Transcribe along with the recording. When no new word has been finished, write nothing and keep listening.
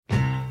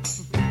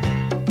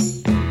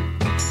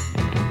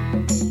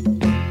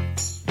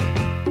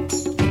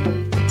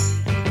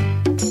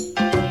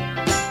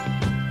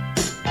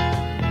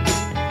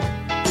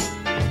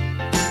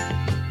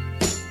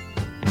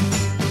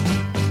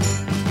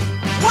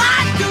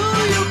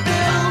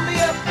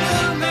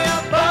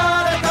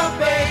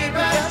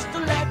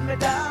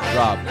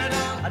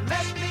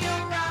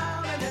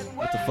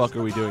fuck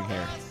are we doing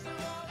here?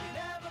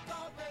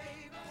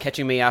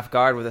 Catching me off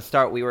guard with a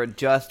start. We were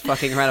just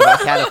fucking around about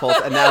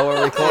catapults, and now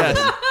we're recording.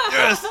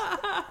 Yes!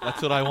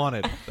 That's what I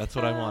wanted.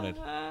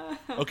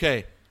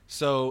 Okay,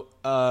 so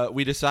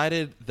we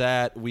decided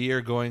that we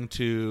are going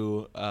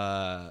to...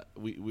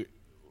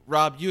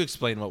 Rob, you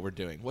explain what we're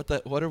doing.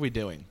 What are we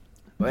doing?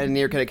 And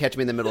you're going to catch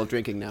me in the middle of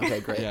drinking now. Okay,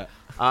 great.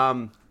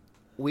 Yeah.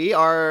 We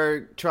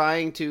are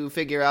trying to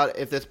figure out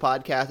if this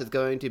podcast is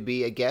going to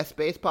be a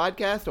guest-based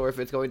podcast or if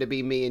it's going to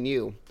be me and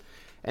you.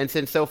 And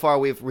since so far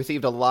we've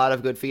received a lot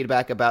of good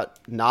feedback about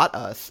not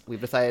us,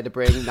 we've decided to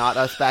bring not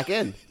us back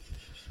in.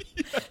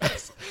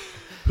 Yes.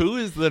 Who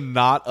is the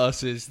not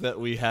us's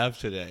that we have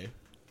today?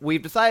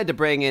 We've decided to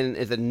bring in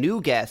as a new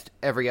guest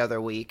every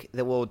other week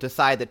that will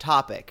decide the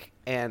topic.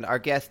 And our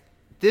guest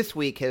this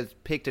week has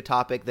picked a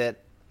topic that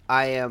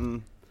I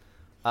am...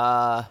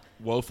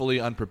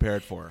 woefully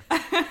unprepared for.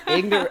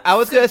 I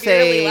was going to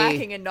say...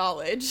 lacking in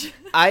knowledge.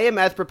 I am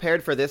as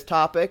prepared for this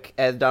topic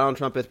as Donald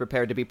Trump is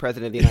prepared to be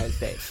president of the United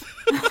States.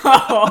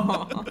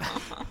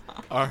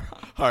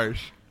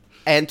 Harsh.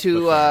 And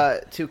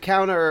to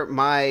counter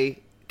my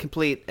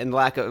complete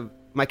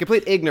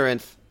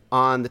ignorance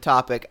on the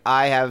topic,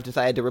 I have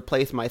decided to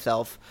replace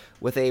myself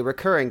with a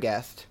recurring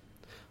guest,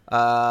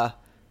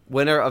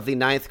 winner of the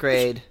 9th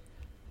grade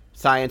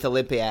science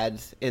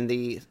Olympiads in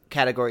the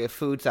category of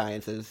food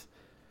sciences,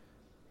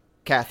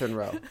 Catherine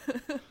Rowe.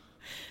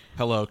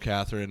 Hello,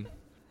 Catherine.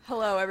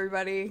 Hello,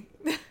 everybody.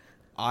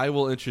 I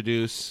will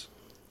introduce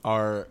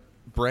our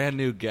brand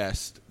new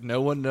guest.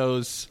 No one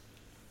knows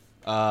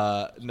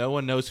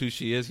who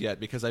she is yet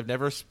because I've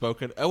never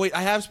spoken. Oh wait,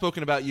 I have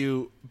spoken about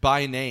you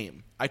by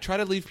name. I try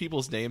to leave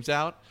people's names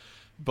out,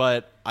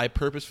 but I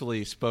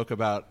purposefully spoke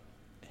about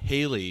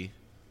Haley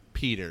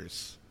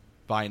Peters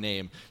by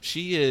name.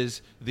 She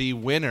is the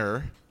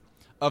winner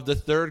of the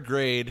 3rd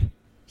grade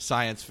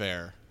science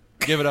fair.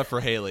 Give it up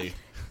for Haley.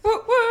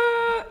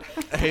 What?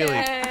 Haley,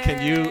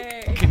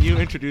 Yay. can you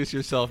introduce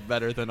yourself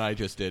better than I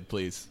just did,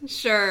 please?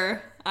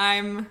 Sure.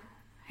 I'm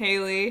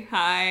Haley.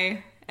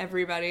 Hi,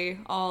 everybody,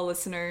 all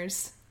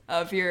listeners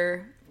of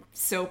your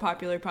so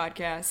popular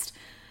podcast.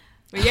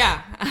 But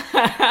yeah,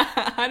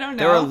 I don't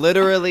know. There are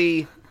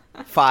literally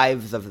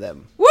 5 of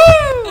them. Woo!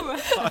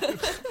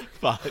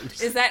 Fives.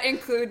 Does that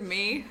include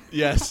me?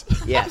 Yes.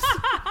 Yes.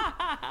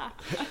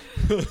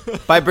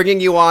 By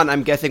bringing you on,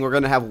 I'm guessing we're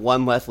going to have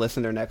one less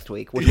listener next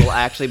week, which we'll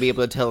actually be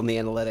able to tell in the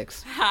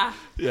analytics.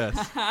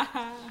 Yes.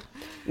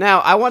 Now,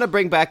 I want to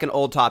bring back an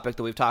old topic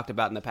that we've talked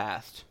about in the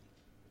past,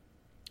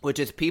 which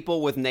is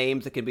people with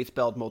names that can be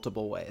spelled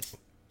multiple ways.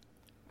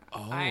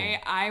 Oh.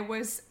 I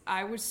was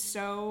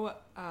so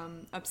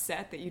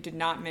upset that you did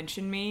not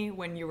mention me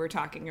when you were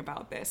talking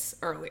about this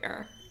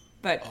earlier.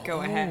 But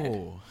go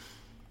ahead.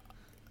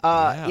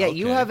 Yeah,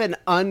 you have an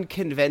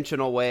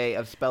unconventional way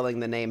of spelling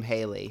the name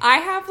Haley. I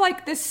have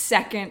like the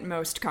second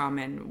most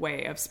common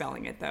way of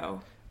spelling it,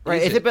 though.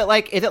 Right? Is it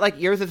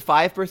like yours is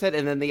 5%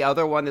 and then the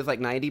other one is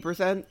like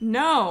 90%?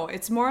 No,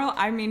 it's more.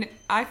 I mean,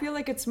 I feel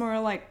like it's more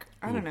like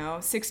I don't know,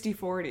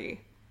 60-40.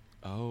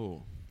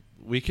 Oh.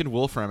 We can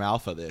Wolfram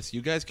Alpha this.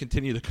 You guys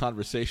continue the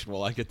conversation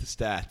while I get the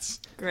stats.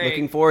 Great.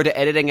 Looking forward to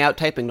editing out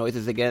typing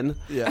noises again.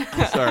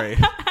 Yeah, sorry.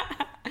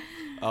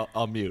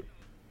 I'll mute.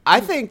 I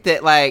think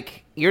that,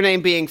 like, your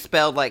name being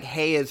spelled like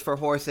Hay is for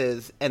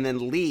horses and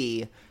then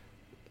Lee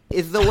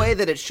is the way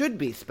that it should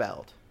be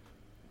spelled.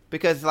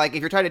 Because, like,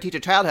 if you're trying to teach a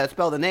child how to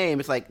spell the name,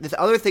 it's like this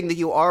other thing that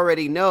you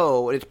already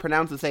know and it's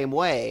pronounced the same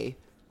way,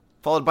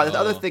 followed by this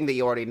other thing that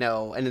you already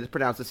know and it's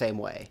pronounced the same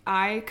way.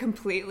 I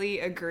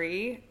completely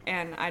agree,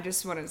 and I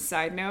just want to,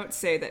 side note,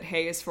 say that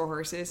hay is for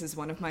horses is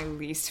one of my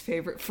least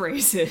favorite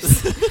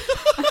phrases.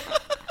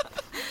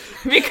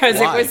 Because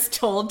Why? it was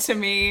told to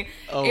me,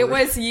 it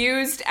was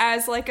used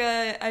as like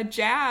a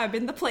jab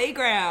in the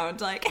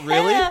playground. Like,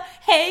 really?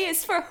 Hay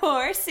is for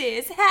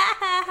horses. Ha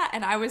ha ha.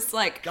 And I was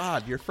like,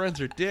 God, your friends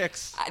are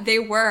dicks. They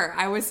were.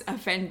 I was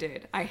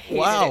offended. I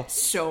hated it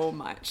so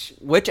much.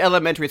 Which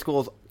elementary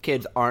schools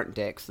kids aren't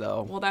dicks,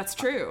 though? Well, that's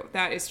true.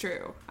 That is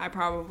true. I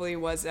probably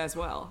was as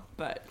well.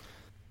 But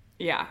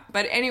yeah.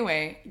 But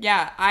anyway,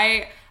 yeah,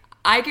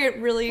 I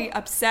get really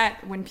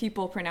upset when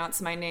people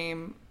pronounce my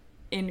name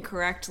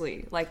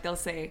incorrectly. Like they'll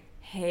say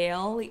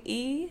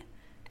Haley,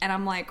 and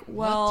I'm like,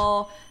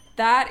 well,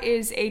 that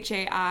is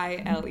Hailey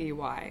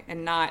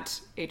and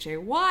not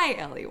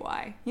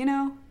Hayley. You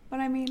know what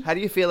I mean? How do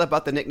you feel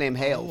about the nickname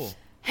Hales?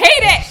 Hate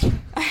it!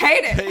 I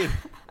hate it! Hey,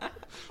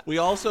 we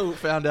also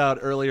found out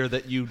earlier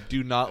that you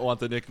do not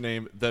want the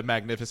nickname The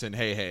Magnificent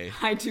Hey Hey.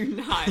 I do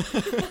not.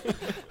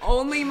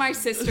 Only my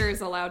sister is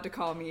allowed to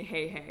call me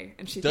Hey Hey,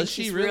 and she Does thinks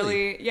she she's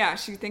really? Yeah,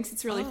 she thinks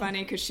it's really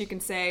funny because she can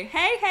say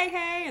Hey Hey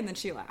Hey, and then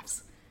she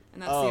laughs,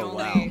 and that's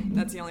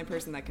that's the only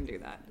person that can do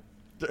that.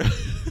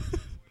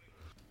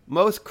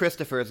 Most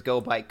Christophers go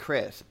by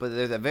Chris, but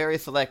there's a very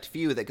select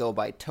few that go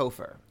by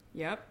Topher.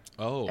 Yep.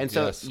 Oh, And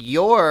so yes.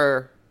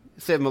 your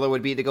similar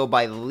would be to go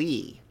by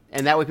Lee.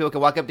 And that way people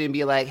can walk up to you and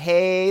be like,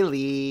 hey,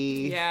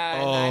 Lee.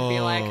 Yeah, and I'd be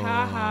like,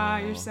 haha,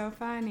 you're so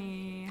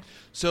funny.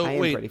 So I am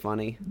wait, pretty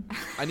funny.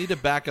 I need to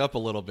back up a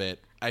little bit.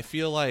 I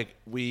feel like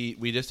we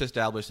just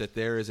established that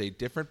there is a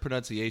different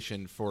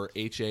pronunciation for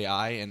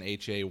H-A-I and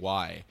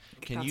H-A-Y.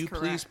 Can That's you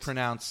please correct.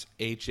 pronounce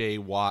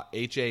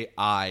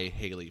H-A-I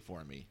Haley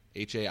for me?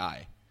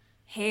 H-A-I.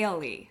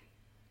 Haley.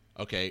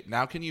 Okay,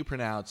 now can you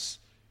pronounce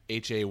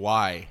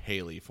H-A-Y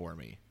Haley for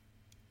me?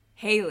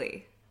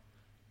 Haley.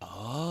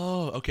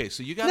 Oh, okay.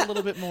 So you got a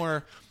little bit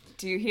more.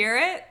 Do you hear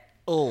it?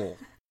 Oh,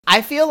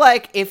 I feel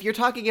like if you're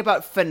talking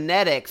about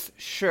phonetics,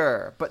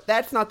 sure, but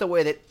that's not the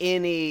way that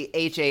any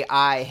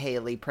H-A-I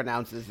Haley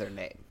pronounces their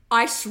name.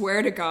 I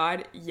swear to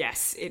God,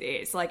 yes, it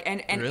is. Like,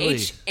 and Really?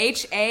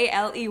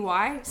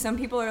 Haley. Some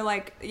people are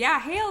like, yeah,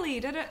 Haley.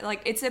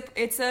 Like, it's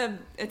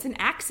an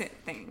accent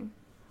thing.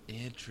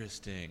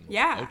 interesting.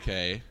 Yeah.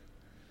 Okay.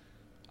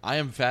 I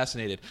am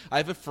fascinated. I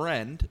have a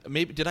friend.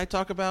 Maybe did I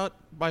talk about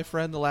my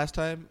friend the last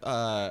time?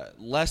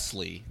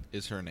 Leslie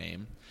is her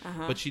name,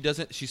 but she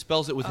doesn't. She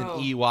spells it with an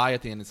EY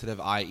at the end instead of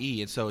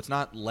IE, and so it's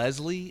not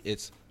Leslie.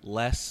 It's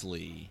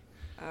Leslie.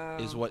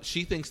 Is what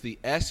she thinks the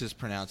S is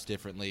pronounced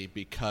differently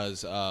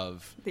because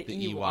of The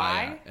EY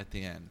EY? at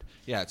the end.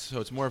 Yeah, so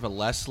it's more of a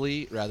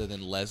Leslie rather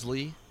than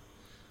Leslie.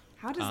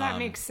 How does that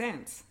make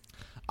sense?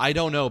 I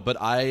don't know, but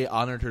I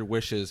honored her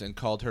wishes and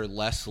called her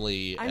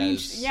Leslie I mean,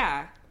 as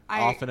yeah.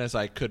 often as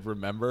I could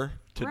remember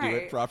to do Right.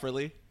 it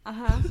properly.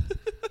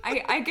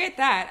 I get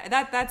that.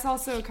 That's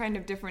also kind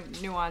of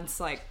different nuance,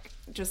 like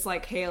just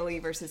like Haley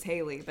versus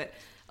Haley, but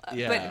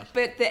Yeah.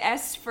 but the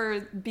S for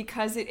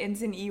because it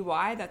ends in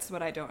EY, that's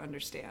what I don't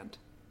understand.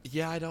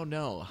 Yeah, I don't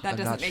know. That I'm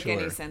doesn't not make sure.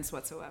 any sense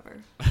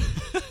whatsoever.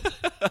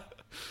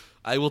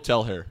 I will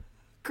tell her.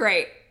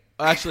 Great.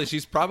 Actually,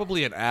 she's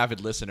probably an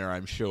avid listener,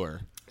 I'm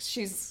sure.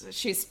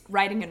 She's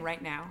writing in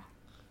right now.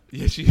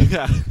 Yeah,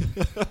 yeah.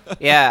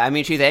 Yeah, I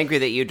mean, she's angry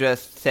that you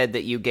just said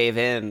that you gave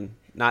in,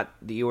 not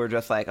that you were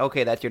just like,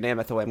 okay, that's your name,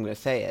 that's the way I'm going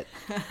to say it.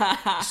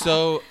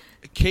 So,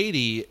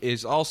 Katie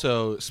is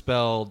also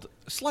spelled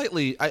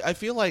slightly. I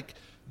feel like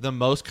the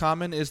most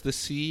common is the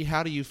C.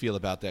 How do you feel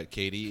about that,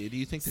 Katie? Do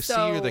you think the C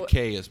or the So-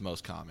 K is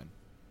most common?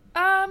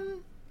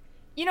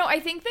 I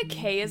think the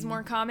K is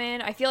more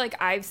common. I feel like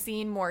I've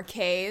seen more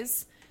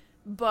Ks,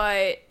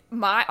 but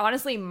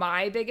honestly,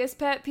 my biggest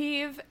pet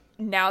peeve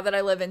now that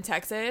I live in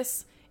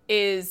Texas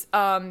is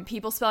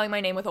people spelling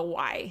my name with a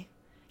Y.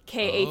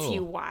 Katy,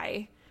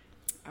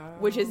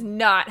 which is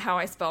not how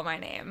I spell my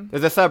name.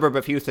 There's a suburb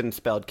of Houston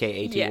spelled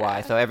Katy,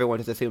 Yeah. so everyone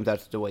just assumes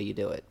that's the way you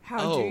do it. How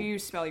do Oh. you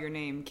spell your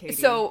name, Katie?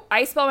 So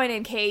I spell my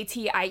name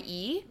Katie.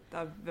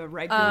 the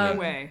regular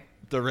way.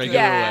 The regular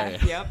Yeah. way.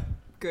 Yep.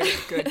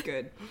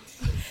 Good.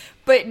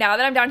 But now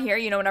that I'm down here,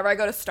 whenever I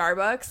go to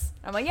Starbucks,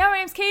 I'm like, yeah, my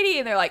name's Katie.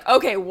 And they're like,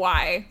 okay,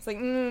 why? It's like,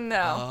 no.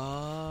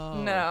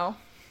 Oh. No.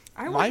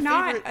 I My would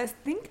not favorite-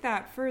 think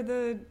that for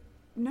the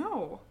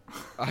no.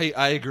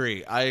 I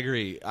agree.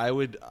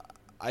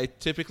 I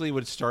typically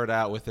would start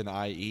out with an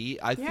IE.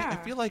 I Yeah.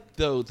 feel like,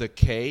 though, the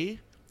K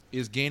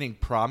is gaining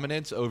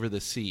prominence over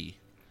the C.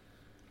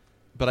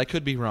 But I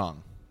could be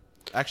wrong.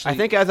 Actually, I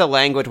think as a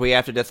language, we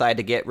have to decide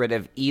to get rid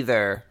of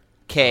either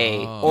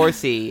K or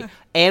C,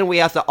 and we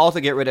have to also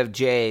get rid of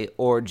J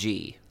or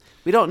G.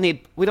 We don't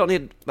need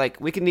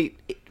like we can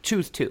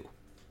choose two.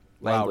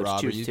 wow, Language, Rob,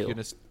 are choose you two.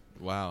 gonna?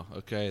 Wow.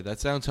 Okay, that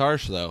sounds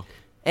harsh, though.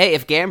 Hey,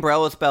 if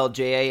Gambrell is spelled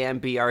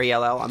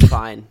Jambrell, I'm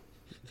fine.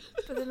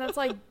 But then that's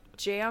like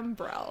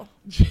Jambrell.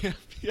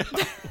 Yeah,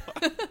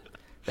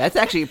 That's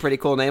actually a pretty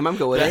cool name. I'm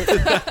good with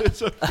it.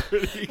 it's a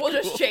pretty We'll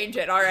just change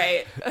it. All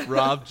right.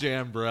 Rob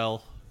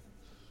Jambrell.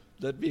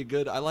 That'd be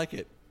good. I like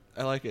it.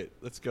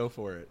 Let's go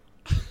for it.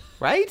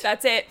 Right?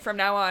 That's it. From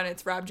now on,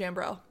 it's Rob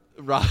Jambrell.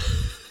 Rob.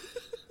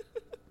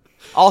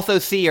 Also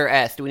C or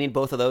S. Do we need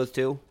both of those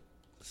too?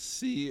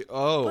 C.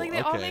 Oh, Like, they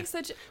okay. all make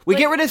such. We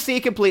like, get rid of C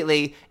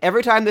completely.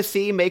 Every time the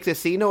C makes a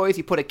C noise,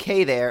 you put a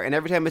K there, and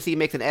every time a C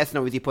makes an S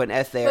noise, you put an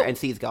S there, But- and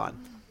C's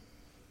gone.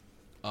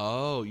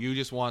 Oh, you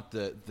just want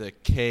the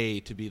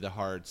K to be the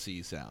hard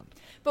C sound.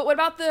 But what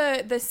about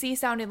the C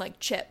sound in like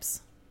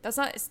chips? That's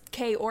not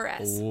K or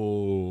S.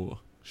 Oh,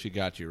 she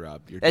got you,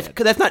 Rob. You're That's dead.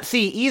 that's not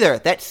C either.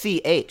 That's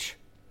CH.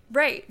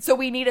 Right. So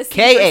we need a C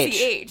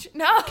KH. for CH.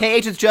 No.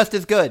 KH is just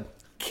as good.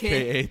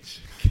 Kid,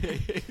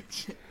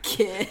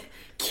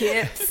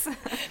 kips.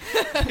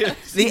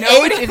 The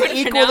Nobody H is would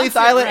equally pronounce it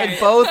silent in right.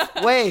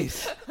 both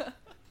ways.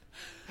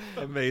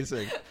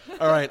 Amazing.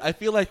 All right, I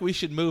feel like we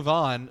should move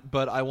on,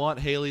 but I want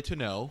Haley to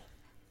know.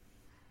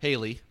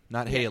 Haley,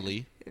 not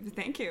Haley.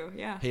 Thank you.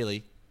 Yeah.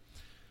 Haley.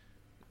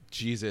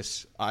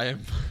 Jesus, I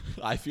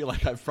feel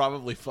like I've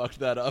probably fucked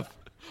that up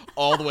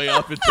all the way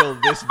up until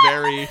this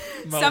very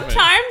moment.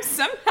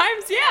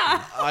 Sometimes,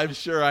 yeah. I'm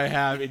sure I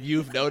have, and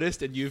you've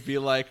noticed, and you'd be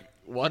like,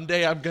 one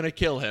day I'm going to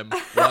kill him.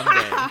 One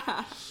day.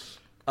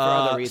 For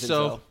other reasons,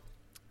 so,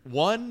 though.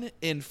 1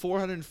 in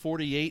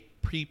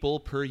 448 people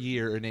per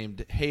year are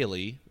named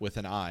Haley with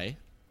an I.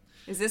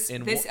 Is this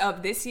In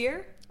this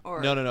year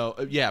or No.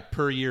 Yeah,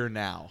 per year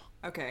now.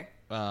 Okay.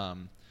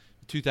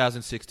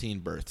 2016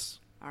 births.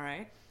 All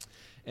right.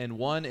 And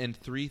 1 in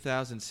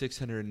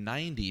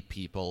 3,690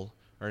 people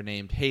are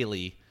named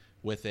Haley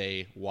with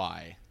a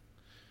Y.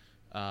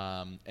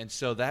 And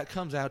so that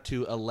comes out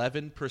to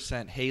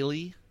 11%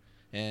 Haley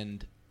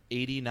and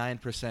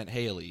 89%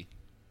 Haley.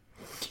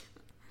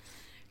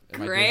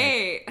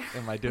 Great.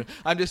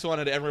 I just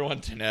wanted everyone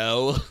to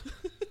know.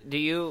 Do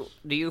you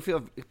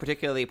feel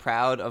particularly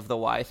proud of the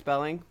Y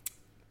spelling?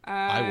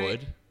 I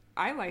would.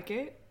 I like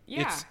it.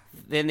 Yeah. It's-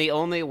 Then the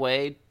only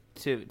way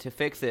to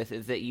fix this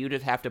is that you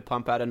just have to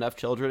pump out enough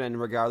children, and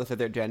regardless of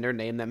their gender,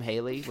 name them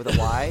Haley with a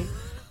Y,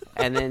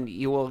 and then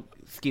you will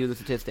skew the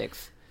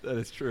statistics. That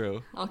is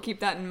true. I'll keep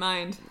that in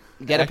mind.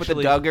 You got to put the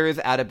Actually- Duggars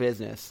out of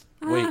business.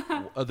 Wait,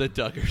 the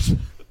Duggars.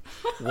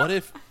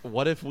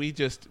 What if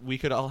we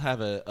could all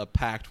have a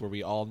pact where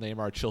we all name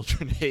our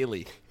children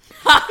Haley?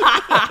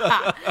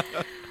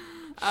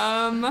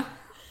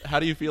 How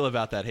do you feel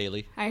about that,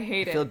 Haley? I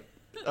hate I feel, it.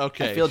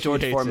 Okay. I feel she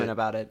George hates Foreman it.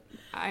 about it.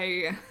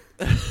 I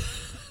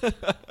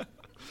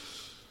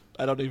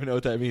I don't even know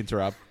what that means,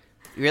 Rob.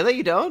 Really,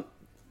 you don't?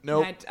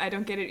 Nope. I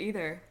don't get it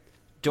either.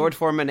 George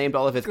Foreman named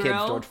all of his kids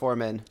Girl? George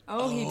Foreman.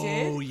 Oh, he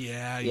did? Oh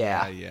yeah.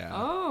 Yeah.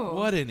 Oh.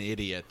 What an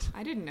idiot.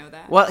 I didn't know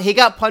that. Well, he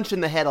got punched in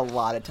the head a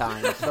lot of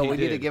times, so He we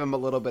need to did. give him a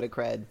little bit of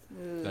cred.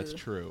 That's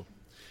true.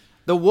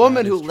 The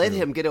woman That who is let true.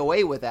 him get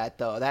away with that,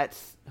 though,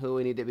 that's who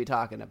we need to be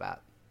talking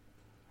about.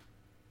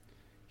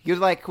 He was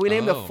like, can we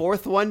name the Oh.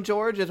 fourth one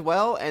George as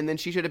well? And then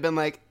she should have been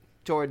like,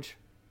 George.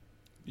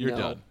 You're No.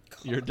 done.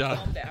 You're done.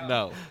 Calm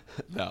down.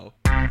 No.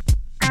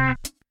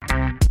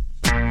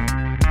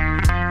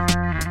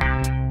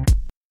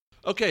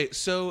 Okay,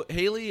 so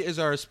Haley is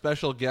our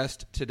special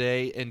guest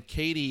today, and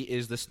Katie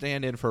is the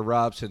stand-in for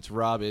Rob since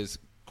Rob is,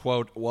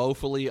 quote,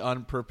 woefully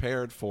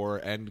unprepared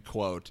for, end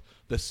quote,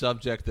 the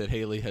subject that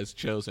Haley has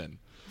chosen.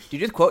 Did you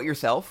just quote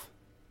yourself?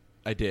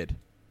 I did.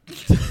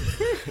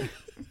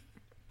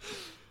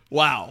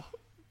 Wow.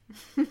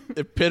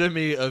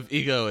 Epitome of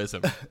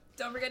egoism.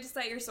 Don't forget to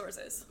cite your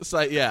sources.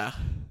 So, yeah.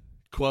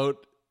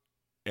 Quote,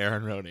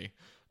 Aaron Roney.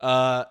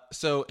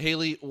 So,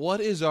 Haley, what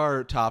is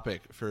our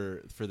topic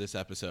for this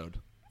episode?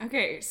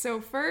 Okay,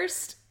 so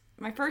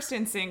my first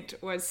instinct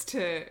was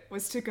to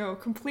go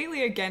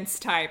completely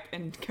against type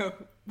and go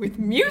with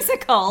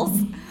musicals.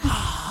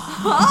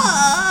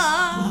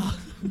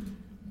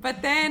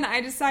 But then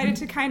I decided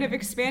to kind of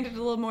expand it a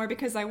little more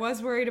because I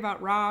was worried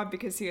about Rob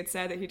because he had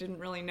said that he didn't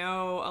really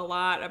know a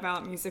lot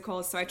about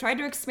musicals. So I tried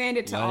to expand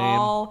it to Lame.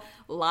 all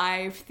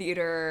live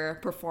theater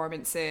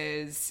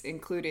performances,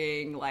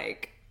 including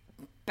like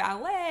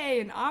ballet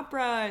and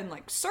opera and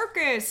like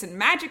circus and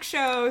magic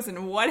shows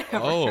and whatever.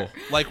 Oh,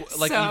 like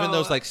So- even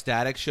those like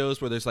static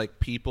shows where there's like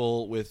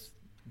people with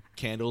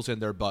candles in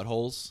their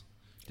buttholes.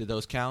 Did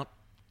those count?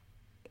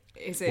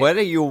 Is it, What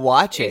are you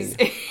watching?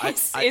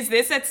 is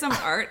this at some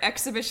art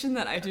exhibition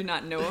that I do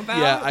not know about?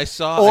 Yeah, I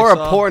saw. Or I a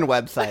saw- porn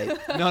website.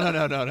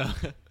 No.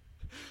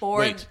 Or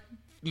Wait,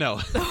 no.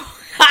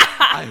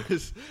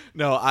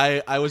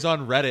 I was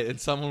on Reddit and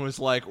someone was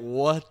like,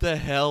 "What the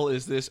hell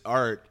is this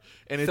art?"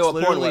 And it's So a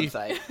porn literally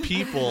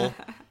website.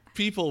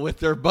 people with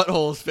their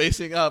buttholes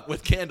facing up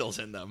with candles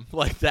in them.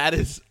 Like that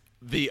is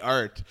the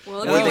art. Well,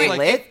 Were they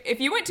lit? if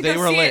you went to They go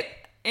were see lit. it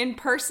in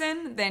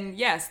person, then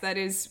yes,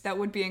 that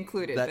would be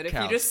included. That But if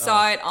counts. you just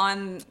saw it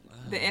on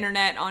the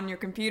internet on your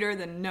computer,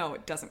 then no,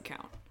 it doesn't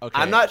count. Okay,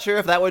 I'm not sure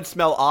if that would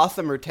smell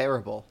awesome or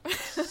terrible.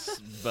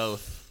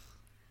 both.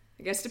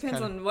 I guess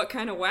depends on what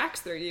kind of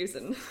wax they're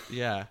using.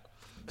 Yeah.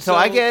 So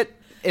I get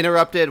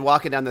interrupted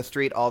walking down the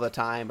street all the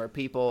time, or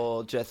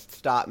people just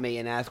stop me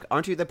and ask,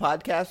 "Aren't you the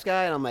podcast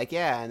guy?" And I'm like,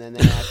 "Yeah." And then they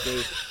ask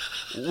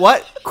me,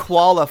 "What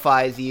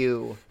qualifies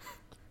you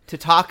to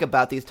talk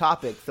about these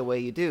topics the way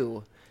you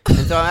do?"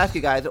 And so I ask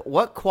you guys,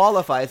 what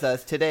qualifies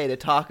us today to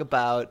talk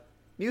about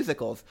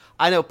musicals?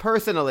 I know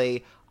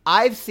personally,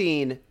 I've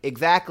seen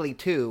exactly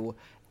 2,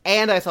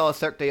 and I saw a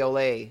Cirque du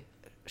Soleil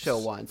show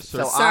once.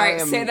 So Sorry, I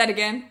am, say that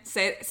again.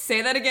 Say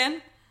that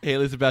again.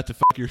 Haley's about to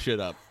fuck your shit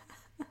up.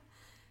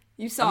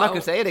 You saw. I'm not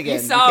gonna say it again. You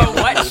saw a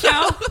what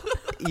show?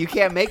 You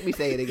can't make me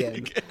say it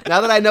again. Now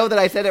that I know that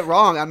I said it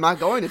wrong, I'm not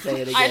going to say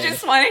it again. I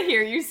just want to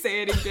hear you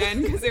say it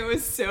again because it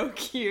was so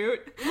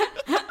cute.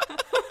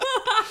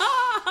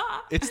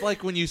 It's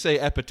like when you say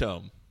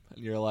epitome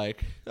and you're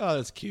like, "Oh,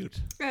 that's cute."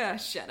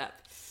 Shut up.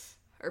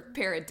 Or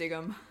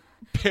paradigm.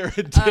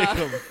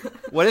 Paradigm.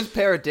 What is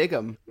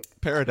paradigm?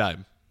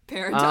 Paradigm.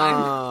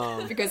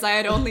 Paradigm. Because I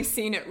had only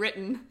seen it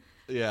written.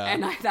 Yeah.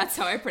 And that's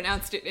how I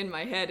pronounced it in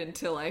my head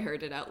until I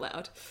heard it out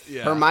loud.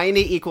 yeah.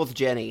 Hermione equals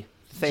Jenny.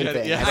 Same Jenny,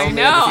 thing. yeah. don't I think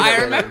know. it's I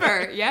either.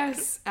 remember.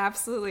 Yes,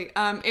 absolutely.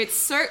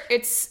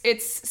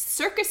 It's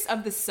Circus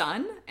of the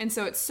Sun, and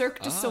so it's Cirque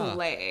du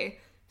Soleil.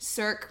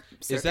 Cirque.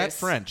 Circus. Is that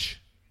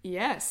French?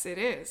 Yes, it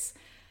is.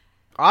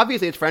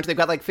 Obviously, it's French. They've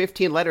got like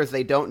 15 letters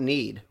they don't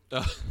need.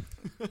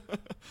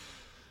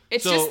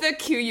 It's So- just the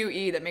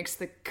QUE that makes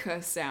the K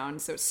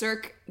sound. So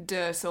Cirque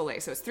du Soleil.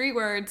 So it's 3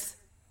 words.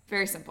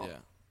 Very simple. Yeah.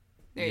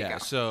 There you Yeah. go.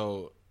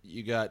 So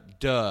you got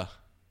duh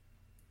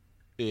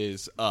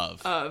is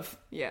of. Of,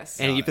 yes.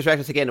 And you've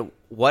distracted us again.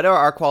 What are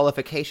our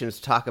qualifications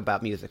to talk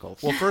about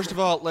musicals? Well, first of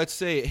all, let's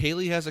say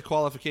Haley has a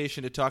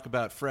qualification to talk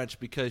about French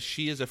because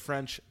she is a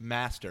French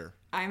master.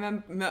 I'm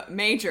a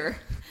major.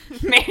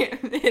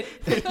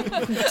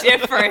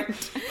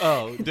 Different.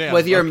 Oh, damn.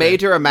 Was your okay.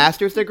 major a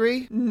master's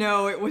degree?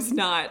 No, it was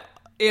not.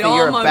 It So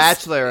you're a almost,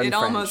 bachelor in It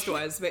French. almost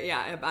was, but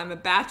yeah, I'm a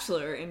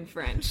bachelor in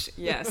French.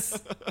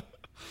 Yes.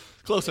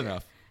 Close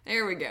enough.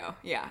 There we go.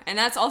 Yeah. And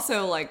that's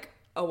also like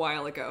a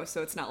while ago,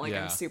 so it's not like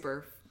Yeah. I'm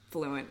super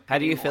fluent. How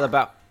do you feel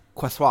anymore. about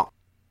croissant?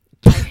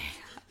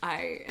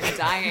 I am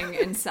dying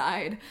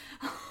inside.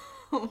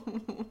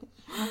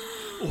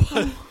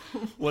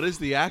 What is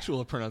the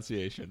actual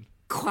pronunciation?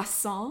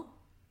 Croissant?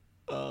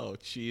 Oh,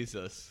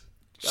 Jesus.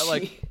 I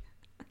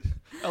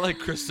like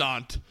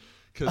croissant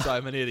because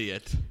I'm an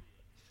idiot.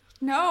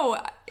 No,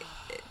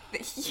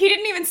 he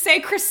didn't even say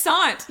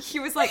croissant. He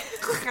was like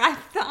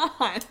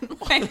croissant.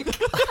 Like,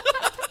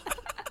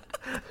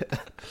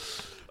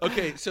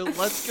 Okay, so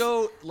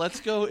let's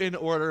go in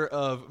order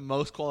of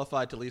most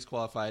qualified to least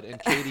qualified, and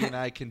Katie and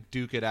I can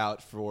duke it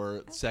out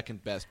for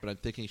second best, but I'm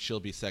thinking she'll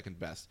be second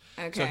best.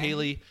 So Okay.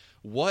 Haley,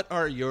 what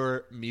are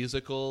your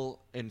musical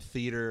and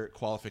theater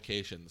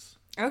qualifications?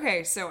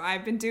 okay, so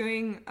I've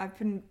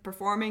been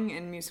performing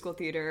in musical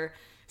theater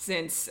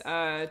since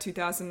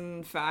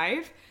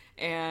 2005,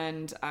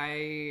 and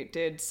I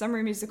did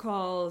summer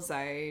musicals.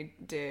 I've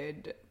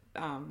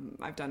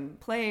done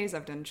plays,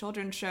 I've done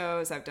children's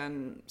shows, I've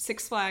done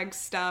Six Flags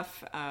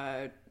stuff.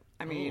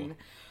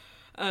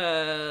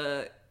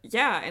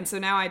 Yeah, and so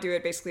now I do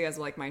it basically as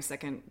like my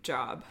second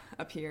job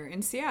up here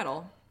in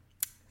Seattle.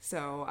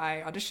 So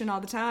I audition all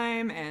the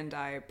time and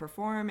I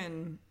perform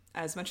in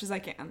as much as I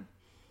can.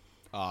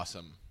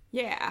 Awesome.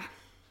 Yeah.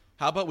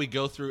 How about we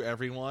go through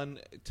everyone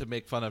to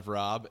make fun of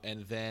Rob,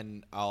 and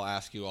then I'll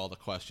ask you all the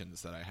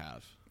questions that I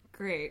have.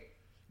 Great.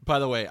 By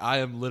the way, I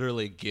am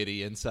literally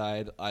giddy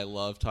inside. I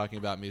love talking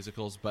about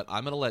musicals, but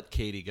I'm going to let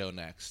Katie go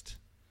next.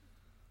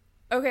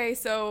 Okay,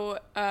 so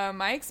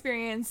my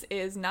experience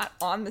is not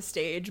on the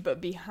stage,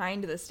 but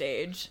behind the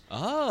stage.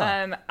 Oh.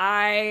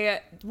 I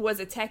was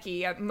a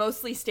techie,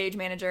 mostly stage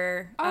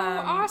manager. Oh,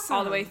 awesome.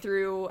 All the way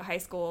through high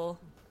school.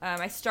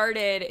 I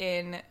started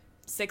in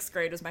 6th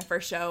grade was my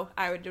first show.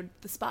 I would do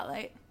the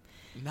spotlight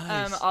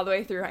Nice. all the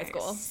way through high Nice.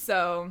 school.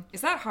 So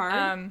Is that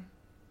hard?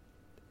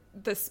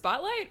 the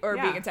spotlight or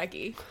Yeah. being a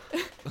techie?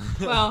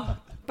 Well,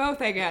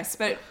 both, I guess,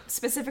 but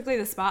specifically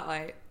the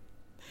spotlight.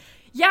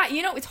 Yeah,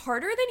 it's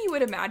harder than you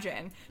would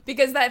imagine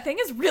because that thing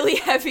is really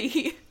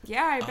heavy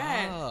Yeah, I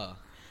bet. Ah,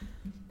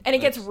 and it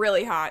gets That's-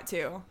 really hot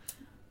too.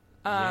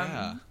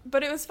 yeah.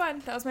 But it was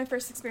fun. That was my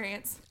first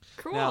experience.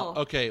 Cool. Now,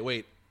 okay,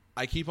 wait.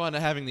 I keep on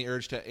having the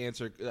urge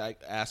to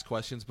ask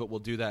questions, but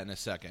we'll do that in a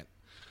second.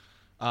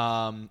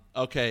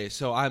 Okay,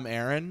 so I'm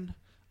Aaron.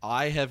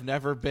 I have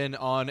never been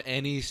on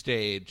any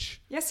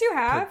stage. Yes, you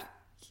have.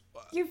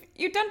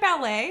 You've done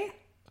ballet.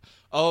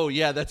 Oh,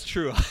 yeah, that's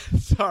true.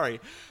 Sorry.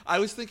 I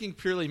was thinking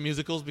purely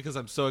musicals because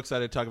I'm so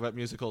excited to talk about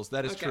musicals.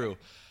 That is Okay. true.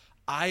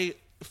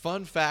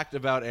 Fun fact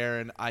about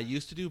Aaron, I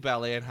used to do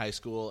ballet in high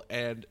school,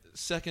 and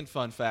second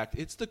fun fact,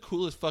 it's the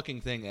coolest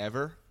fucking thing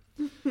ever.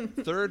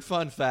 Third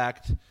fun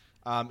fact,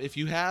 if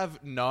you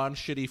have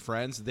non-shitty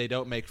friends, they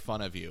don't make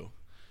fun of you.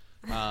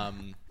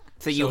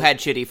 So you had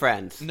shitty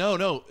friends.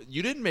 No,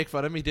 you didn't make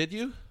fun of me, did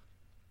you?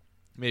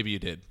 Maybe you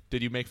did.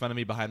 Did you make fun of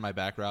me behind my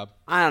back, Rob?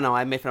 I don't know.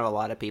 I make fun of a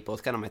lot of people.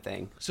 It's kind of my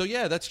thing. So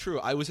yeah, that's true.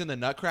 I was in the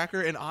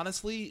Nutcracker, and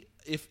honestly,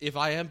 if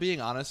I am being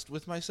honest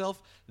with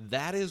myself,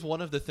 that is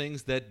one of the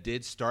things that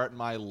did start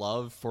my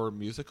love for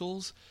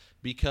musicals,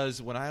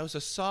 because when I was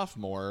a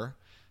sophomore,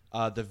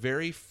 the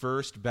very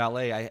first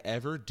ballet I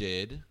ever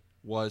did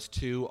was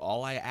to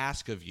All I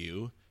Ask of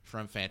You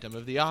from Phantom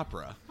of the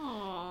Opera.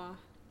 Aww.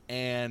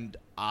 And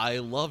I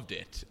loved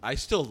it. I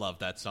still love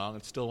that song.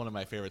 It's still one of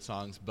my favorite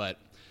songs, but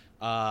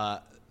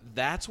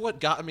that's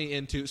what got me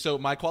into. So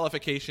my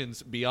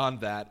qualifications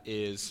beyond that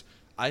is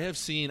I have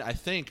seen, I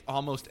think,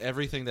 almost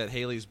everything that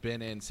Haley's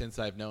been in since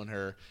I've known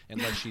her,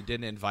 unless she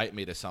didn't invite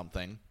me to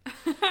something,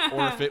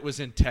 or if it was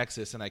in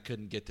Texas and I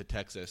couldn't get to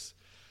Texas.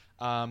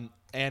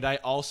 And I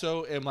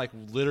also am like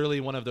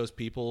literally one of those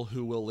people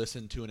who will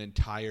listen to an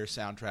entire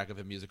soundtrack of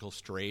a musical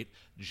straight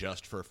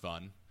just for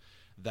fun.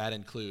 That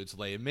includes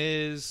Les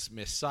Mis,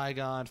 Miss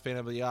Saigon,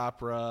 Phantom of the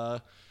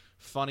Opera,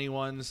 funny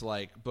ones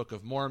like Book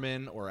of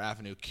Mormon or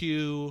Avenue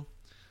Q.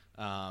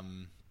 I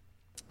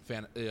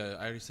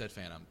already said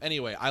Phantom.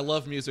 Anyway, I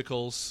love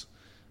musicals.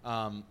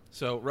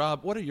 So,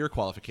 Rob, what are your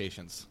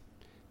qualifications?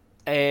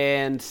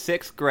 In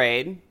 6th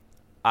grade,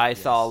 I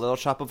saw Little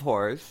Shop of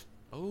Horrors,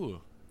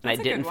 Oh, and I That's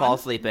a didn't good fall one.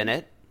 asleep in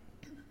it.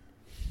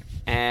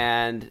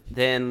 And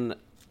then,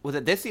 was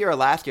it this year or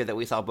last year that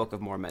we saw Book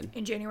of Mormon?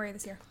 In January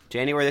this year.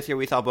 January this year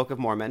we saw Book of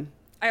Mormon.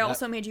 I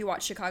also made you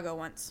watch Chicago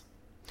once.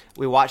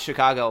 We watched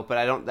Chicago,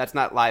 but that's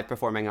not live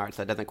performing arts.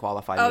 That doesn't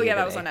qualify. Oh me yeah,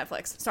 that today. was on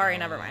Netflix. Sorry,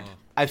 never mind.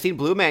 I've seen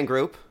Blue Man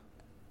Group.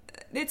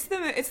 It's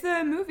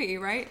the movie,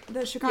 right?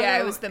 The Chicago. Yeah,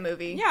 it was the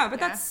movie. Yeah, but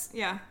that's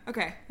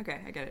okay. I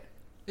get it.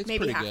 it's maybe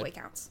pretty halfway good.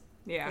 counts.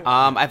 Yeah.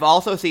 I've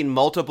also seen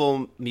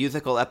multiple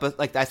musical episodes.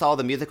 Like I saw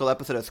the musical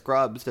episode of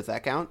Scrubs. Does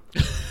that count?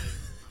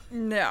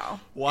 No,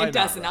 Why it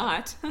does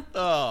not? not.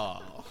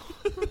 Oh,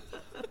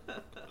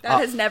 that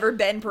has never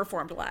been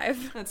performed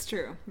live. That's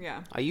true.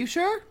 Yeah. Are you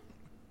sure?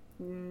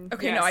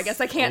 Okay, Yes. no, I guess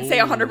I can't say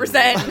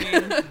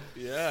 100%.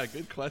 Yeah,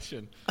 good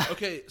question.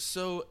 Okay,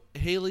 so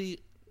Haley,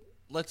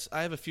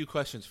 I have a few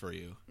questions for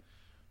you.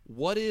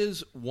 What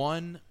is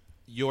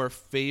your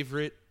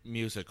favorite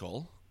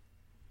musical?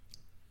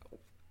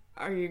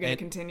 Are you going to And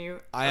continue?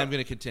 I am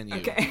going to continue.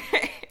 Okay.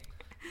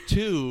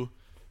 2,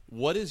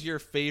 what is your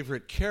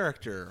favorite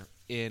character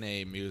in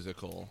a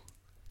musical?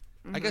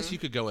 I guess you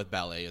could go with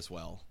ballet as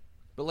well.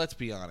 But let's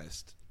be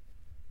honest.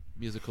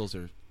 Musicals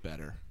are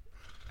better.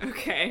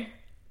 Okay.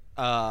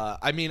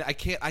 I mean, I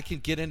can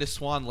get into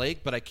Swan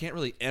Lake, but I can't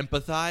really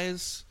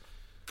empathize.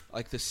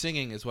 Like, the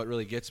singing is what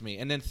really gets me.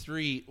 And then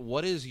 3,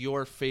 what is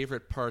your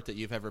favorite part that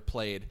you've ever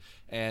played?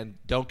 And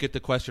don't get the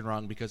question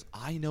wrong, because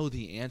I know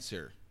the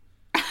answer.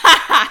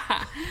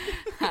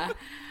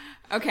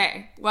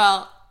 Okay.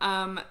 Well,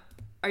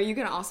 are you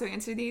going to also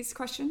answer these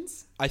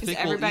questions? I think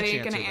we'll each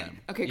answer gonna them.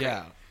 Okay, great.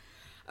 Yeah.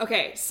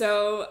 Okay,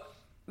 so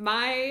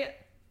my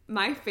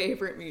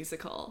favorite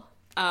musical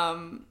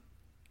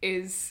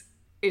is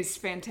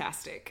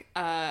fantastic.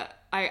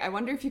 I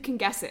wonder if you can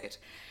guess it.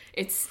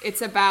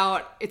 It's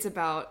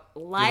about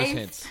life.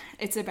 hints.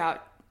 It's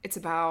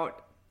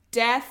about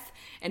death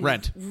and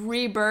Rent.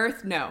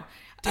 rebirth. No.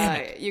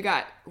 Damn it. You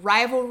got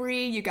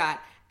rivalry, you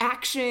got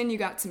action, you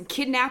got some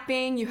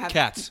kidnapping, you have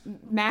Cats.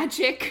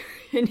 magic,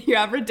 and you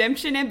have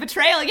redemption and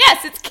betrayal.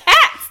 Yes, it's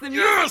Cats, the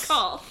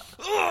musical.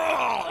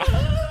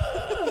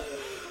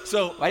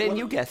 So, Why didn't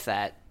you guess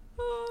that?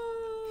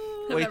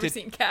 I've Wait, never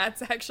seen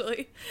Cats,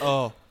 actually.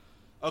 Oh,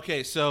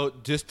 okay. So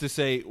just to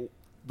say,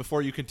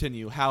 before you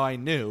continue, how I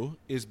knew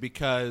is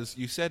because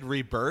you said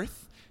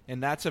rebirth,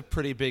 and that's a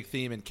pretty big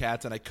theme in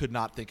Cats, and I could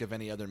not think of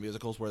any other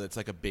musicals where it's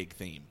like a big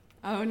theme.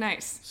 Oh,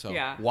 nice. So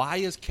yeah. why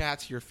is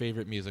Cats your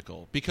favorite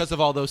musical? Because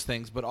of all those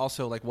things, but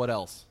also like what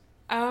else?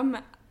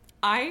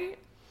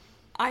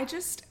 I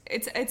just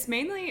it's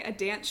mainly a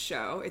dance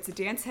show. It's a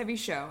dance heavy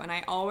show, and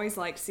I always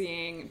like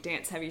seeing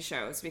dance heavy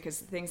shows because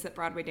the things that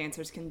Broadway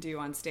dancers can do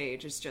on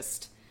stage is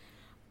just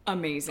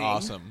amazing.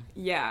 Awesome.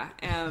 Yeah.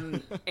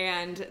 And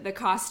the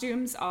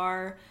costumes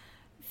are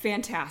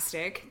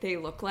fantastic. They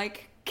look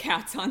like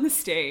cats on the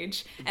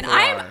stage. And They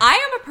I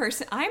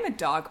are. am a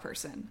dog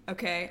person,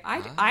 okay?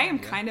 I am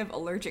kind of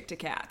allergic to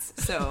cats.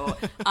 So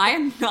I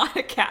am not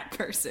a cat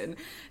person.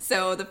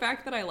 So the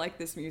fact that I like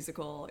this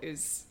musical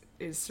is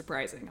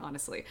surprising,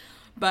 honestly.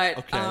 But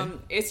Okay.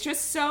 it's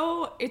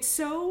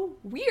so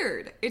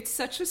weird. It's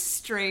such a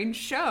strange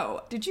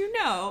show. Did you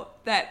know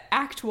that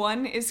Act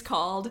 1 is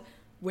called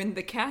When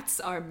the Cats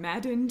Are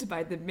Maddened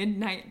by the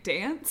Midnight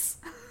Dance?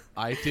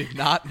 I did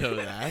not know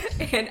that.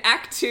 And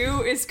Act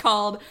 2 is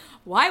called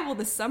Why Will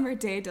the Summer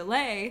Day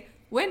Delay?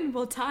 When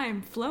Will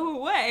Time Flow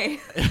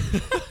Away?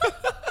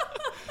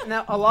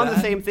 Now, along the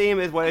same theme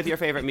as what is your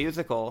favorite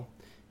musical,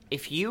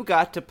 if you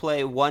got to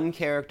play one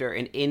character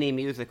in any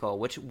musical,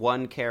 which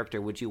one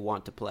character would you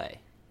want to play?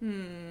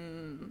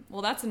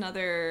 Well, that's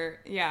another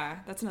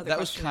That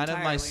was question kind of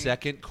my entirely.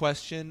 second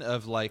question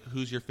of like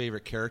who's your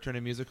favorite character in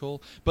a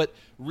musical. But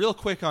real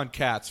quick on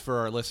Cats for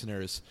our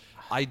listeners,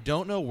 I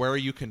don't know where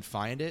you can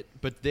find it,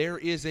 but there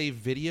is a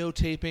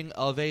videotaping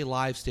of a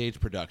live stage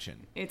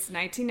production. It's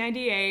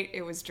 1998.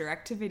 It was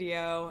direct to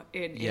video.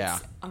 Yeah.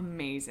 It's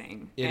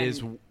amazing. It And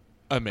is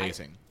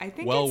amazing. I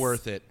think well it's-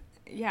 worth it.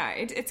 Yeah,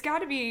 it's got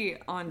to be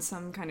on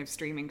some kind of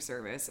streaming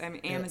service. I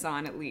mean,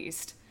 Amazon at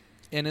least.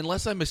 And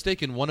unless I'm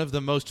mistaken, one of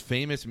the most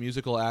famous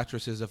musical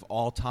actresses of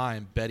all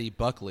time, Betty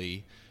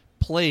Buckley,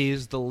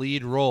 plays the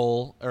lead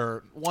role,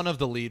 or one of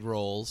the lead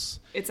roles.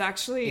 It's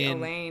actually In-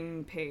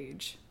 Elaine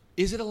Page.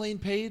 Is it Elaine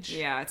Page?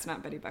 Yeah, it's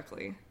not Betty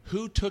Buckley.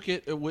 Who took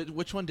it?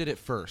 Which one did it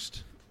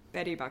first?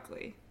 Betty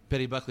Buckley.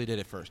 Betty Buckley did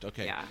it first.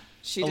 Okay. Yeah,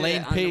 she did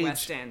Elaine it on Page- the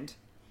West End.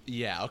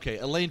 Yeah, okay.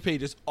 Elaine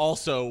Page is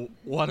also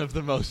one of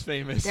the most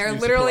famous They're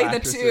musical literally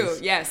actresses. the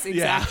two. Yes,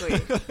 Yeah.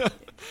 exactly.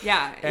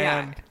 yeah.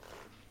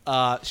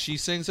 And she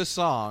sings a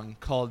song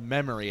called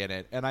Memory in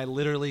it, and I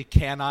literally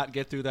cannot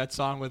get through that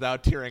song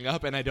without tearing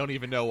up, and I don't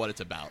even know what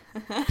it's about.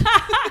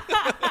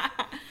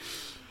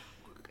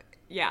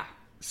 Yeah.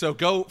 So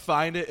go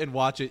find it and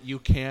watch it. You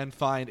can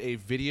find a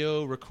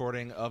video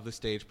recording of the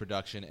stage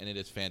production, and it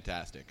is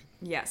fantastic.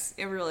 Yes,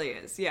 it really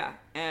is. Yeah.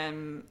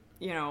 And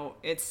you know,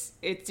 it's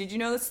did you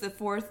know it's the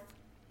fourth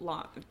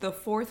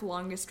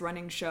longest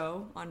running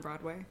show on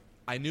Broadway?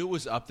 I knew it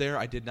was up there.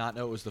 I did not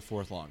know it was the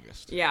fourth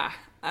longest. Yeah.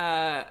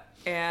 I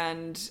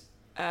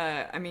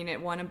mean,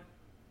 it won a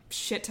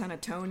shit ton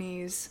of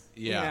Tonys.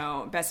 Yeah. You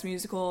know, best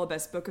musical,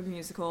 best book of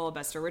musical,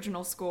 best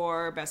original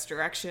score, best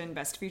direction,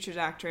 best featured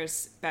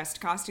actress, best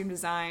costume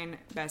design,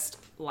 best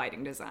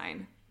lighting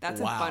design. That's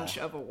Wow. a bunch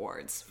of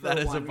awards for That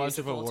is one a bunch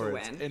of musical to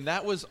awards. win. And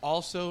that was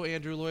also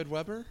Andrew Lloyd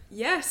Webber?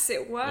 Yes,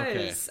 it was.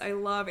 Okay. I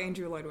love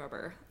Andrew Lloyd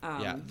Webber.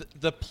 Yeah.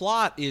 The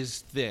plot is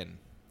thin.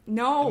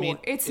 No, I mean,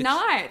 it's it's-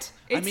 not.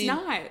 It's mean-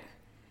 not.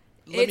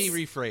 Let me It's-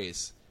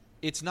 rephrase.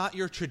 It's not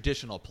your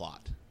traditional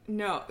plot.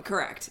 No,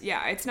 correct.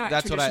 Yeah, it's not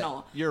That's what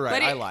traditional. you're right,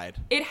 But I lied.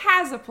 It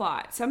has a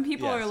plot. Some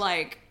people Yes. are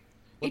like,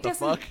 it the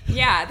doesn't. fuck?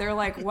 Yeah, they're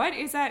like, what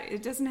is that?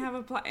 It doesn't have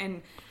a plot,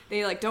 and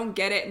they like don't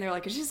get it, and they're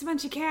like, it's just a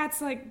bunch of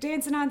cats like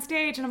dancing on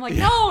stage, and I'm like,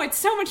 no, it's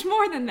so much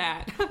more than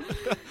that.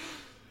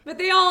 But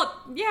they all,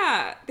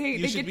 they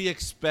You should get be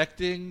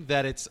expecting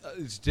that it's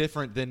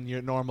different than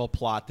your normal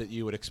plot that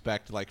you would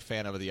expect, like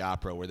Phantom of the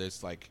Opera, where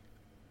there's like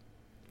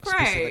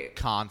specific Right.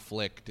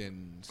 conflict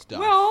and stuff.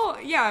 well,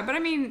 yeah, but I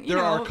mean, there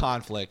know, are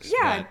conflicts.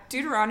 yeah, but-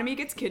 Deuteronomy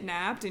gets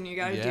kidnapped, and you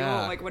got to deal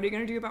Yeah. like, what are you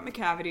going to do about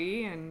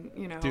McCavity, and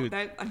dude,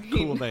 that. I mean,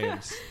 cool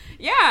names.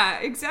 Yeah,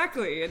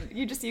 exactly. And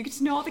you get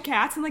to know all the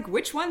cats and like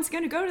which one's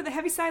gonna go to the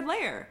Heaviside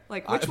Lair,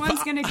 like which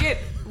one's gonna get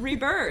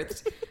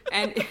rebirthed,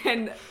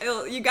 and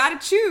you got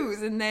to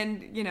choose, and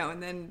then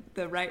and then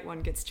the right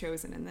one gets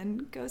chosen, and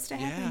then goes to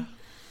heaven.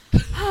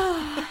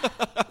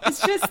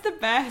 It's just the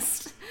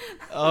best.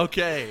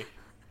 Okay.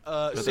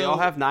 Do they all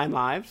have 9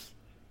 lives?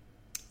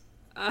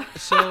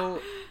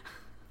 So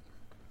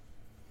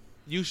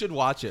you should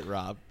watch it,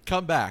 Rob.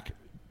 Come back.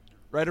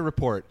 Write a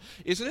report.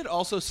 Isn't it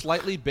also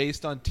slightly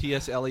based on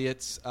T.S.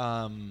 Eliot's?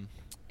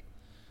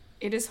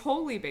 It is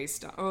wholly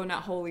based on,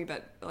 not wholly,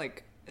 but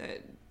like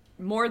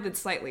more than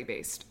slightly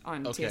based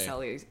on Okay. T.S.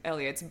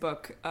 Eliot's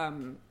book.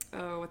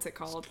 What's it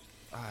called?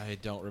 I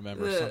don't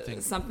remember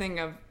Something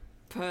of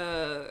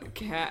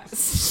cats.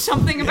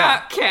 Something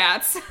about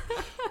cats.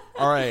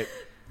 All right.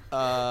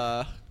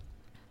 I'm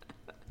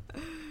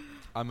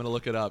gonna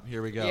look it up.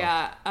 Here we go.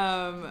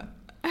 Yeah.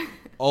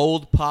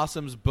 Old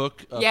Possum's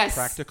Book of Yes.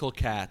 Practical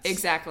Cats.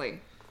 Exactly.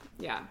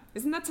 Yeah.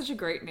 Isn't that such a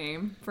great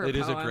name for a It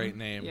poem? is a great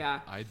name. Yeah.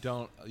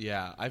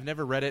 I've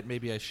never read it.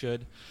 Maybe I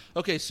should.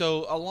 Okay,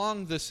 so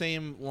along the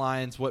same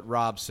lines, what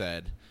Rob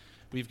said,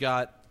 we've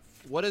got,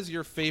 what is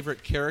your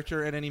favorite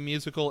character in any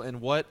musical,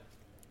 and what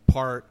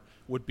part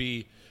would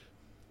be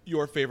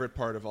your favorite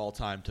part of all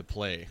time to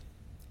play?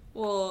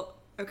 Well,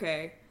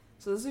 okay.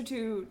 So those are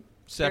two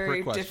Separate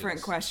very questions.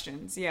 different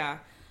questions. Yeah.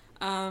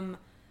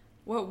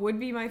 What would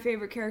be my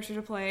favorite character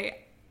to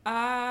play?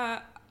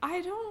 I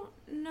don't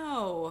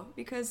know,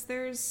 because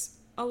there's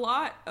a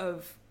lot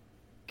of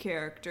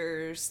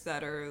characters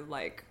that are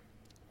like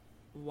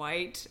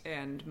white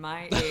and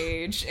my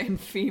age and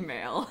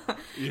female.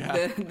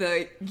 Yeah.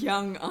 The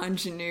young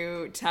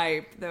ingenue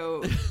type,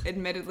 though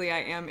admittedly I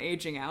am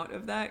aging out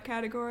of that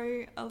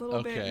category a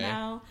little bit Okay.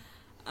 now.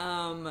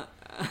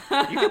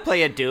 You could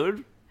play a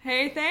dude.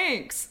 Hey,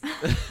 thanks.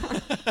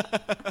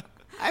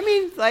 I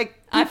mean, like,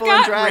 I've people in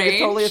got drag is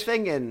totally a range.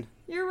 thing in.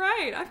 You're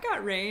right. I've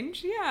got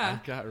range. Yeah.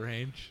 I've got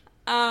range.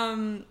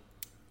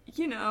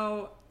 You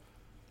know,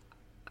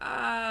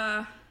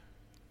 I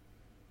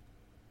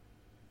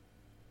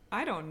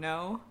don't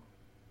know.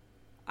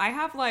 I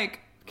have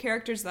like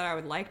characters that I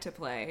would like to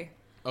play.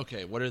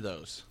 Okay, what are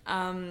those?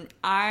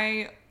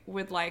 I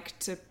would like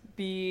to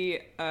be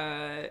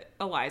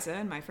Eliza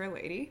in My Fair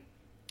Lady.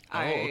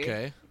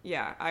 Okay.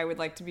 Yeah, I would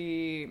like to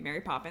be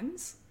Mary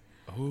Poppins.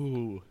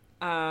 Ooh.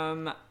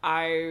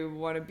 I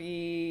want to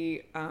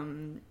be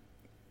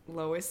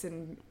Lois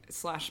and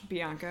 /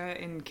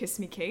 Bianca in Kiss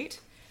Me Kate.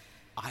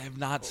 I have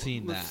not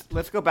seen that.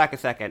 Let's go back a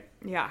second.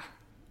 Yeah.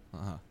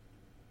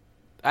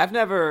 I've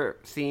never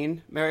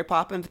seen Mary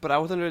Poppins, but I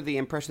was under the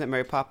impression that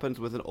Mary Poppins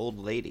was an old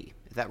lady.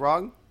 Is that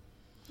wrong?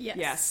 Yes.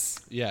 Yes.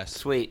 Yes.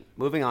 Sweet.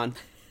 Moving on.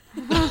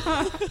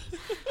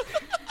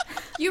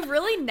 You've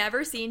really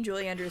never seen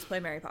Julie Andrews play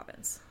Mary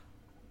Poppins.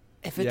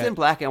 If it's Yeah. in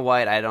black and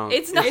white, I don't.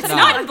 It's not. It's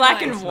not in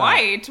black and It's not.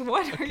 white.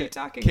 What are you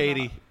talking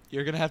Katie, about?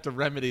 you're going to have to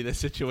remedy this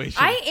situation.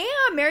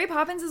 I am. Mary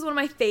Poppins is one of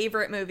my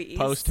favorite movies.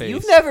 Post-haste.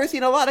 You've never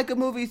seen a lot of good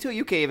movies, too.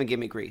 You can't even give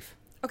me grief.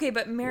 Okay,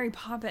 but Mary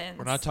Poppins.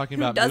 We're not talking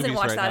Who about doesn't movies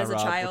watch right that now, as a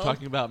Rob. child? We're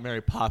talking about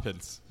Mary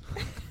Poppins.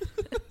 I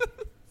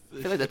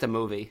feel like that's a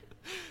movie.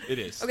 It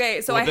is. Okay,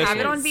 so Well, I this have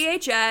it on is.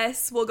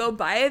 VHS. We'll go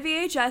buy a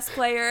VHS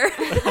player.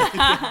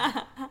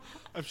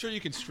 I'm sure you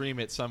can stream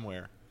it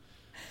somewhere.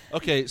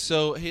 Okay,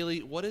 so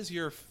Haley, what is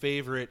your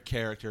favorite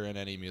character in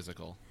any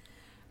musical?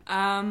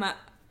 That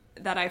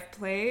I've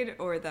played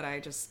or that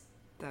I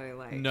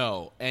like?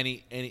 No,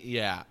 any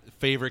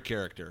favorite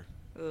character.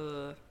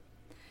 Ugh.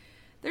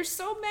 There's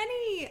so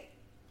many.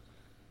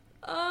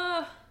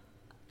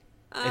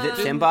 Is it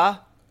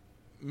Simba?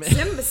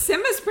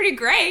 Simba's pretty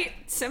great.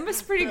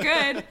 Simba's pretty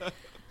good.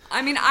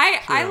 I mean,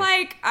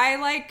 I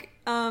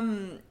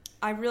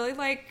really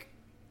like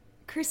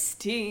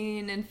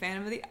Christine in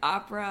Phantom of the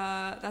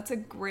Opera. That's a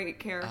great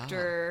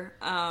character.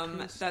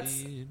 That's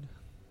Christine.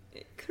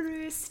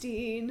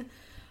 Christine.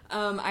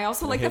 I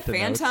also like hit the the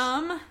notes?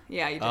 Phantom.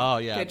 Yeah, you did. Oh,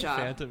 yeah, good the job.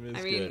 Phantom is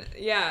I mean, good.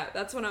 yeah,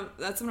 that's one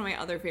of my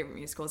other favorite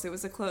musicals. It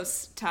was a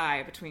close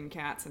tie between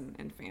Cats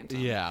and Phantom.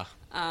 Yeah.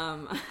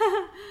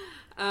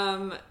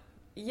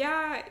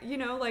 Yeah, you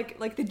know,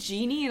 like the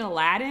genie in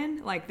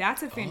Aladdin, like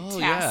that's a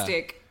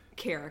fantastic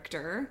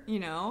character, you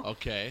know.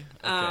 Okay.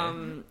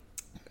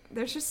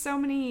 There's so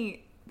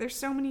many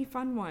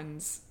fun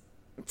ones.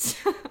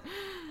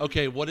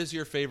 Okay, what is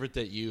your favorite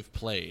that you've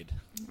played?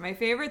 My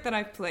favorite that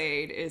I've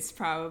played is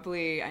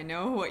probably, I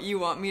know what you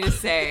want me to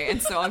say,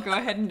 and so I'll go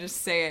ahead and just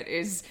say it,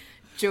 is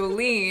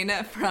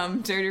Jolene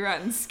from Dirty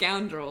Rotten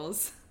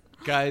Scoundrels.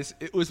 Guys,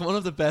 it was one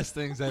of the best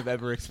things I've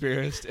ever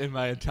experienced in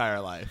my entire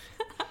life.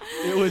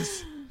 It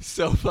was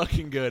so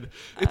fucking good.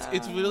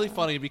 It's really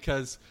funny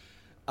because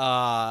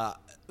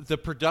the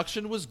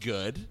production was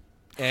good,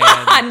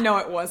 and No,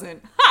 it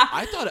wasn't.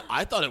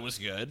 I thought it was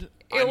good.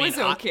 It was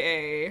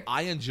okay.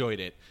 I enjoyed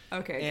it.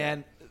 Okay,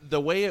 And the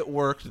way it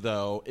worked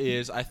though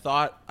is I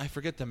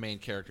forget the main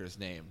character's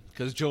name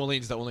because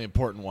Jolene's the only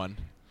important one.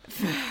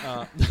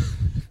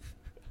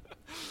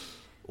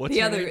 What's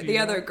the her other name? Do you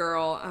know? other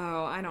girl.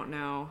 Oh, I don't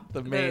know.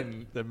 The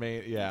main.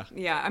 Yeah.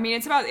 Yeah, I mean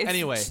it's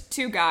Anyway.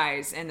 two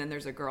guys and then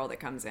there's a girl that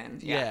comes in.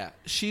 Yeah,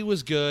 she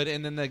was good,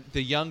 and then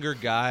the younger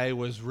guy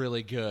was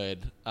really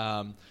good.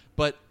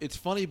 But it's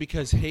funny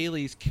because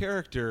Haley's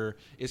character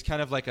is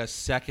kind of like a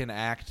second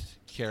act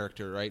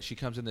character, right? She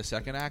comes in the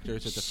second act, or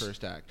is it the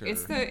first act? Or?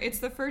 It's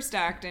the first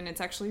act, and it's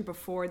actually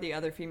before the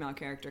other female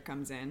character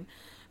comes in.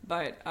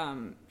 But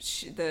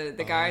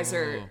the guys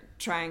are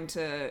trying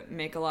to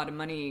make a lot of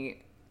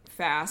money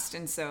fast,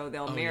 and so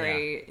they'll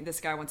marry. Yeah. This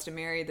guy wants to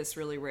marry this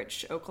really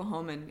rich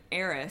Oklahoman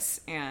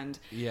heiress, and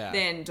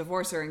then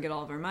divorce her and get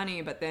all of her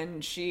money. But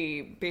then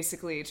she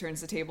basically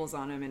turns the tables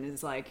on him and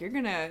is like, "You're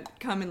gonna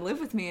come and live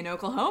with me in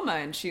Oklahoma,"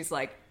 and she's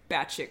like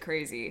batshit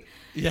crazy.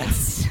 Yeah.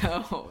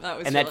 So that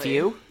was. And that's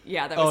you?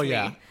 Yeah, that was me.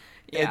 Yeah.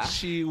 Yeah. And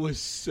she was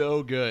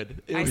so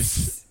good.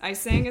 I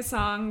sang a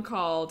song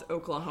called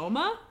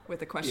Oklahoma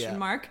with a question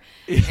mark.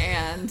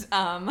 And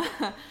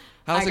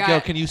how's it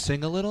go? Can you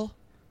sing a little?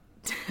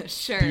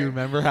 Sure. Do you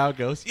remember how it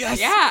goes? Yes.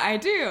 Yeah, I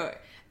do.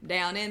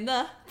 Down in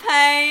the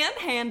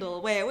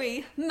panhandle where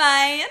we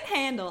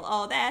manhandle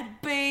all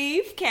that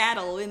beef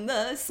cattle, and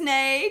the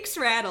snakes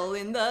rattle,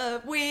 and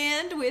the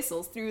wind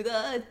whistles through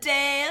the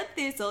dead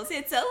thistles.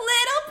 It's a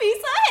little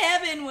piece of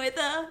heaven with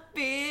a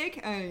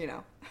big,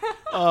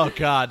 Oh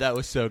God, that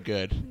was so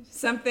good.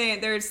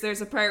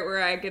 There's a part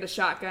where I get a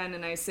shotgun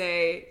and I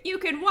say, "You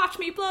can watch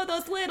me blow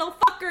those little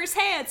fuckers'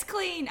 heads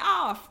clean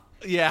off."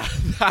 Yeah,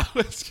 that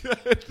was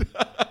good.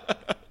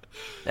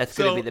 That's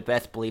going to be the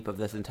best bleep of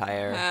this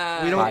entire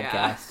don't-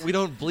 podcast. We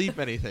don't bleep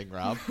anything,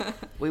 Rob.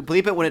 We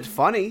bleep it when it's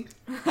funny.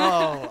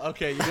 Oh,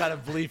 okay. You gotta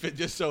bleep it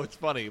just so it's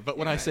funny. But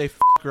when I say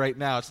right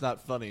now, it's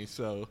not funny.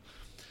 So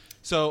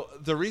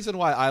the reason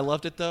why I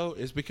loved it though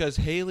is because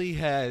Haley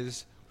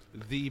has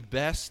the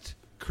best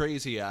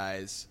crazy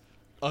eyes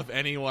of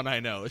anyone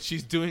I know.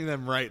 She's doing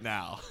them right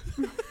now.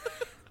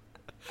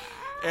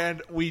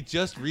 And we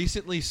just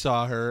recently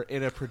saw her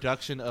in a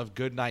production of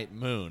Goodnight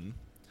Moon,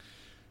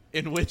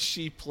 in which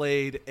she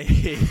played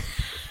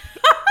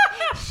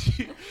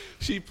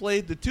she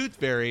played the Tooth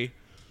Fairy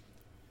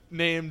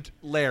named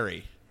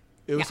Larry.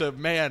 It was a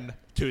man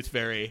Tooth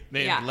Fairy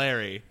named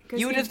Larry.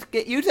 You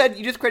said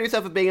you just credit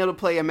yourself with being able to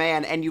play a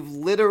man, and you've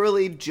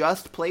literally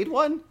just played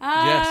one?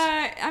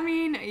 Yes. I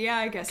mean, yeah,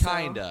 I guess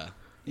Kinda. so.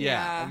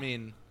 Yeah. I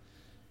mean,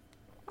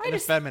 an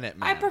effeminate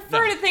man. I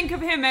prefer to think of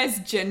him as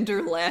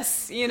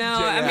genderless,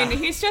 Yeah. I mean,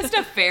 he's just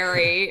a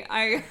fairy.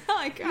 I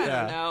don't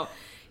know.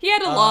 He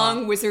had a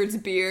long wizard's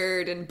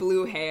beard and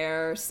blue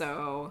hair,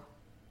 so...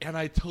 And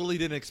I totally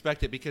didn't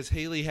expect it because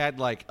Haley had,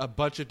 like, a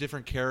bunch of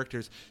different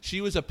characters. She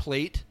was a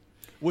plate,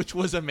 which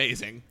was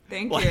amazing.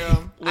 Thank Like,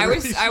 you. I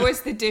literally,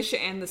 was the dish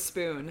and the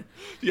spoon.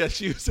 Yeah,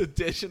 she was a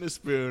dish and a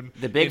spoon.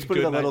 The big in spoon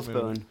or the Goodnight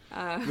little Moon.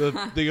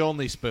 spoon? The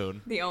only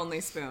spoon. The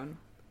only spoon.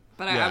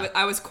 But Yeah.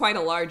 I was quite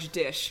a large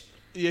dish.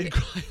 Yeah,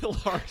 quite a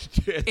large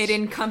dish. It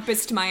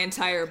encompassed my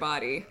entire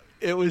body.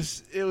 It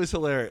was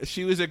hilarious.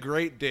 She was a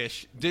great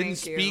dish. Didn't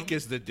Thank you. speak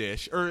as the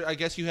dish, or I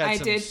guess you had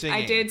some singing.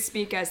 I did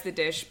speak as the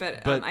dish,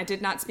 but I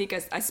did not speak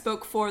as... I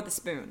spoke for the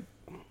spoon.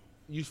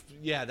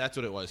 Yeah, that's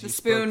what it was. The You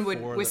spoon spoke would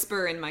for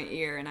whisper in my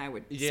ear, and I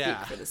would Yeah.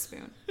 speak for the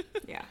spoon.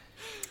 Yeah.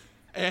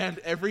 And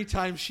every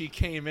time she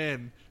came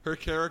in, her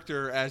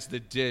character as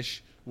the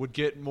dish would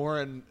get more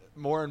and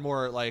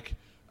more like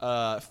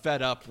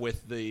fed up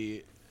with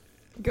the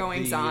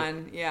Goings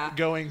on, yeah.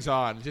 goings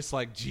on. Just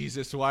like,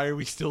 Jesus, why are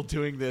we still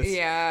doing this?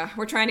 Yeah,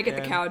 we're trying to get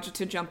the And- cow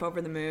to jump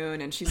over the moon,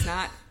 and she's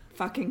not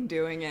fucking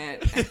doing it.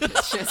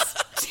 It's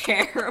just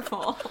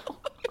terrible.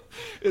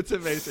 It's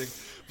amazing.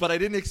 But I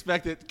didn't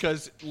expect it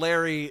because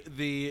Larry,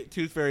 the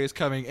Tooth Fairy, is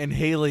coming, and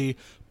Haley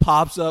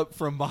pops up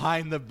from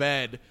behind the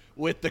bed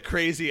with the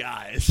crazy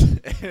eyes.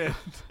 And,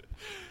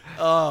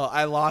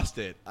 I lost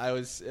it. It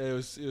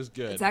was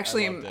good. It's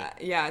actually, I loved it.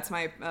 it's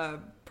my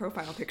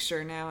profile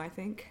picture now, I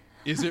think.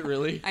 Is it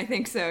really? I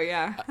think so,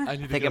 yeah. I I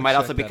think it might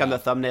also become the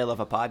thumbnail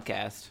of a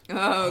podcast.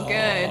 Oh,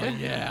 good. Oh,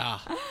 yeah.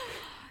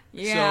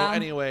 Yeah. So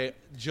anyway,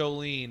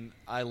 Jolene,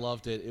 I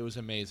loved it. It was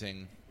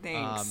amazing.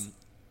 Thanks.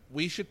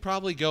 We should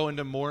probably go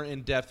into more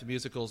in-depth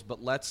musicals,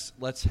 but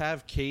let's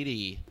have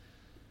Katie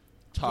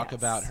talk Yes.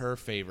 about her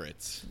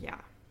favorites. Yeah.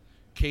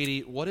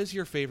 Katie, what is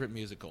your favorite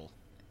musical?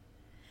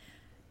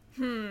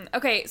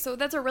 Okay, so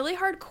that's a really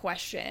hard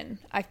question,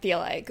 I feel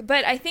like.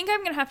 But I think I'm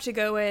going to have to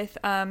go with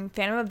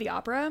Phantom of the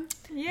Opera.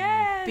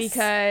 Yes.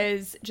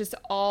 Because I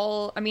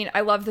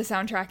love the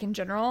soundtrack in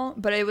general,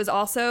 but it was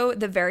also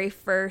the very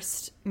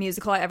first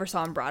musical I ever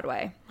saw on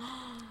Broadway.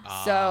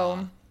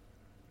 So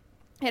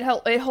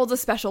it holds a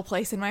special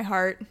place in my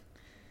heart.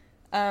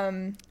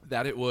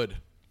 That it would.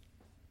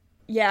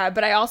 Yeah,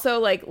 but I also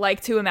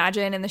like to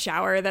imagine in the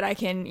shower that I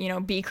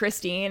can, be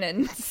Christine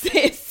and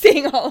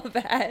sing all of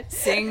that.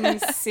 Sing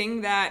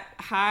that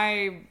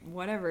high,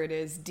 whatever it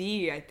is,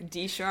 D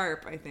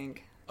sharp, I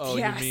think. Oh,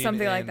 Yeah, you mean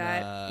something like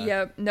that.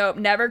 Yep. Nope.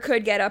 Never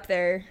could get up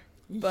there,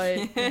 but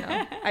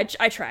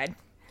I tried.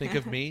 Think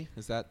of Me?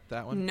 Is that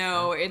one?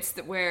 No, it's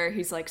where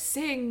he's like,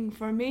 sing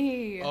for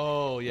me.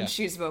 Oh, yeah. And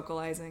she's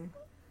vocalizing.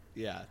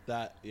 Yeah,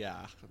 that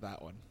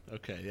one.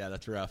 Okay, yeah,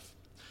 that's rough.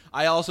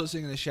 I also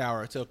sing in the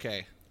shower. It's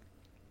okay.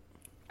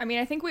 I mean,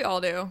 I think we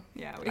all do.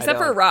 Yeah. Except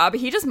for Rob.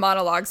 He just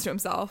monologues to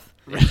himself.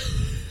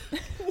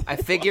 I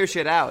figure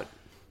shit out.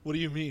 What do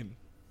you mean?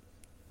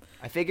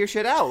 I figure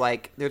shit out.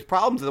 Like, there's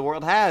problems the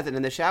world has, and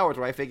in the showers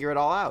where I figure it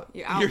all out.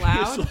 You out You're loud?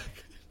 just like-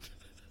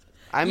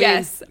 I mean,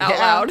 Yes, out yeah.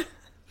 loud.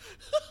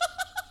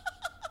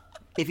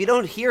 If you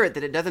don't hear it,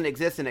 then it doesn't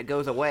exist and it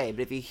goes away.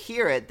 But if you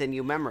hear it, then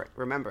you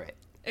remember it.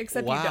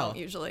 Except you Wow. don't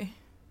usually.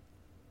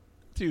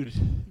 Dude,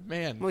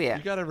 man, Well, yeah.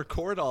 you got to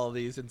record all of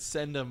these and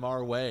send them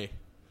our way.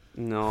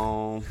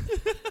 No.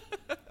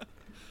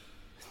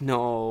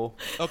 No.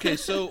 Okay,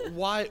 so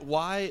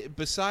why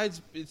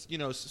besides it's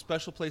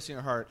special place in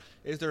your heart,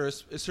 is there a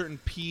certain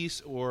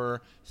piece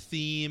or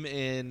theme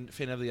in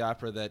Phantom of the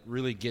Opera that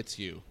really gets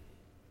you?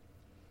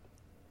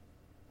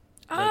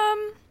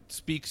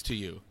 Speaks to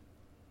you.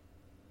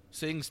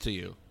 Sings to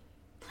you.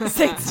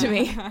 Sings to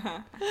me.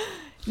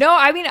 No,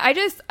 I mean,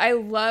 I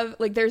love,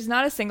 there's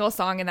not a single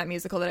song in that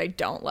musical that I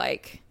don't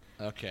like.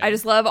 Okay. I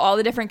just love all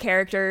the different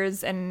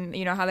characters and,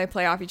 how they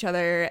play off each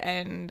other.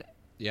 And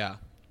Yeah.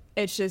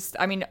 it's just,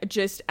 I mean,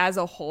 just as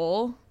a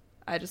whole,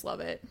 I just love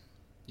it.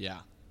 Yeah.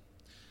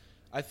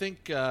 I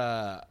think who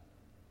are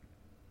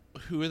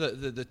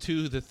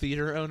the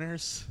theater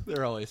owners?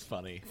 They're always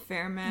funny.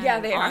 Fairman, Yeah,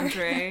 they are.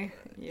 Andre.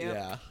 Yep.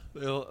 Yeah.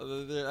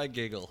 I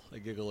giggle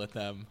at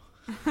them.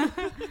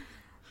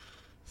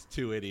 It's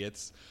two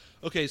idiots.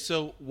 Okay,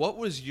 so what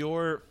was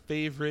your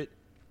favorite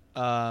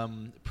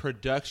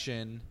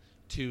production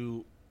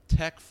to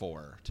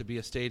to be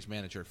a stage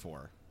manager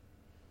for?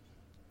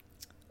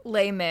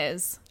 Les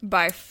Mis,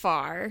 by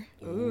far.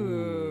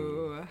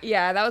 Ooh.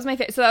 Yeah, that was my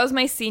favorite. So that was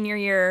my senior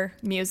year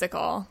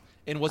musical.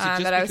 And was it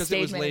just that I was because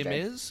it was stage Les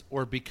manager. Mis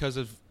or because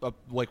of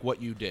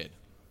what you did?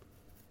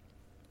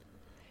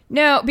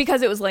 No,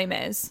 because it was Les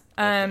Mis.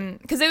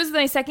 Because it was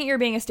my second year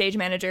being a stage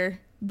manager.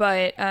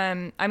 But,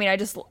 I mean,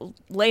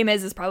 Les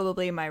Mis is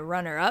probably my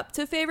runner-up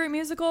to favorite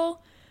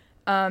musical.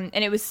 And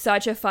it was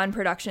such a fun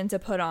production to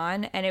put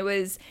on. And it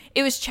was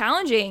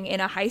challenging in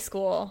a high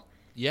school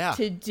Yeah.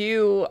 to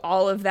do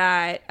all of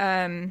that.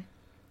 And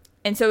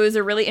so it was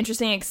a really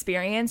interesting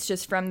experience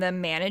just from the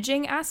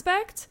managing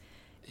aspect.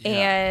 Yeah.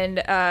 And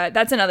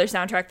that's another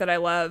soundtrack that I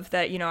love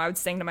that, I would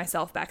sing to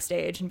myself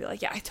backstage and be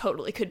like, yeah, I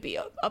totally could be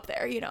up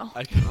there,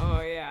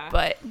 Oh, yeah.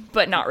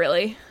 But not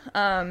really.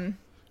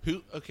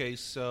 Okay,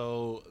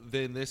 so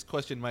then this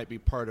question might be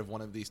part of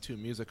one of these two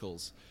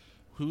musicals.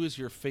 Who is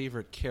your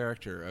favorite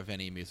character of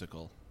any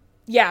musical?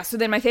 Yeah, so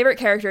then my favorite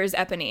character is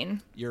Eponine.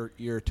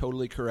 You're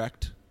totally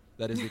correct.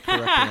 That is the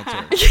correct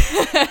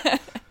answer.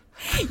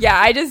 Yeah,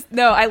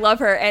 I love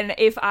her. And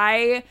if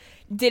I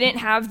didn't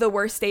have the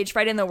worst stage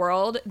fright in the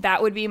world,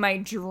 that would be my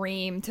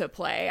dream to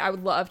play. I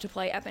would love to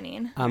play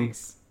Eponine.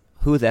 Nice.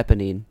 Who's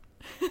Eponine?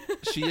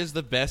 She is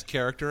the best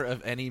character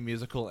of any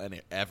musical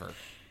ever.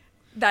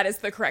 That is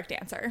the correct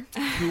answer.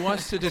 Who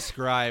wants to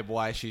describe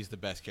why she's the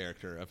best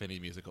character of any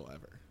musical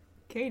ever?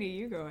 Katie,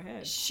 you go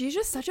ahead. She's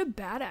just such a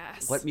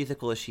badass. What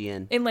musical is she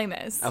in? In Les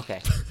Mis.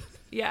 Okay.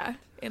 Yeah,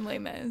 in Les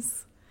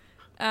Mis.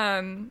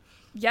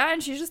 Yeah,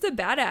 and she's just a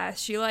badass.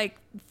 She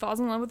falls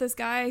in love with this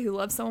guy who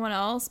loves someone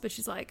else, but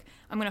she's like,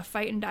 I'm gonna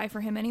fight and die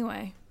for him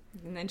anyway.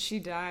 And then she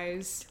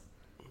dies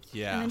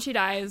Yeah. And then she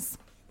dies.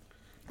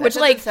 That Which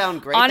doesn't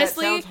sound great.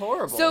 honestly, That sounds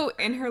horrible. So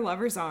in her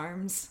lover's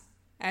arms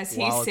as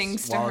he while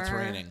sings to while her. it's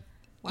raining.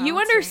 while you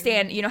it's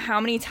understand, raining. how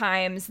many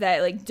times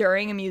that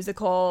during a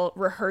musical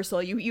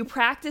rehearsal, you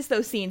practice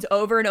those scenes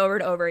over and over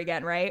and over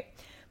again, right?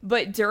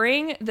 But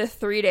during the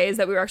 3 days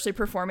that we were actually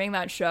performing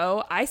that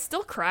show, I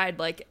still cried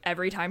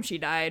every time she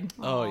died.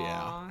 Oh,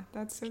 yeah. Aw,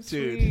 that's so Dude.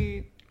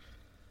 sweet.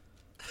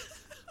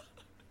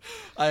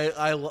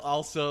 I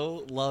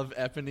also love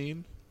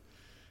Eponine.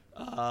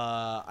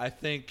 I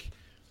think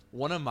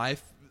I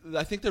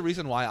think the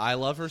reason why I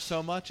love her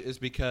so much is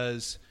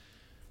because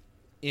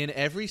in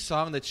every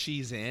song that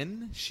she's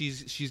in,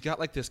 she's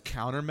got this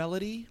counter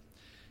melody,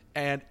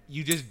 and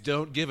you just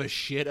don't give a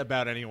shit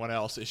about anyone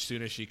else as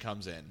soon as she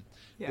comes in.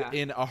 Yeah.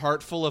 In A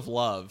Heart Full of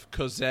Love,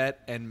 Cosette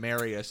and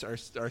Marius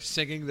are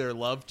singing their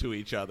love to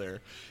each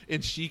other,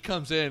 and she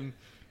comes in.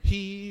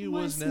 He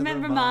was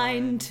never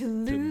mine to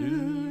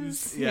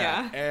lose.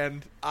 Yeah.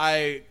 And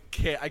I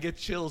get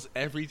chills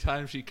every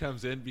time she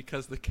comes in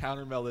because the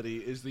counter melody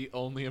is the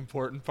only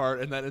important part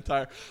in that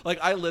entire.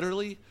 I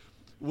literally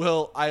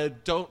I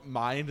don't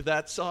mind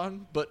that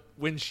song, but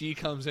when she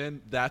comes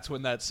in, that's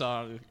when that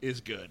song is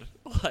good.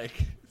 It's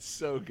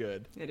so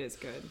good. It is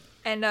good.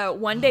 And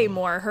One Day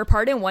More, her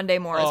part in One Day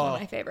More is one Oh. of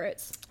my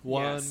favorites.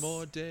 One Yes.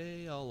 more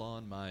day all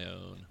on my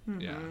own.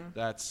 Yeah,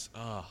 that's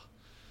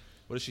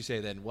What does she say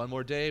then? One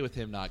more day with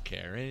him not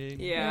caring.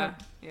 Yeah.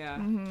 Yeah.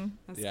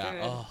 That's Yeah.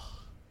 good. Oh.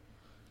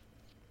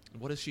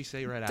 What does she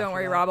say right after? Don't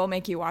worry, that? Rob will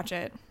make you watch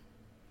it.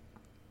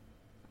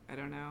 I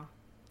don't know.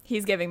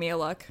 He's giving me a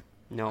look.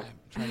 No. I'm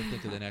trying to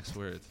think of the next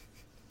words.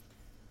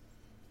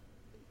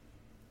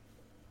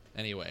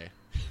 Anyway.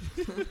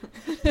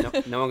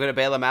 No one gonna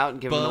bail him out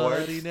and give him the But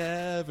words. he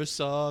never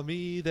saw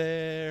me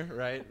there.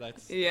 Right?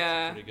 That's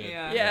Yeah. pretty good.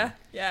 Yeah.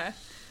 Yeah.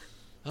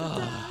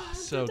 Oh,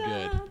 so good.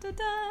 Da,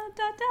 da,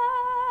 da, da.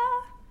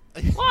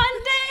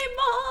 One day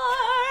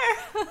more.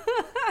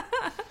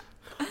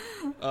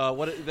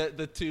 What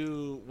the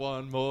two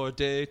one more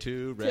day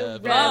to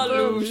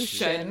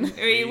Revolution. revolution.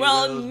 We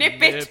will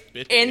nip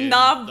it in the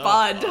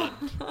bud.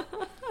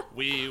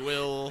 We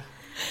will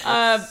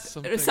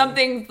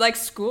Something like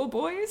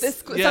schoolboys.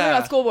 Something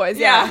about schoolboys.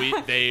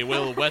 Yeah. they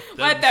will wet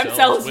Wet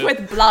themselves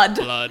with blood.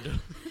 blood.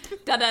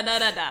 Da da da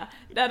da da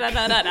da da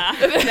da da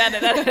da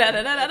da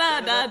da da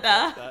da da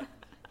da.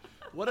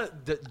 What a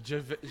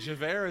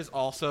Javert is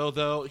also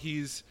though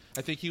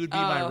I think he would be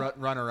my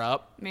runner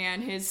up.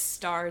 Man, his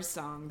Stars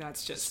song,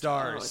 that's just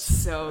Stars. Oh,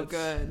 it's so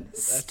good.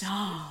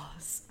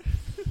 Stars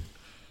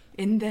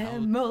in their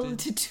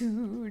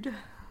multitude.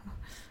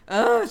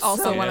 Oh, it's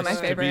Also so one of my good.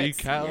 favorites.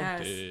 To be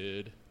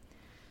counted,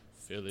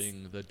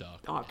 filling the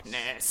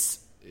Darkness.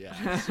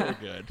 Yeah, so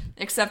good.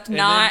 Except And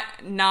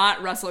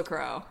not Russell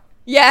Crowe.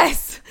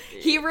 Yes,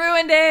 he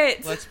ruined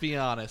it. Let's be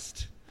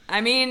honest.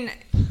 I mean,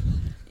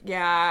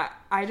 yeah,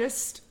 I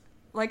just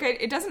like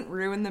it doesn't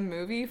ruin the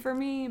movie for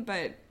me,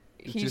 but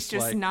he's just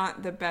just like-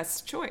 not the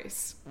best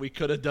choice. We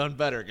could have done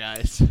better,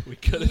 guys. We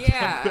could have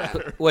Yeah. done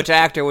better. Which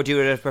actor would you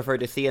have preferred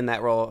to see in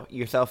that role,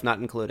 yourself not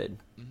included?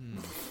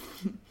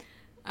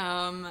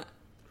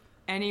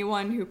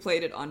 Anyone who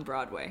played it on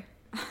Broadway.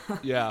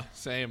 Yeah,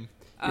 same.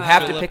 You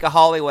have to Philip- pick a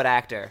Hollywood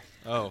actor.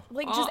 Oh,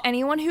 Like just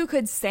anyone who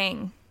could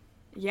sing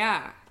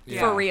Yeah. Yeah.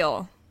 for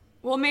real.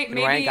 Well, Can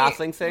maybe Ryan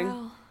Gosling sing?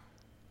 well,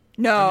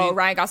 No, I mean-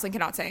 Ryan Gosling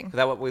cannot sing. Is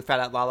that what we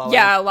found out? La La Land?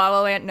 Yeah, La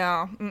La Land.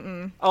 No.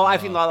 Mm-mm. Oh,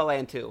 I've seen La La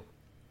Land too.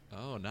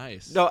 oh,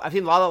 nice. No, I've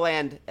seen La La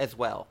Land as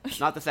well.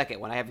 Not the second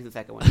one. I haven't seen the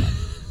second one yet.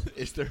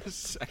 Is there a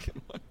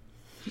second one?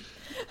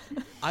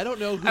 I don't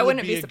know who I would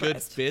wouldn't be be a good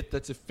surprised. fit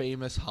that's a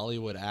famous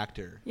Hollywood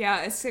actor.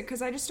 yeah, it's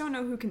because I just don't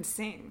know who can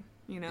sing.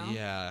 You know,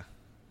 Yeah.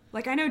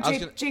 like I know was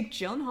gonna- Jake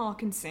Gyllenhaal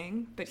can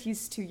sing, but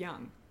he's too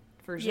young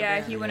for Yeah,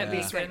 Javert he wouldn't be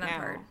at least good right in that now.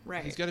 part.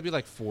 Right? He's got to be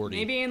like 40.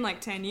 Maybe in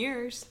like 10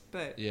 years,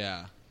 but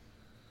Yeah.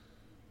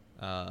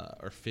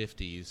 Or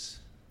 50s.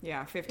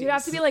 yeah, 50s. You'd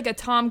have to be like a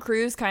Tom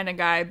Cruise kind of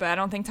guy, but I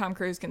don't think Tom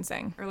Cruise can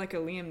sing. or like a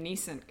Liam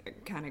Neeson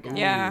kind of guy.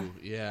 Yeah. Ooh,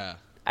 yeah.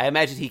 I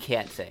imagine he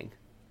can't sing.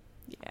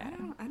 Yeah.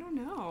 I don't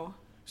know.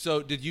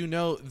 So, did you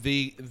know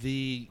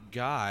the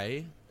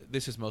guy?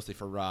 This is mostly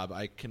for Rob.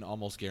 I can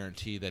almost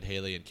guarantee that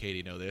Haley and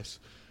Katie know this.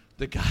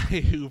 The guy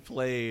who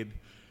played,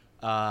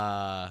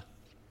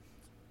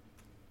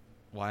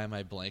 why am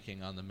I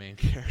blanking on the main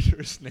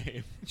character's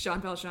name?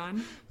 Jean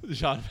Valjean.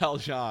 Jean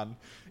Valjean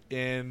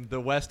in the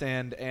West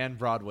End and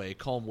Broadway.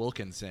 Colm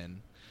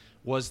Wilkinson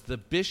was the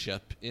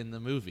bishop in the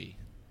movie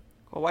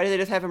Well, why did they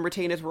just have him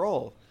retain his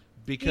role?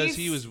 because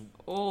he He's was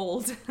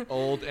old.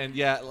 old and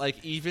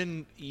like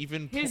even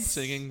His-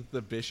 singing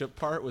the bishop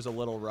part was a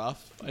little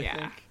rough. I yeah.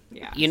 think.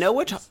 Yeah. You know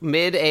which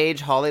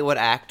mid-age Hollywood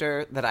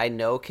actor that I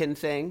know can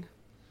sing?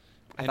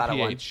 I thought of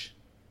one. NPH.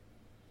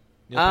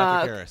 Neil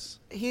Patrick Uh, Harris.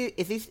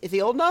 Is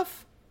he old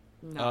enough?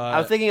 No. I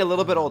was thinking a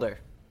little bit older.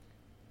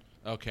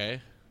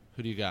 Okay.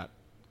 Who do you got?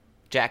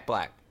 Jack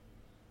Black.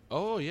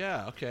 Oh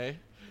yeah. Okay.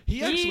 He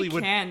he actually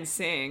would. can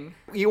sing,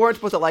 You weren't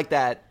supposed to like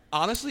that.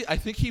 Honestly, I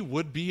think he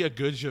would be a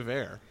good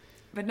Javert.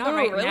 but not Oh,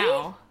 right really?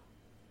 now.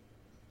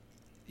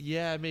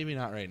 Yeah, maybe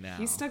not right now.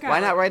 He's still got. Why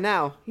not right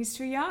now? He's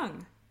too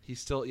young. He's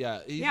still. Yeah.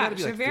 He's Yeah, got to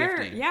be like Javert.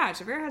 50. Yeah,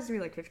 Javert has to be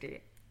like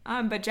 50.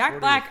 But Jack 40 or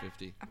Black.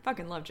 50. I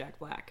fucking love Jack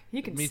Black.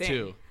 He can Me sing.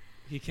 too.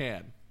 He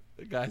can.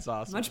 The guy's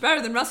awesome. Much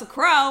better than Russell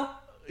Crowe.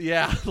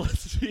 Yeah.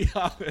 Let's be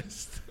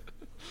honest.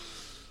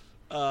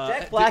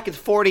 Jack Black is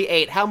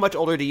 48. How much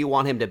older do you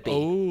want him to be?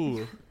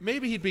 Oh,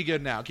 maybe he'd be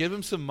good now. Give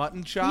him some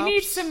mutton chops. He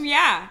needs some.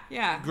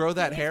 Yeah. grow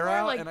that hair More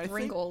out, like and I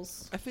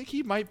wrinkles. think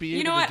he might be. You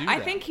able know what? To do I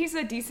that. think he's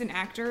a decent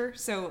actor,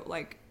 so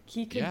like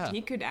he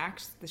could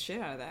act the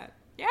shit out of that.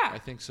 Yeah. I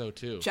think so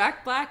too.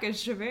 Jack Black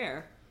as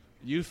Javert.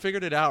 You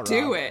figured it out.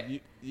 Do Rob.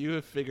 it. You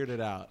have figured it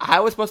out. I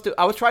was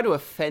trying to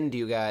offend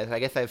you guys. I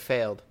guess I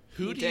failed.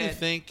 Who You do you did.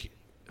 think,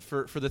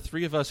 for the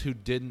three of us who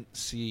did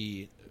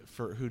see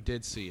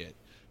it,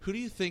 who do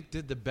you think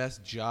did the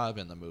best job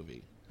in the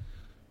movie?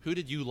 Who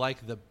did you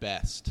like the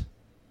best?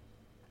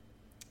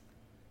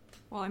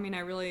 Well, I mean, I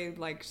really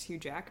liked Hugh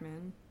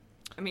Jackman.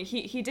 I mean,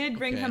 he did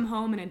bring Okay. him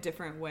home in a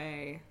different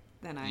way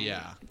than I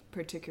Yeah.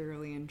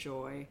 particularly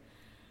enjoy.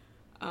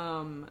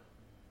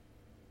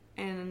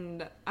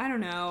 And I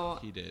don't know.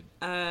 He did.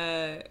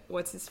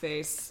 What's his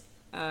face?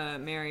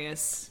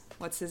 Marius.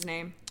 What's his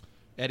name?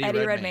 Eddie Eddie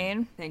Redmayne.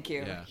 Redmayne. Thank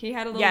you. Yeah. He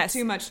had a little Yes.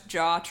 too much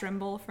jaw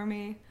tremble for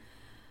me.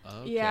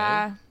 Okay.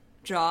 Yeah.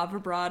 Jaw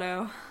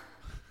vibrato.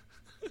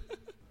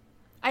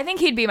 I think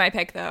he'd be my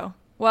pick though.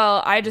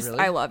 Well, Really?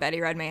 I love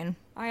Eddie Redmayne.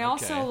 I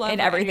also Okay. love In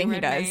everything Eddie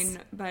he does.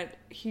 Redmayne, but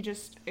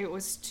it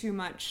was too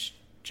much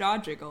jaw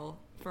jiggle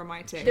for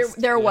my taste.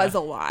 There was a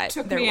lot.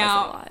 Took there me was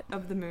out a lot.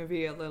 of the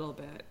movie a little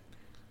bit.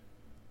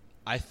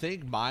 I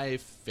think my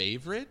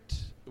favorite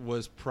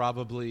was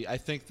probably, I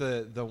think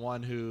the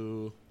one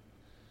who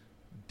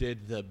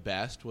did the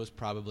best was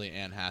probably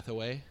Anne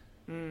Hathaway.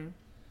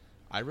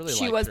 I really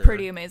She liked was her.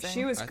 pretty amazing.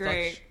 She was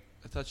great.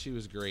 I thought she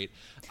was great.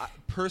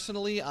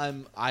 Personally,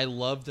 I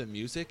love the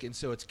music, and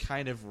so it's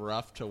kind of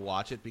rough to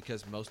watch it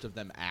because most of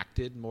them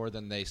acted more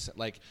than they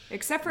like.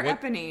 Except for what-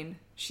 Eponine.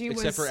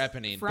 Except for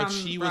Eponine, but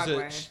she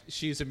Broadway. was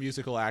she's a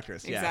musical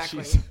actress. Exactly.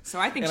 Yeah, she's, So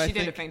I think and she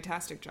did a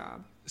fantastic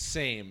job.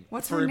 Same.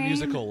 What's for her a name?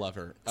 musical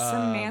lover.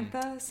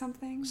 Samantha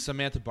something?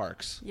 Samantha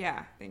Barks.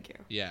 Yeah, thank you.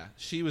 Yeah,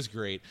 she was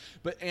great.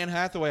 But Anne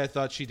Hathaway, I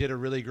thought she did a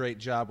really great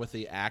job with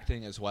the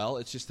acting as well.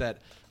 It's just that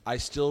I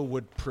still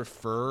would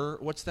prefer.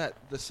 What's that?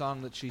 The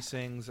song that she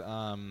sings?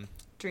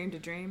 Dream to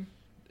Dream.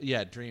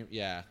 Yeah, Dream.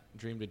 Yeah,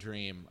 Dream to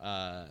Dream.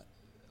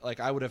 Like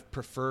I would have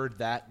preferred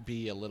that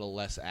be a little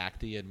less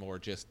acty and more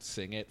just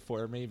sing it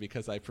for me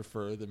because I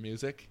prefer the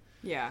music.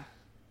 Yeah.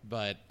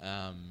 But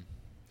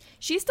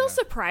She still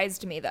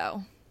surprised me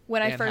though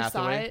when I Anne first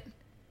saw Hathaway? it.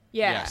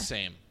 Yeah. yeah,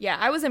 same. Yeah,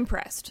 I was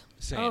impressed.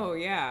 Same. Oh,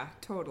 yeah,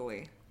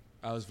 totally.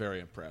 I was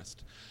very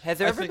impressed. Has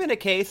there I ever think- been a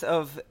case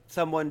of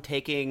someone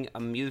taking a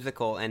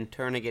musical and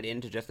turning it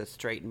into just a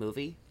straight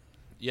movie?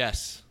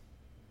 Yes.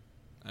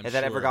 I'm Has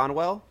that ever sure. gone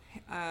well?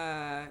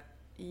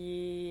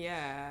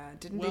 Yeah.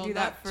 Didn't Well, they do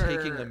that not for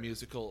taking a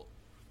musical.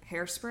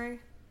 Hairspray?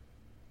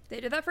 They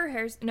did that for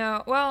Hairs.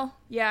 No, well,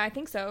 yeah, I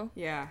think so.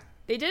 Yeah.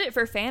 They did it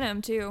for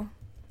Phantom too.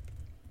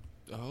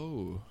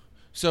 Oh.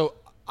 So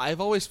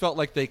I've always felt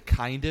like they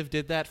kind of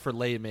did that for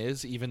Les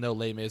Mis, even though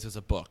Les Mis is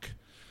a book.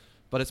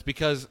 But it's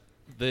because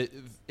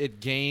it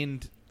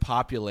gained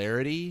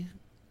popularity,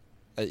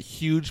 a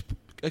huge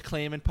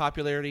acclaim and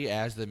popularity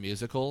as the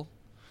musical,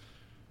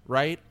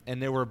 right?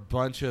 And there were a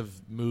bunch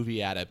of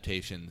movie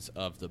adaptations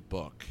of the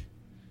book.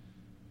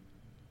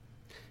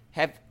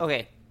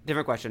 Okay,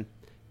 different question.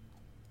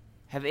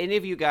 Have any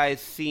of you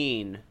guys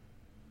seen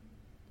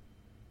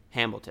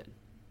Hamilton?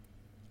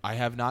 I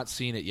have not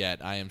seen it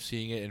yet. I am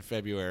seeing it in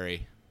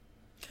February.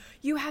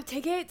 You have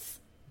tickets?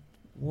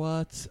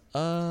 What's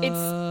up?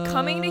 It's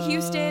coming to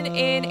Houston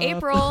in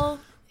April.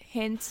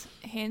 Hint,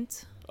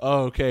 hint.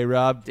 Okay,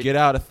 Rob, get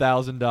out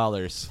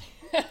 $1,000.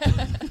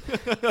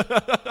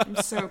 I'm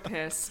so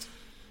pissed.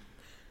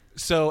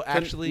 So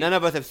actually, None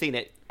of us have seen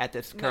it at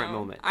this current No.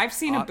 moment. I've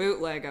seen a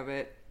bootleg of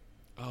it.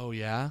 oh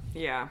yeah.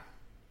 Yeah.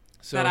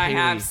 So that I Haley,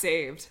 have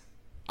saved.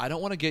 I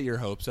don't want to get your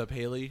hopes up,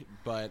 Haley,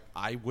 but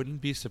I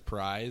wouldn't be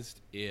surprised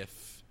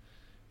if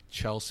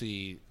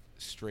Chelsea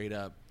straight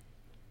up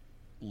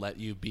let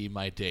you be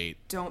my date.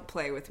 Don't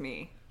play with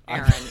me,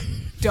 Aaron.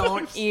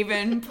 Don't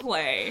even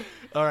play.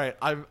 All right,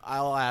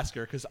 I'll ask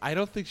her because I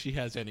don't think she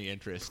has any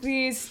interest.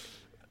 Please.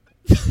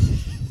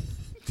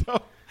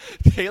 Don't-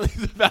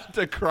 Haley's about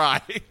to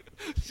cry.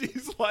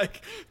 She's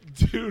like,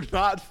 "Do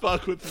not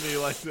fuck with me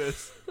like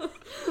this."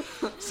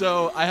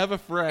 So I have a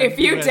friend. If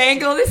you who has-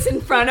 dangle this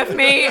in front of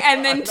me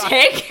and then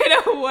take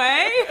it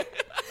away,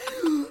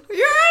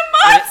 you're a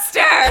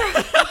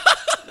monster.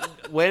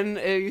 When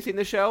have you seen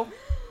the show?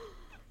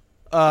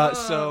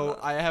 So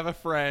I have a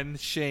friend,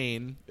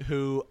 Shane,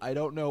 who I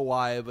don't know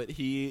why, but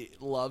he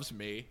loves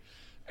me,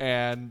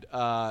 and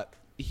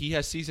he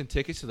has season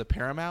tickets to the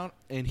Paramount,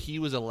 and he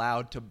was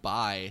allowed to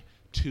buy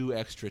 2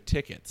 extra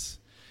tickets.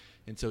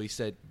 And so he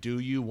said, "Do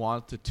you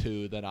want the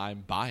 2 that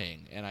I'm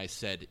buying?" And I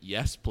said,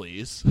 "Yes,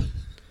 please."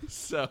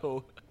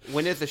 So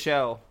When is the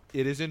show?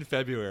 it is in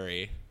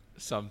February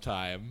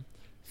sometime.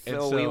 And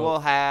So we will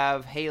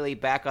have Haley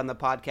back on the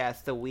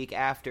podcast the week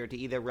after to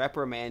either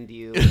reprimand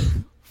you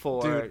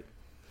for Dude.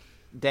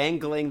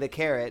 dangling the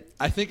carrot,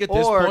 I think at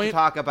this or to point,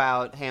 talk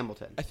about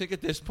Hamilton. I think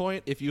at this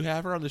point, if you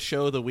have her on the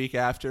show the week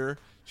after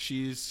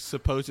she's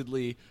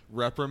supposedly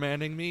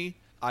reprimanding me,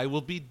 I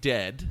will be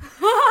dead.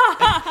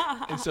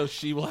 And so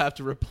she will have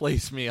to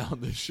replace me on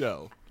the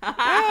show.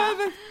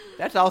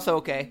 That's also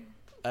okay.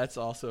 That's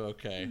also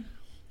okay.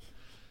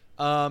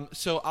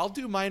 So I'll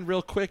do mine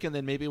real quick, and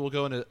then maybe we'll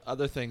go into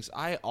other things.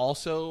 I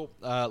also,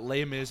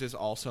 Les Mis is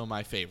also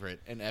my favorite,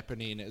 and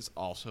Eponine is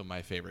also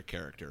my favorite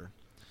character.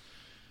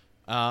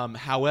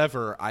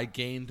 However, I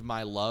gained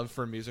my love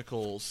for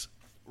musicals.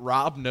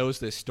 Rob knows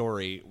this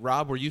story.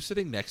 Rob, were you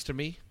sitting next to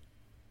me?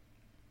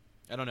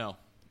 I don't know.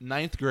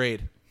 9th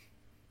grade.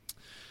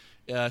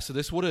 So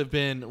this would have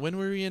been, when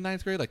were we in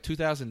 9th grade? Like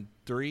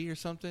 2003 or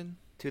something?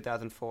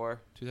 2004.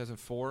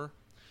 2004.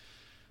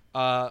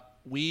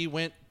 We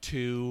went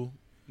to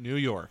New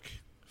York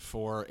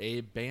for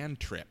a band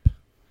trip.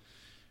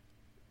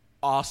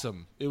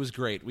 Awesome. It was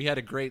great. We had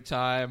a great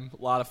time,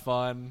 a lot of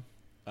fun.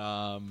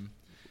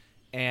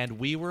 And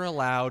we were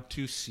allowed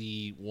to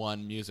see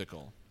one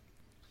musical.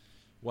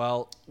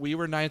 Well, we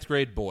were 9th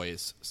grade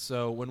boys,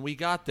 so when we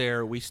got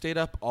there, we stayed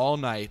up all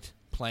night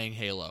playing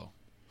Halo.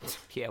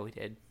 Yeah, we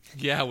did.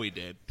 Yeah, we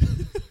did.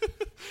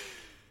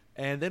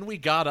 And then we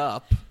got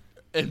up,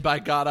 and by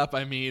got up,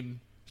 I mean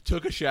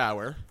took a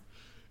shower,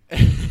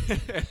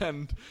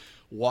 and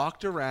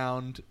walked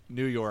around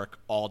New York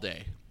all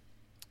day.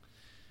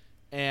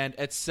 And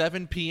at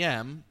 7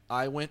 p.m.,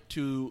 I went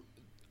to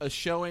a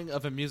showing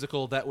of a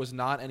musical that was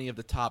not any of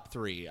the top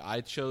three.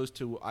 I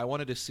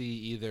wanted to see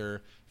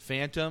either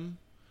Phantom,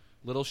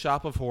 Little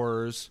Shop of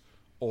Horrors,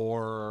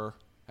 or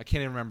I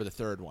can't even remember the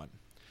third one.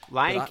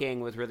 Lion King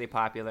was really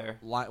popular.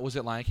 Was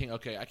it Lion King?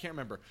 Okay, I can't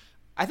remember.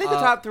 I think the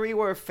top three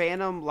were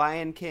Phantom,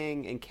 Lion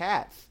King, and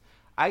Cats.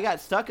 I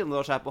got stuck in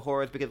Little Shop of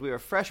Horrors because we were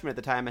freshmen at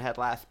the time and had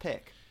last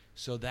pick.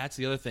 So that's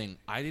the other thing.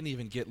 I didn't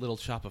even get Little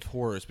Shop of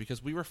Horrors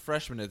because we were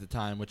freshmen at the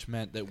time, which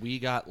meant that we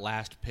got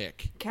last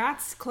pick.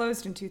 Cats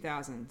closed in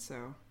 2000,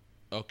 so.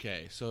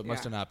 Okay, so it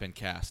must have not been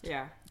cast.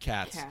 Yeah.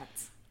 Cats.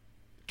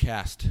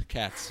 Cats.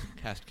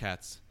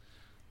 Cats.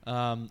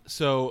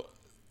 So,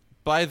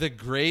 by the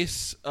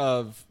grace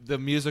of the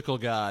musical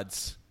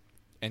gods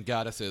and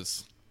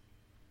goddesses,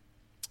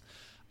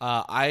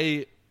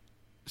 I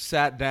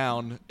sat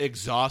down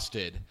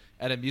exhausted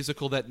at a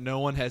musical that no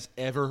one has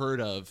ever heard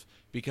of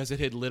because it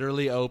had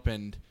literally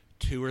opened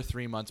 2 or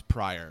 3 months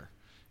prior.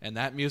 And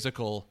that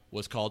musical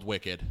was called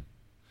Wicked.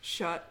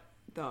 Shut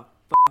the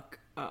fuck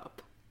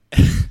up.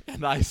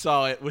 And I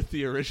saw it with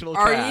the original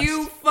cast. Are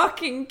you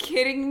fucking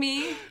kidding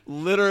me?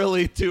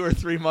 Literally 2 or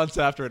 3 months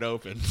after it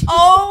opened.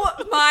 Oh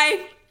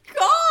my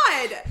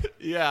god!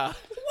 Yeah.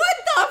 What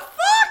the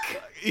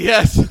fuck?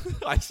 Yes.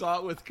 I saw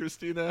it with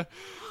Kristen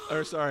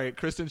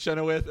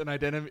Chenoweth and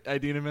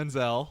Idina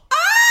Menzel.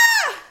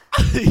 Ah!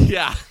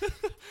 Yeah.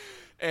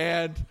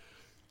 And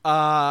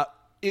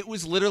it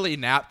was literally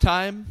nap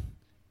time.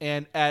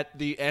 And at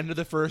the end of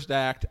the first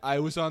act, I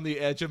was on the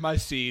edge of my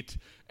seat.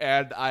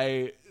 And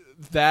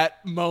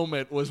that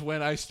moment was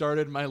when I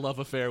started my love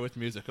affair with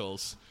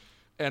musicals.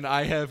 And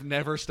I have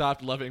never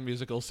stopped loving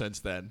musicals since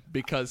then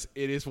because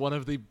it is one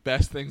of the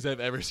best things I've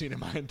ever seen in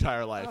my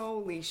entire life.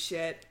 Holy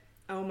shit.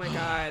 Oh my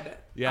god.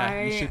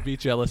 Yeah, you should be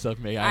jealous of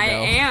me. I know.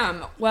 I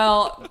am.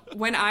 Well,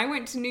 when I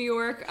went to New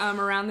York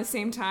around the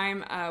same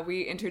time,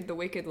 we entered the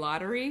Wicked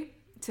Lottery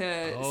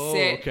to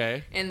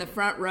sit in the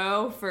front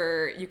row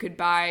you could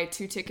buy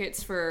 2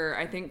 tickets for,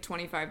 I think,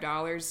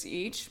 $25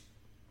 each.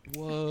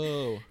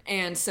 Whoa.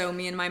 And so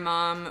me and my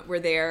mom were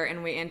there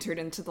and we entered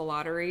into the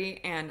lottery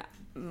and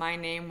my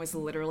name was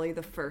literally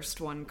the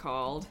first one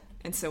called.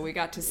 And so we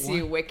got to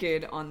see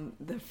Wicked on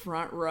the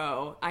front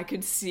row. I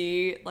could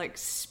see like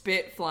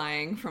spit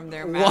flying from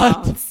their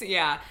mouths.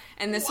 Yeah.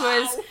 And this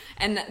was,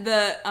 and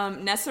the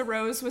Nessa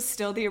Rose was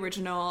still the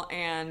original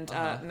and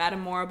Madame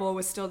Morrible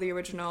was still the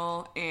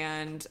original.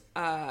 And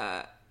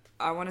I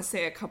want to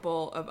say a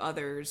couple of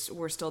others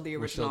were still the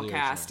original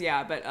cast.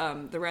 Yeah.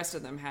 But the rest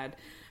of them had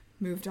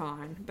moved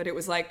on, but it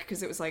was like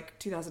because it was like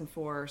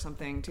 2004 or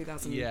something,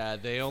 2000. Yeah,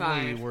 they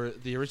only were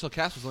the original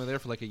cast was only there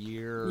for like a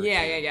year.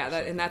 Yeah.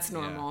 And that's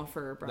normal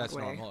for Broadway. That's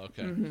normal.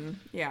 Okay. Mm-hmm.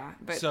 Yeah,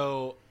 but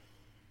so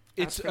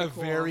it's a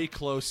very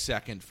close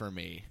second for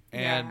me.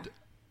 And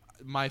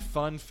my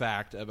fun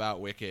fact about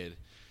Wicked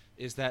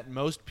is that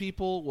most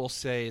people will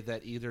say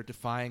that either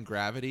Defying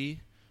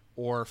Gravity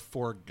or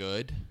For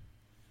Good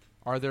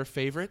are their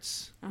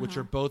favorites, which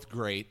are both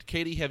great.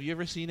 Katie, have you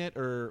ever seen it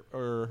or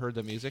heard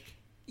the music?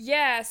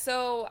 Yeah,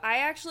 so I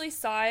actually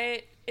saw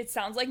it, it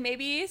sounds like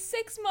maybe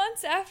 6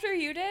 months after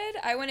you did.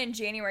 I went in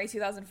January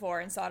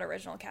 2004 and saw it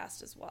original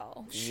cast as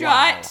well.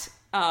 Shut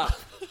up.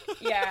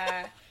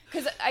 Yeah,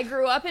 because I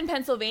grew up in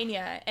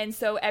Pennsylvania, and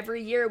so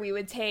every year we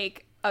would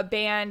take a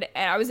band,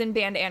 and I was in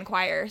band and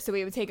choir, so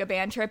we would take a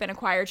band trip and a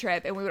choir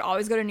trip, and we would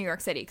always go to New York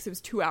City because it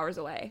was 2 hours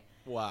away.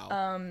 Wow.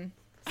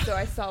 So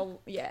I saw,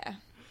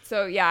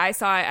 So yeah, I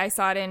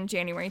saw it in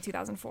January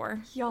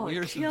 2004. Y'all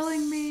are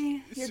killing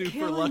me. You're super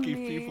killing lucky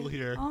me. people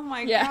here. Oh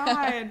my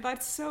god,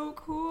 that's so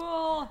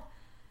cool.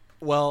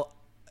 Well,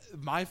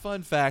 my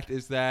fun fact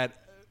is that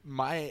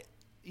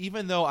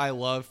even though I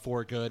love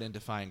For Good and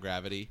Defying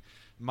Gravity,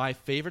 my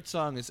favorite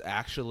song is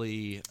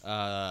actually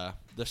the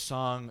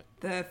song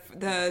the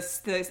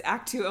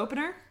Act 2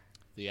 opener.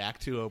 The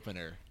Act 2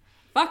 opener.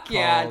 Fuck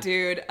yeah,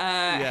 dude.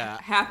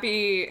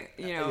 Happy,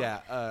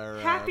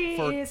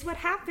 happy is what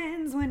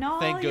happens when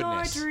all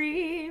your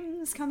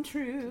dreams come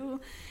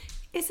true.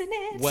 Isn't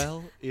it?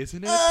 Well,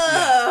 isn't it?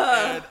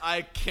 Yeah. And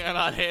I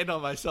cannot handle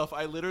myself.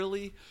 I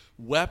literally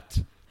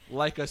wept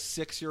like a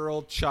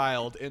 6-year-old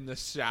child in the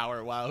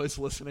shower while I was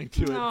listening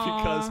to it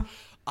because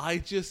I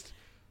just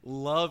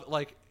love,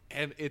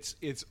 and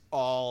it's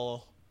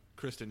all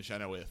Kristen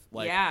Chenoweth.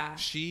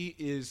 She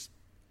is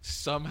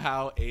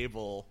somehow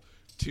able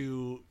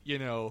to,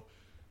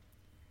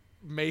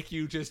 make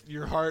you just,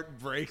 your heart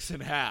breaks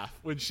in half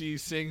when she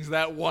sings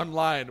that one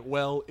line,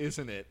 well,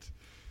 isn't it?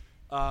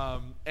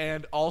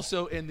 And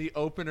also in the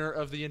opener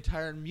of the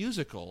entire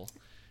musical,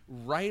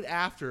 right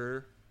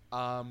after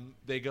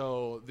they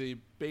go, the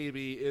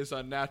baby is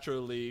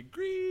unnaturally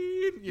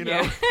green,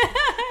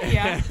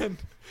 Yeah.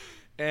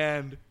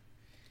 and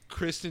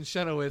Kristen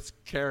Chenoweth's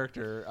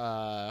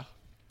character,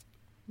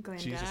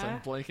 Glinda. Jesus, I'm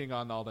blanking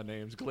on all the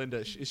names. Glinda.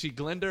 Is she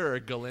Glinda or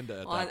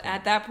Galinda? Well,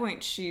 at that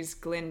point, she's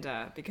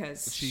Glinda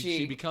because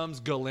she becomes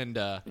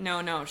Galinda.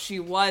 No, she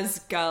was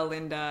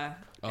Galinda.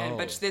 Oh.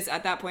 But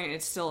at that point,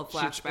 it's still a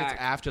flashback.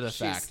 It's after the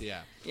fact,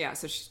 yeah. Yeah,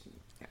 so she...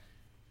 Yeah.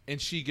 And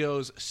she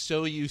goes,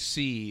 "So you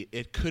see,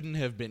 it couldn't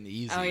have been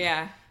easy." Oh,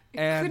 yeah.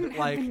 It couldn't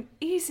have been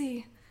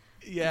easy.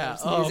 Yeah.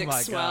 This Oh, music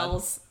my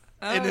swells.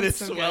 God. Oh, And then it it's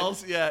so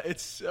swells. good. Yeah,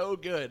 it's so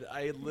good.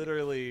 I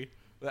literally...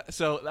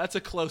 So that's a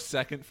close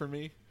second for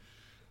me.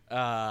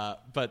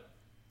 But,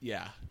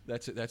 yeah,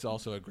 that's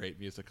also a great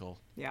musical.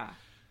 Yeah.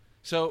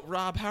 So,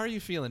 Rob, how are you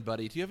feeling,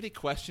 buddy? Do you have any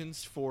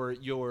questions for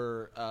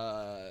your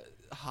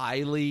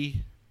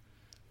highly...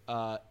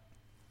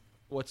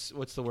 what's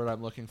the word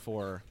I'm looking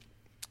for?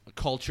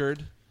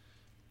 Cultured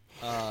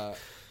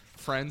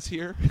friends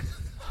here?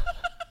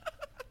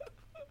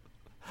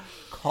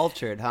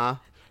 Cultured, huh?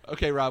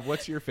 Okay, Rob,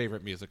 what's your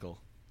favorite musical?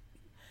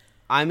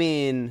 I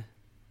mean,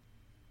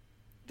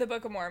 The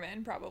Book of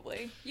Mormon,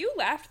 probably. You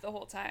laughed the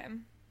whole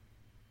time.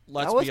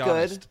 Let's That was be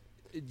honest.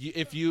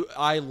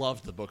 I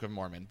loved the Book of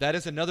Mormon. That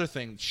is another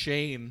thing.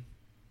 Shane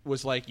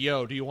was like,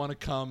 "Yo, do you want to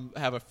come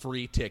have a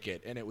free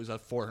ticket?" And it was a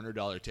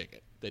 $400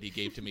 ticket that he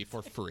gave to me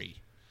for free.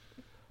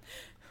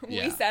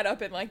 Yeah. We sat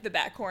up in like the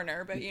back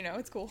corner, but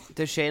it's cool.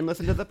 does Shane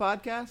listen to the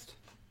podcast?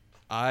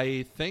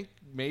 I think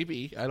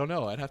maybe. I don't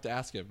know. I'd have to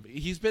ask him.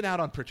 He's been out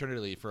on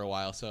paternity leave for a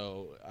while,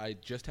 so I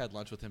just had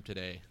lunch with him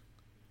today.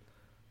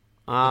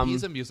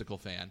 He's a musical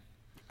fan.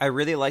 I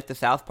really liked the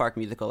South Park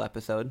musical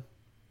episode.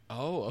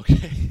 Oh,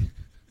 okay.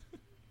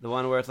 The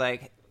one where it's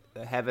like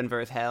the heaven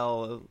versus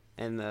hell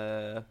and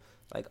the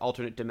like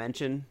alternate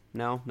dimension.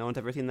 No one's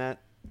ever seen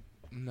that.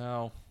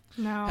 No.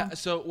 No.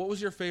 So what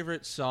was your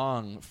favorite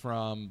song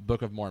from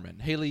Book of Mormon?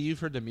 Haley, you've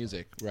heard the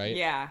music, right?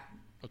 Yeah.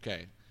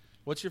 Okay.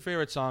 What's your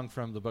favorite song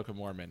from the Book of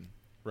Mormon,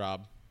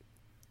 Rob?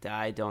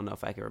 I don't know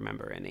if I can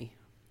remember any.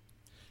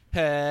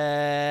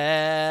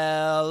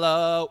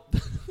 Hello.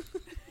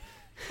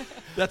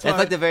 That's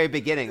Like the very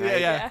beginning, right?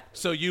 yeah. Yeah.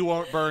 So you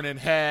won't burn in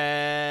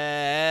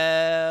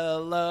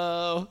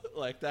hello.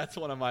 Like that's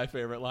one of my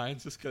favorite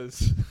lines, just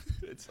because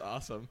it's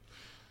awesome.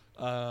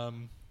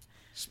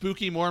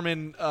 Spooky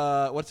Mormon.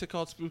 What's it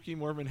called? Spooky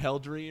Mormon Hell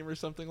Dream or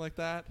something like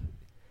that.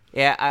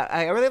 Yeah,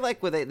 I really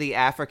like with the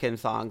African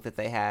songs that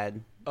they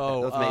had.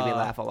 Oh, those made me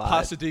laugh a lot.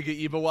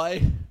 Hasadiga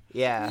Ibawai.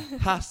 Yeah.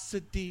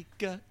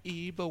 Hasadiga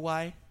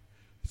Ibawai.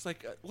 It's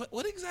like,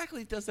 what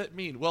exactly does that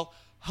mean? Well,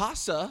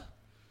 Hasa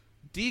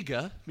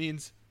Diga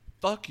means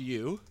fuck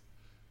you,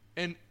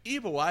 and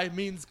Ibawai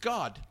means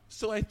God.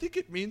 So I think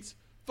it means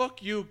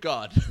fuck you,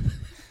 God.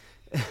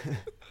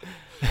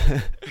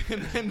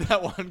 And then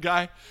that one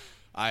guy,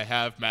 I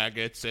have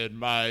maggots in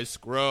my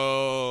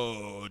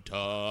scrotum.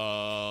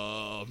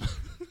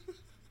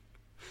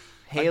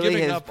 Haley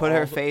giving has up put all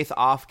her the- face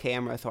off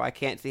camera, so I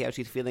can't see how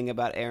she's feeling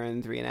about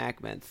Aaron's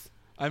reenactments.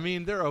 I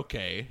mean, they're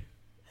okay.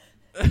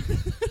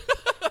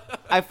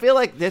 I feel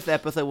like this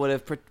episode would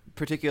have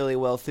particularly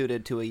well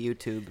suited to a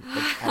YouTube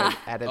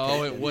adaptation.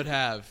 Oh, it would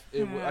have.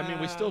 I mean,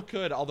 we still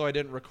could, although I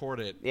didn't record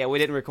it. Yeah, we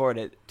didn't record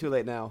it. Too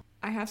late now.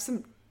 I have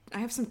some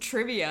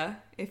trivia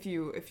if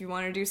you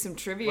want to do some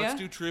trivia. Let's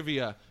do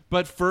trivia.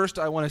 But first,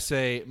 I want to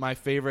say my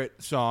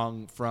favorite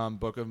song from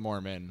Book of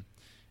Mormon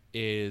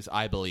is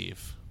 "I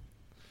Believe."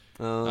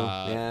 Oh,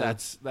 yeah.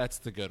 That's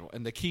the good one,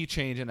 and the key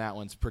change in that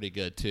one's pretty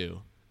good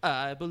too.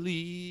 I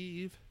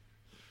believe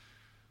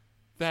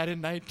that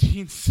in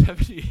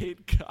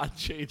 1978, God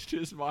changed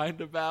his mind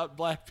about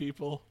black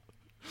people.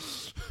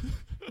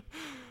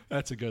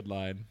 That's a good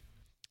line.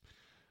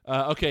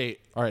 Okay,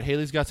 all right.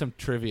 Haley's got some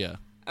trivia.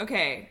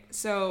 Okay,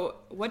 so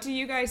what do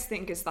you guys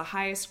think is the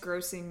highest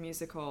grossing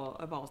musical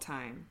of all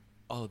time?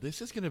 Oh,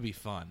 this is gonna be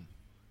fun.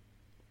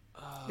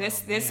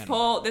 This man.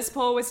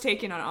 poll was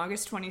taken on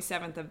August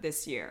 27th of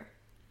this year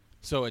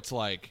So it's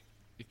like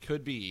it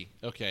could be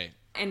okay.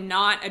 and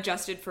not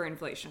adjusted for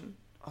inflation.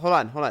 Hold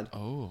on.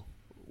 Oh,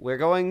 We're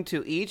going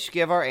to each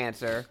give our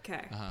answer.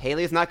 Okay.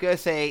 Haley's not going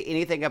to say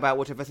anything about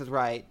which of us is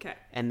right. Okay.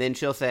 And then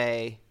she'll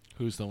say,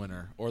 who's the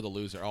winner or the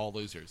loser? All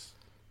losers.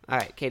 all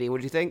right, Katie, what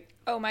did you think?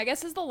 Oh, my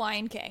guess is The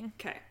Lion King.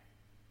 Okay.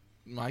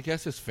 My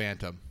guess is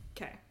Phantom.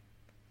 Okay.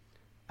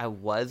 I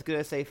was going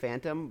to say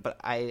Phantom, but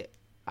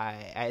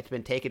it's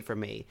been taken from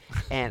me.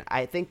 And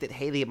I think that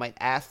Haley might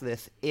ask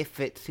this if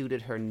it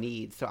suited her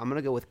needs. So I'm going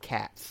to go with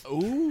Cats.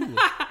 Ooh,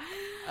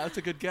 that's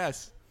a good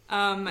guess.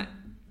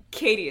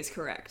 Katie is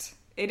correct.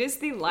 It is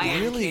The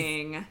Lion Really?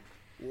 King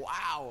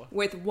Wow,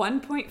 with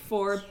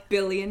 $1.4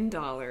 billion.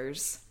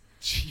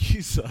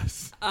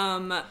 Jesus.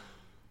 I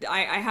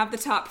have the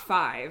top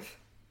 5.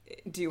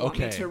 Do you want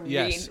me Okay, to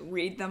yes.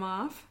 read them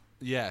off?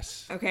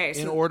 Yes. Okay, In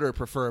so- order,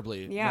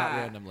 preferably, not Yeah.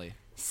 randomly.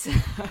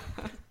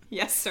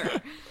 Yes, sir.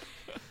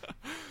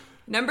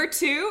 Number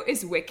 2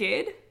 is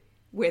Wicked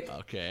with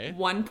Okay.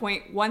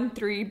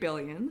 1.13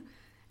 billion.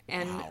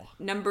 And Wow.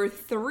 number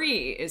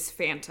 3 is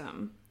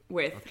Phantom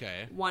with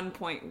Okay.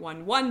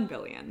 1.11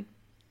 billion.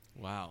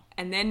 Wow.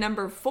 And then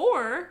number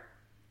 4,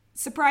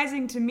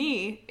 surprising to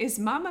me, is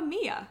Mamma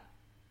Mia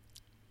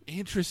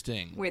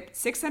Interesting. with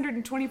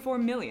 624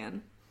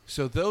 million.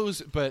 So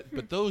those,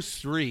 but those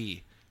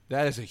three,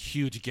 that is a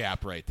huge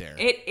gap right there.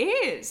 It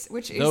is,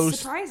 which is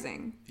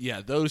surprising.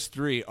 Yeah, those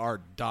three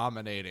are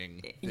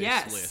dominating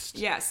this list.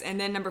 Yes, and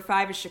then number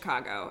 5 is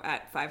Chicago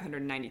at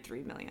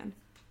 593 million.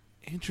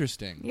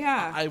 Interesting.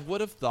 Yeah. I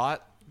would have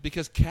thought,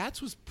 because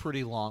Cats was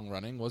pretty long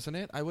running, wasn't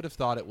it? I would have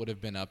thought it would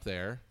have been up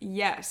there.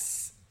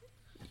 Yes.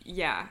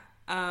 Yeah.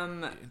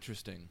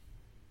 Interesting.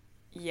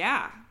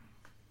 Yeah.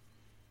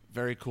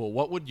 Very cool.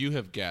 What would you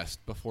have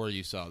guessed before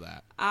you saw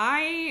that?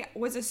 I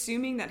was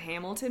assuming that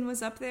Hamilton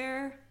was up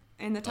there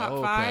in the top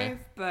 5,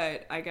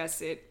 but I guess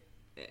it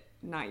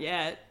not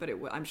yet, but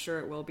I'm sure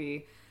it will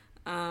be.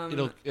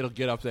 It'll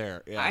get up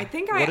there. Yeah. I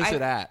think What is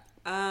it at?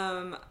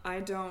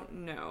 I don't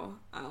know.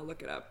 I'll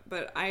look it up.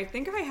 But I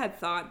think I had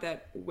thought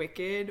that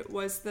Wicked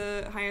was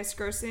the highest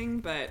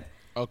grossing, but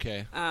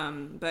okay.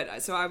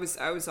 But so I was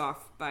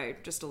off by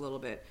just a little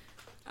bit.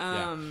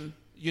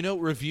 You know,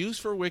 reviews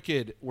for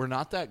Wicked were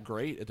not that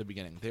great at the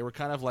beginning. They were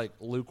kind of like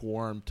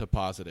lukewarm to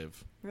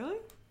positive. Really?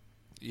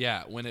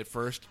 Yeah, when it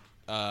first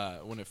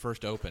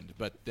opened,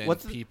 but then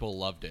people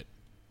loved it.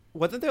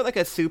 Wasn't there like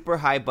a super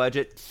high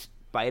budget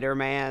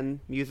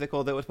Spider-Man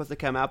musical that was supposed to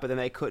come out, but then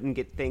they couldn't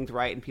get things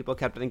right and people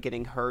kept on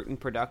getting hurt in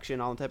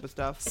production, all that type of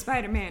stuff?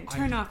 Spider-Man,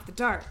 Turn Off the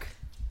Dark.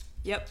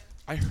 Yep.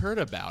 I heard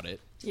about it.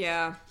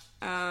 Yeah.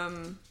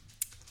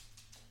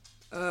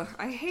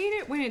 I hate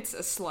it when it's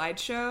a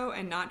slideshow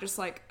and not just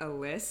like a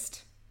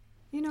list.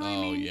 You know what I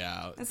mean? Oh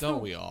yeah,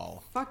 don't we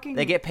all? Fucking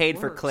they get paid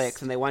for worst.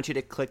 clicks, and they want you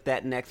to click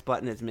that next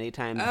button as many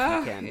times as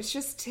you can. It's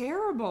just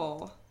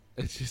terrible.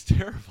 It's just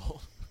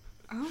terrible.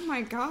 Oh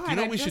my god. You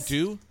know what we should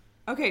do?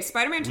 Okay,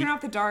 Spider-Man Turn Off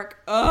the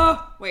Dark.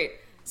 Wait.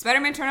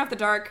 Spider-Man Turn Off the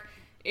Dark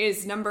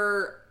is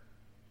number...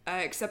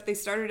 except they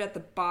started at the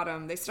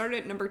bottom. They started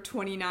at number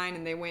 29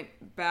 and they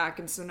went back.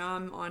 And so now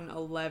I'm on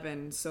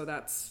 11. So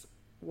that's,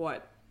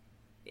 what,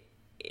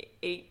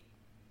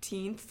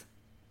 18th?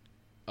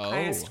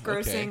 Highest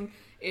grossing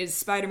is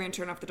Spider-Man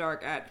Turn Off the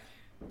Dark at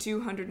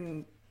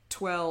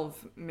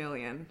 212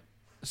 million.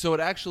 So it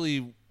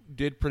actually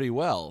did pretty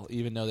well,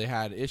 even though they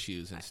had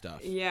issues and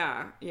stuff.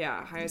 Yeah.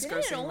 Highest grossing.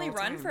 Didn't it only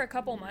run for a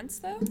couple months,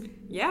 though?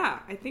 Yeah,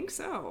 I think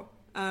so.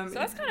 So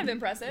that's kind of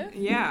impressive.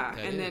 Yeah,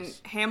 That and then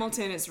is.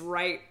 Hamilton is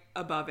right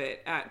above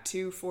it at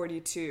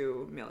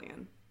 242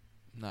 million.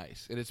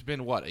 Nice. And it's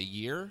been, what, a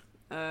year?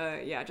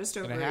 Yeah, just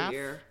over And a half?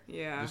 year.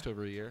 Yeah. Just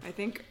over a year? I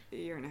think a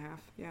year and a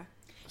half, yeah.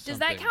 Does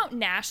that count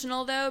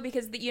national, though?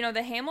 Because,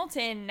 the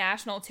Hamilton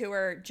national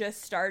tour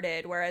just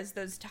started, whereas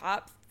those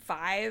top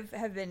 5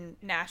 have been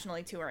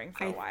nationally touring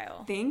for a while.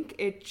 I think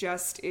it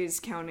just is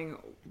counting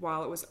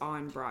while it was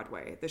on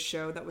Broadway, the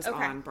show that was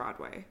on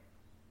Broadway.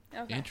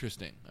 Okay.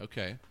 Interesting.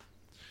 Okay.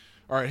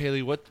 All right,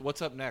 Haley,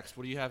 what's up next?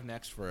 What do you have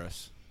next for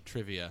us?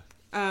 Trivia.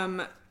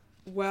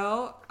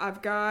 Well,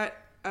 I've got,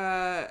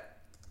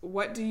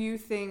 what do you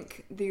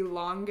think the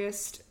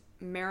longest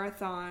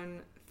marathon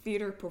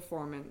theater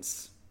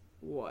performance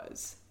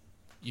was?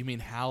 You mean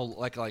how,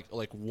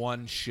 like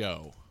one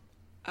show?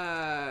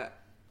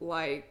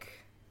 Like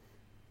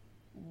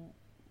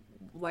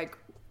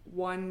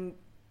one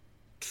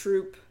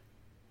troupe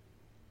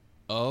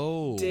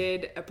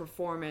did a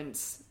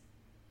performance,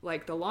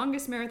 like the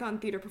longest marathon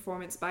theater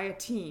performance by a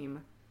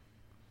team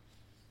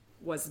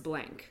was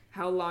blank.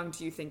 How long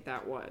do you think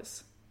that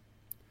was?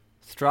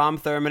 Strom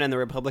Thurmond and the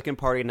Republican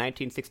Party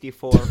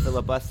 1964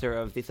 filibuster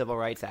of the Civil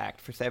Rights Act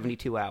for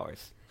 72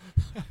 hours.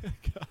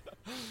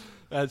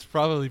 That's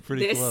probably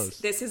pretty close.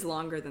 This is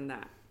longer than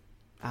that.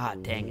 Ah,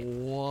 dang it.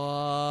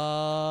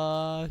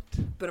 What?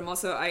 But I'm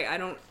also, I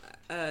don't,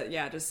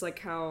 just like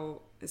how,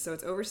 so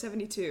it's over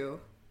 72.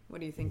 What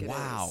do you think it is?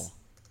 Wow.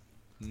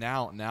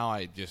 Now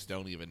I just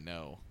don't even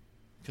know.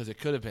 Because it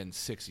could have been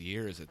 6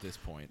 years at this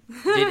point.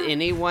 Did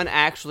anyone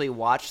actually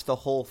watch the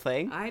whole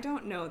thing? I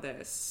don't know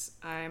this.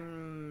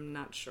 I'm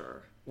not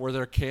sure. Were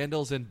there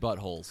candles in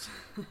buttholes?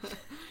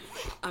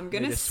 I'm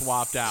gonna just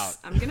swapped out.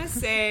 I'm gonna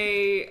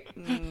say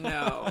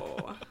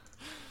no.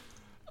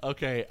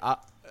 Okay,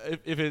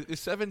 if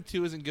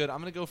 7-2 isn't good, I'm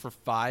gonna go for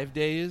 5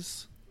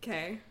 days.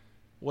 Okay.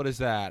 What is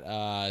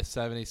that?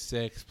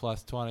 76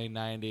 plus 20,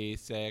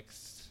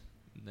 96,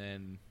 and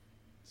then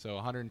so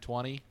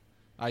 120.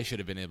 I should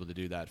have been able to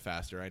do that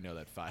faster. I know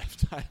that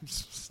 5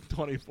 times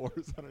 24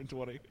 is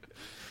 120.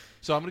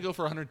 So I'm gonna go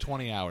for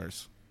 120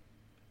 hours.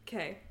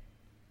 Okay.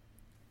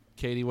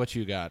 Katie, what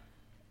you got?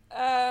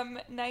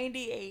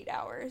 98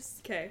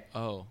 hours. Okay.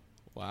 Oh,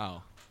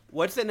 wow.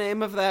 What's the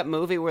name of that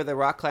movie where the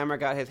rock climber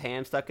got his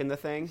hand stuck in the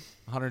thing?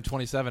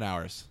 127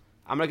 hours.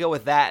 I'm going to go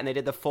with that, and they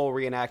did the full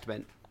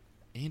reenactment.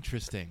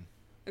 Interesting.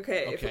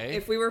 Okay. Okay.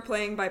 If we were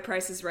playing by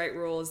Price is Right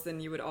rules, then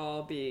you would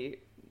all be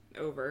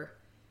over.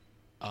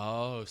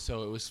 Oh,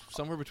 so it was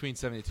somewhere between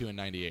 72 and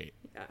 98.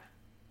 Yeah.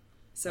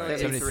 So Right.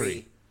 it's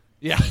 73.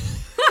 Yeah.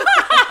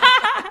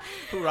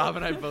 Rob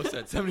and I both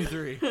said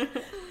 73.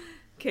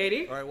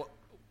 Katie? All right. Well,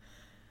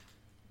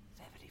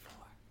 74.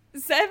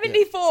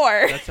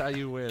 74. That's how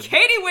you win.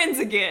 Katie wins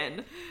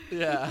again.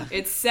 Yeah.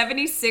 It's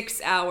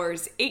 76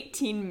 hours,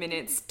 18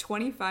 minutes,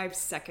 25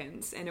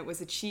 seconds, and it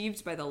was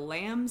achieved by the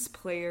Lambs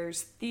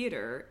Players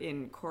Theater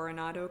in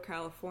Coronado,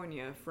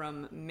 California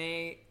from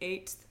May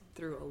 8th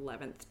through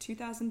 11th,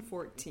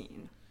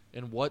 2014.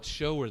 And what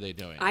show were they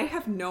doing? I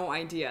have no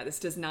idea. This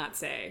does not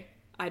say.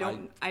 I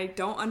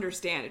don't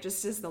understand. It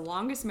just says the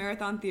longest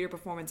marathon theater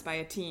performance by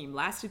a team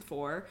lasted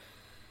for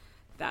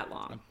that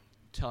long.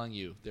 Telling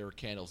you, there were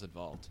candles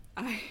involved.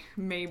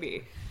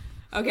 Maybe.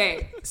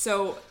 Okay,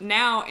 so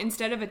now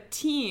instead of a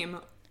team,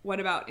 what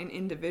about an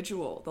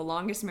individual? The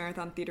longest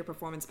marathon theater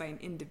performance by an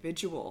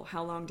individual.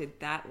 How long did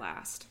that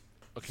last?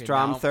 Okay,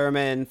 Strom now-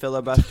 Thurmond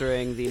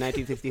filibustering the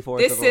 1964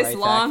 This Civil is Rights Act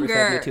longer. for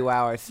 72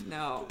 hours.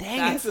 No, Dang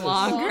that's it.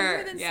 longer.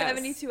 Longer than Yes.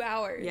 72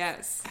 hours.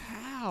 Yes,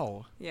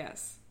 How?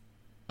 yes.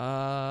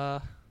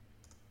 How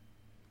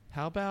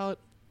about...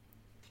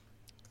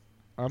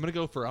 I'm going to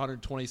go for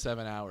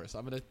 127 hours.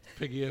 I'm going to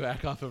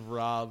piggyback off of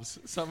Rob's.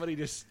 Somebody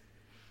just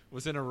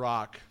was in a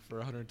rock for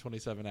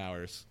 127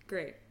 hours.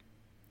 Great,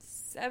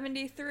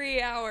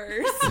 73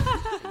 hours.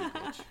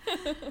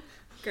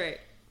 great.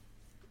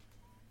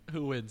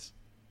 Who wins?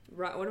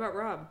 What about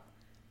Rob?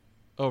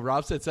 Oh,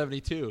 Rob said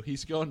 72.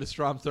 He's going to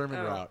Strom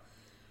Thurmond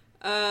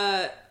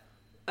route.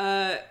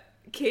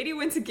 Katie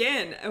wins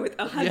again with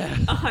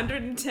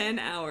 110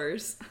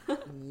 hours.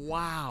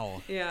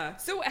 Wow. Yeah.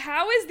 So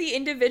how is the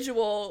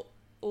individual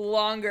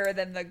longer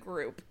than the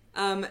group?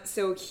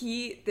 So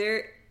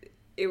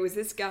it was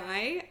this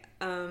guy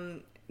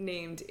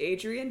named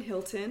Adrian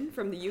Hilton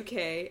from the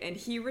UK, and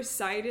he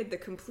recited the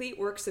complete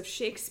works of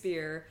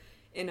Shakespeare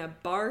in a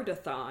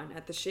bardathon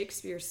at the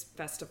Shakespeare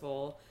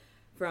Festival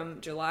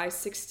from July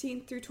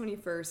 16th through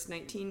 21st,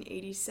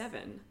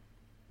 1987.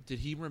 Did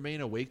he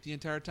remain awake the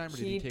entire time, or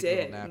did he take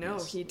did. little nappies?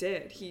 No, he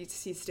did. He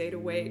stayed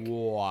awake.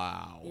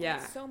 Wow.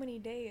 Yeah. So many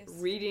days.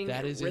 Reading,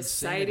 That is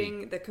reciting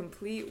insanity. the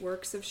complete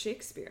works of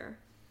Shakespeare.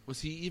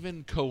 Was he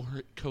even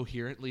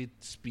coherently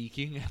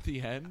speaking at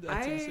the end?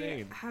 That's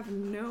insane. I have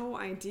no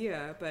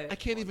idea, but I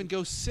can't even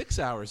go 6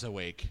 hours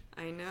awake.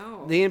 I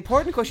know. The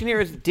important question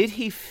here is, did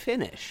he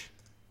finish?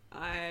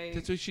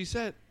 That's what she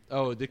said.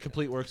 Oh, the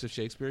complete works of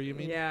Shakespeare, you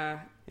mean? Yeah.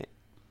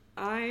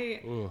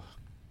 Ooh.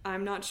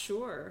 I'm not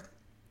sure.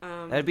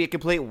 That'd be a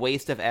complete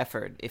waste of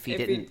effort if he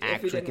didn't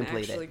actually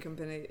complete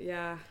it.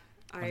 Yeah.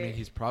 I mean,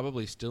 he's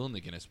probably still in the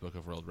Guinness Book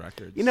of World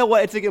Records. You know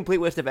what? It's a complete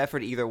waste of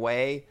effort either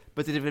way,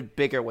 but it's an even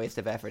bigger waste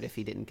of effort if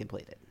he didn't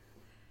complete it.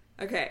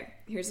 Okay,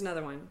 here's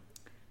another one.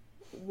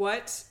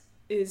 What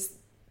is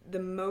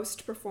the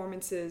most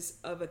performances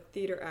of a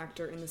theater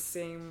actor in the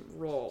same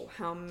role?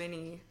 How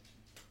many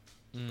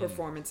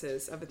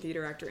performances of a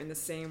theater actor in the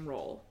same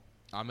role?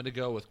 I'm going to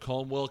go with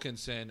Colm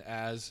Wilkinson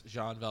as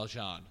Jean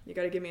Valjean. You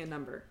got to give me a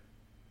number.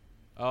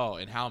 Oh,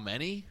 and how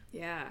many?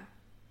 Yeah.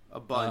 A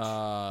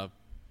bunch.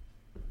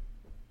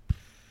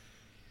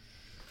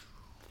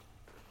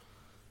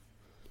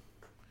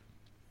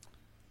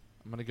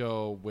 I'm going to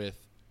go with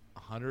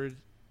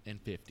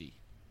 150.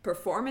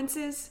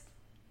 Performances?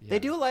 They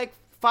do like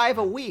 5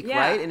 a week, Yeah,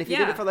 right? And if you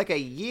did yeah. it for like a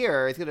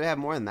year, it's going to have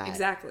more than that.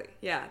 Exactly.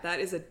 Yeah, that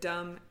is a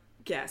dumb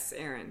guess,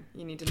 Aaron.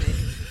 You need to make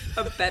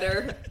a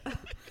better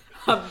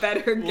Well,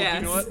 guess.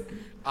 you know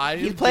what?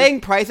 He's playing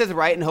Price is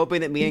Right and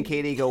hoping that me and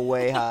Katie go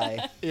way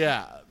high.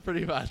 Yeah,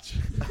 pretty much.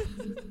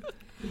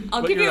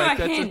 I'll But give you're you right,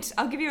 a that's hint.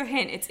 I'll give you a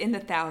hint. It's in the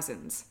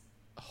thousands.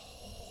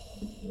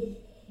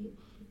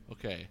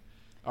 Okay.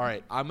 All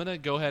right. I'm going to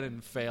go ahead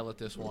and fail at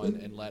this one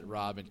and let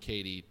Rob and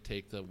Katie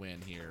take the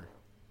win here.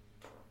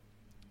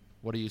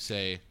 What do you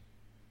say?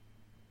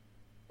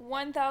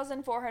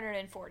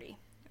 1,440.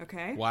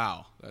 Okay.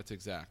 Wow. That's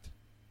exact.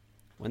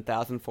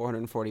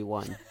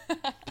 1,441.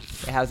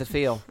 Hey, how's it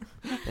feel?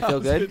 It feel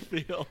How's good? it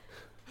feel?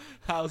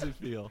 How's it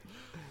feel?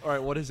 All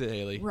right. What is it,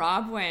 Haley?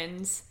 Rob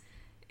wins.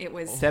 It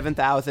was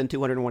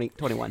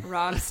 7,221.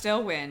 Rob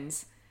still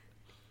wins.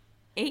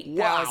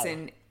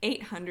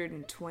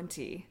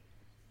 8,820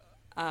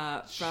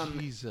 from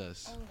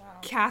Jesus.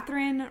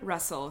 Catherine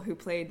Russell, who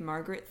played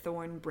Margaret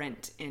Thorne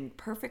Brent in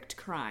Perfect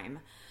Crime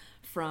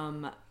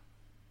from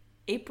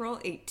April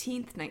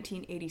 18th,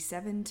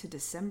 1987 to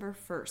December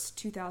 1st,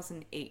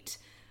 2008.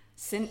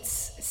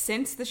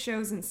 Since the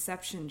show's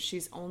inception,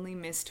 she's only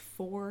missed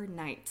 4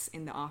 nights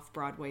in the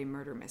off-Broadway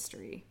murder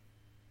mystery.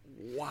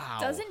 Wow.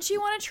 Doesn't she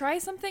want to try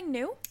something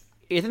new?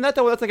 Isn't that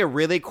the one that's like a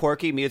really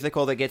quirky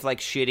musical that gets like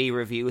shitty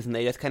reviews and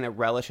they just kind of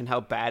relish in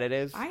how bad it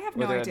is? I have Or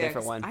no is there idea. A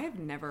different 'Cause one? I have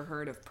never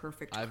heard of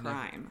Perfect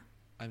Crime.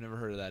 I've never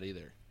heard of that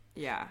either.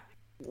 Yeah.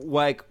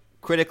 Like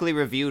critically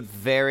reviewed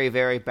very,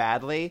 very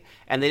badly,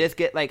 and they just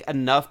get like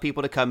enough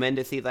people to come in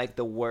to see like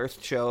the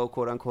worst show,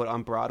 quote unquote,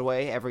 on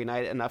Broadway every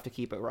night, enough to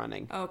keep it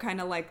running. Oh, kind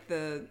of like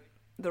the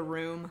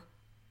Room.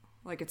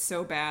 Like it's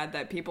so bad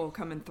that people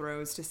come in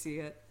throws to see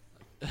it.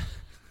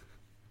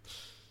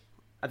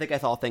 I think I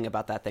saw a thing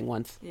about that thing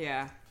once.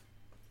 Yeah.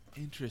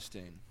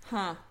 Interesting.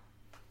 Huh.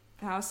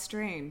 How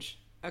strange.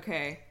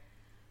 Okay.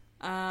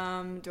 Do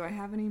I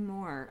have any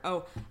more?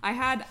 Oh, I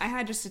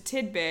had just a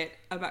tidbit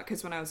about,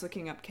 because when I was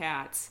looking up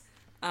cats,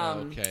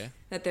 Okay.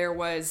 that there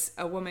was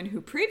a woman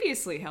who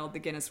previously held the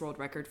Guinness World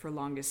Record for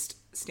longest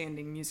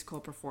standing musical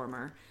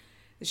performer.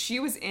 She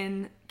was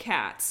in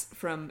Cats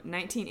from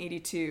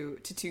 1982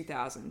 to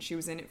 2000. She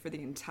was in it for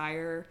the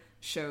entire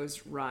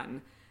show's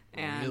run.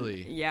 And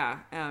Really? Yeah.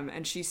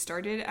 And she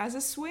started as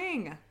a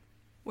swing,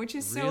 which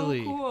is Really?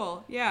 so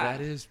cool. Yeah.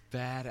 That is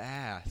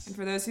badass. And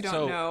for those who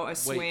don't know, a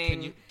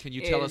swing. Wait, can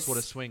you tell us what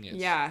a swing is?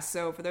 Yeah,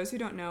 so for those who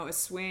don't know, a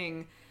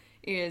swing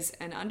is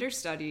an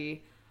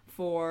understudy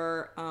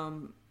for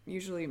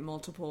usually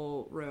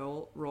multiple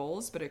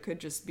roles, but it could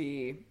just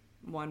be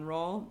one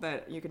role.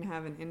 But you can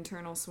have an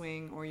internal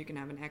swing or you can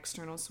have an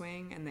external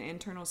swing, and the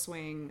internal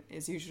swing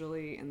is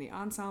usually in the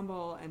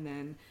ensemble, and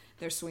then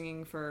they're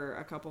swinging for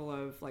a couple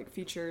of like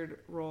featured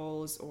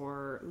roles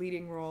or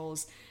leading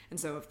roles. And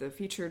so if the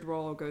featured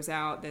role goes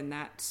out, then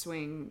that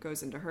swing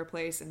goes into her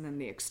place, and then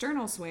the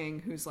external swing,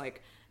 who's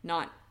like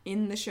not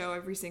in the show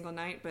every single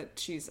night, but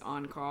she's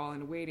on call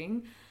and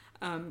waiting,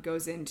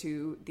 goes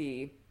into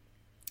the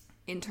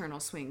internal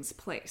swing's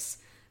place.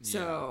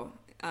 So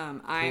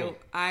Cool.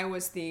 I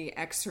was the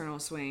external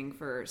swing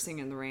for Sing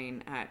in the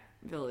Rain at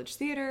Village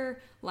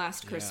Theater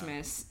last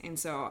Christmas, and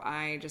so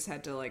I just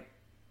had to like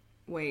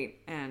wait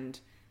and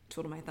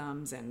twiddle my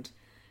thumbs and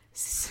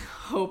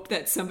hope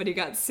that somebody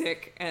got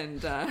sick,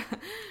 and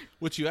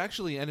Which you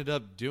actually ended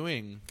up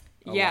doing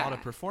a Yeah. lot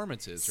of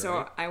performances, so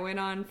right? I went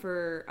on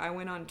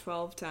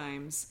 12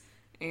 times,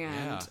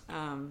 and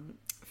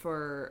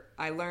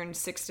I learned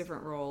 6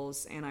 different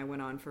roles, and I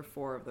went on for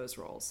 4 of those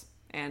roles,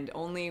 and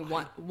only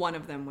one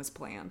of them was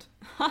planned.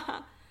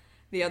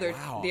 The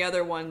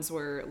other ones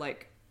were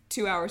like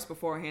 2 hours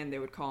beforehand. They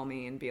would call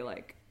me and be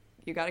like,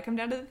 "You got to come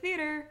down to the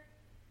theater.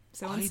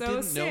 So I and so didn't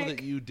is know sick."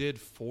 that you did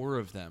 4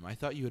 of them. I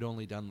thought you had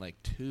only done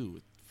like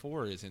 2.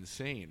 4 is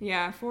insane.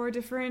 Yeah, 4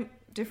 different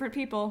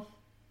people.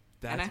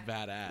 That's And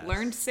I badass.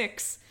 Learned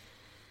 6.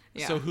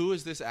 Yeah. So who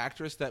is this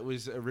actress that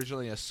was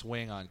originally a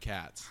swing on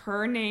Cats?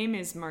 Her name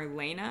is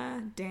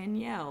Marlena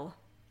Danielle,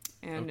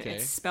 and Okay.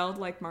 it's spelled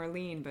like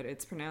Marlene, but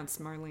it's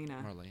pronounced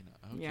Marlena. Marlena.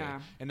 Okay.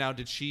 Yeah. And now,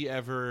 did she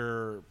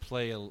ever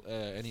play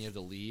any of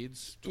the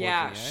leads? Towards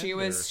Yeah, the she end,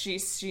 was. or-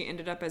 She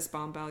ended up as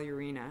Bomb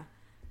Ballerina.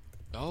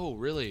 Oh,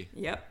 really?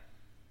 Yep.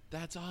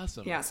 That's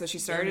awesome. Yeah. So she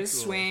started Very as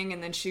cool. swing,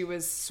 and then she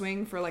was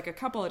swing for like a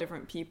couple of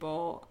different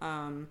people.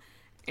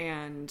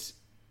 And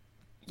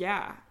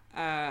yeah,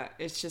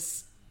 it's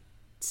just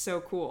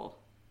so cool.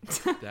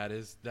 That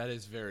is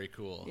very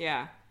cool.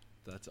 Yeah.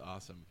 That's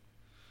awesome.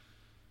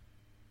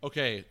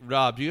 Okay,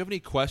 Rob, do you have any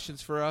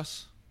questions for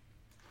us?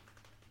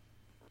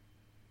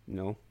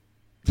 No.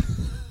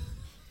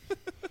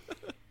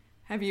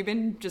 Have you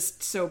been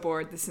just so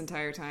bored this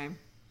entire time?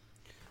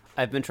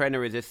 I've been trying to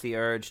resist the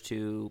urge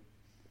to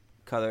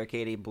color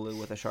Katie blue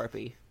with a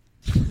Sharpie.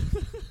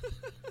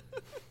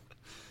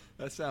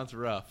 That sounds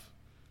rough.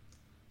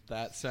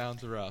 I've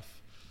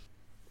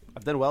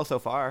done well so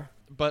far.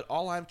 But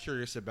all I'm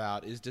curious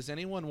about is, does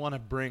anyone want to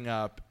bring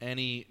up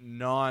any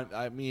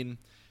I mean,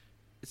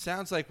 it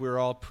sounds like we're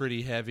all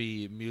pretty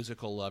heavy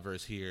musical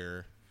lovers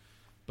here,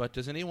 but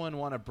does anyone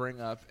want to bring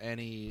up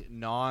any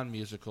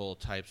non-musical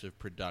types of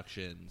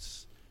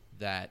productions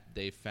that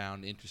they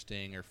found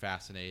interesting or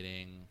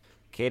fascinating?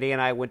 Katie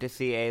and I went to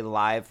see a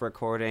live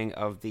recording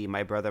of the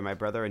My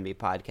Brother and Me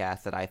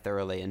podcast that I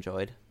thoroughly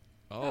enjoyed.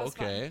 Oh, That was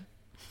okay.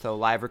 So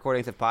live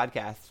recordings of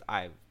podcasts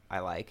I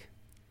like.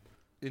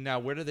 And now,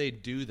 where do they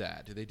do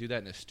that? Do they do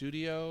that in a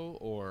studio,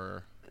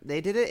 or?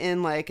 They did it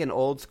in like an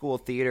old school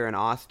theater in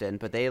Austin,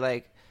 but they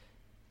like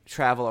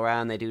travel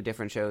around. They do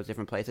different shows,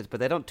 different places, but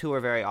they don't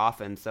tour very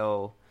often.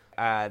 So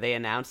they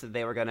announced that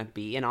they were going to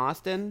be in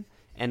Austin,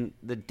 and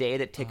the day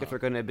that tickets were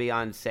going to be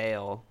on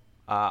sale,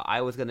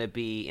 I was going to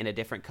be in a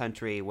different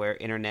country where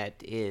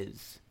internet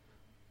is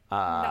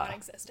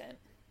Non-existent.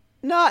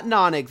 not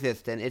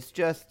non-existent. It's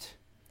just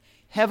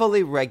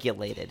heavily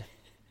regulated.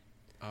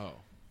 Oh.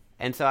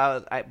 And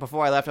so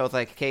before I left, I was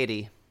like,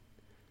 Katie,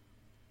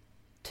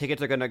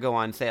 tickets are going to go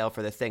on sale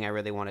for this thing I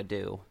really want to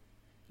do.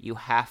 You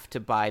have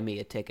to buy me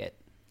a ticket.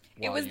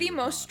 It While was you the were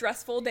most gone.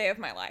 stressful day of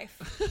my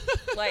life.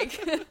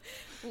 Like, 'Cause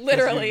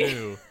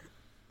literally.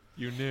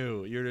 You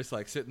knew. You're just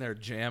like sitting there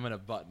jamming a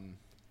button.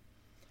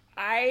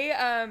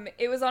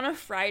 It was on a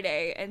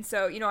Friday, and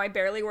so, I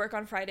barely work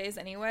on Fridays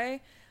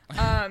anyway.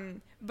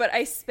 But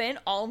I spent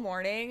all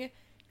morning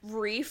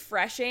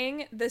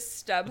refreshing the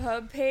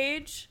StubHub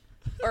page,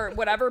 or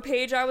whatever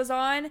page I was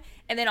on,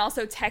 and then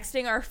also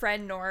texting our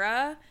friend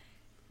Nora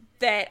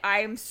that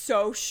I'm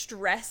so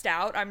stressed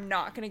out, I'm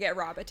not going to get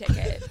Rob a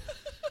ticket.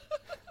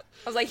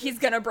 I was like, he's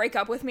going to break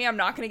up with me. I'm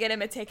not going to get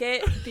him a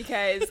ticket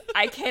because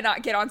I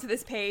cannot get onto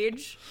this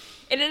page.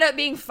 It ended up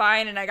being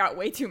fine, and I got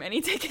way too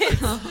many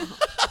tickets.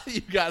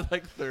 You got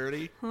like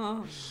 30.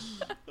 Oh,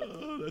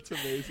 that's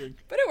amazing.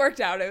 But it worked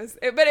out. It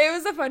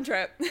was a fun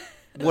trip.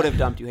 Would have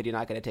dumped you had you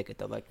not got a ticket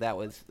though. Like that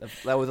was a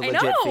I legit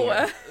know.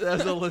 fear.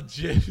 That's a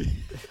legit.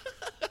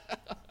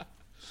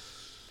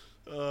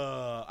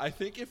 I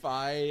think if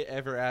I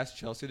ever asked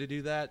Chelsea to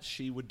do that,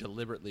 she would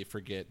deliberately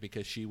forget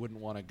because she wouldn't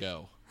want to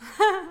go.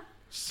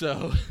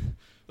 So,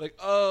 like,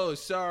 oh,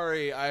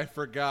 sorry, I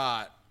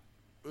forgot.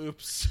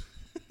 Oops.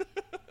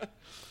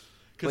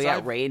 We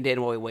got rained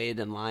in while we waited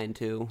in line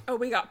too. Oh,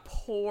 we got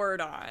poured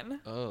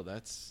on. Oh,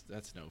 that's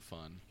no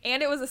fun.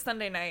 And it was a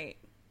Sunday night,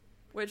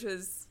 which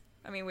is,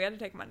 I mean, we had to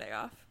take Monday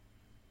off,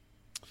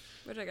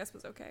 which I guess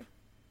was okay.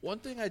 One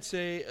thing I'd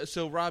say,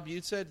 so Rob, you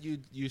said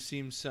you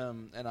seen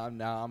some, and I'm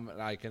not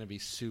going to be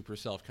super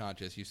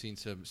self-conscious. You've seen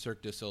some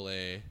Cirque du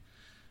Soleil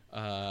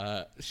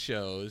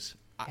shows.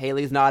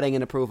 Haley's nodding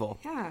in approval.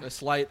 Yeah. A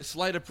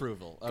slight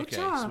approval. Good Okay,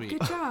 job. sweet.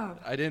 Good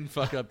job. I didn't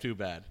fuck up too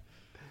bad.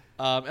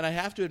 And I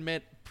have to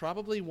admit,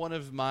 probably one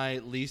of my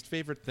least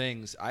favorite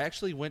things, I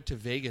actually went to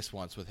Vegas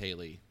once with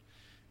Haley.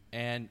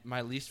 And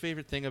my least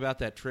favorite thing about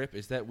that trip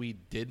is that we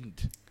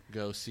didn't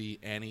go see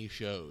any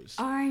shows.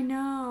 I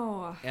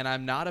know. And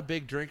I'm not a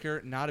big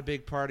drinker, not a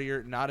big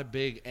partier, not a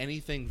big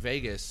anything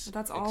Vegas. But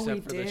that's all except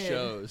we for did. the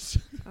shows.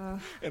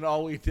 And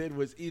all we did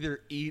was either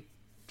eat,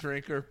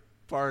 drink, or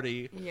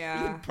party.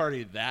 Yeah. We didn't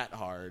party that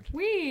hard.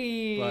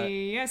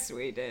 Yes,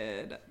 we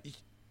did.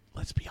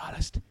 Let's be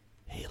honest.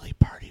 Haley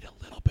partied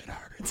a little bit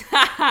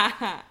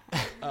harder.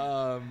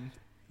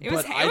 It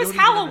was but I don't even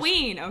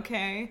Halloween,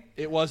 okay?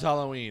 It was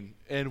Halloween,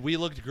 and we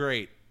looked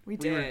great. We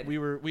did.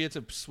 We had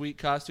some sweet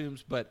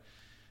costumes, but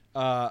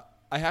I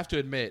have to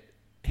admit,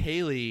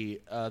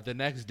 Haley, the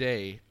next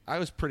day, I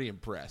was pretty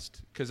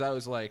impressed because I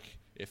was like,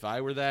 if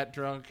I were that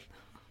drunk,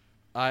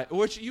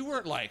 which you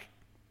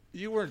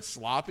weren't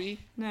sloppy,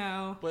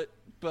 No. but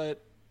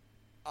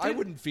I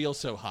wouldn't feel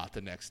so hot the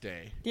next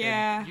day.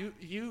 Yeah.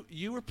 And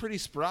you were pretty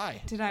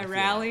spry. Did I feel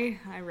rally?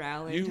 I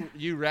rallied. like.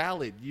 You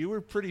rallied. You were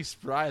pretty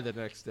spry the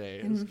next day.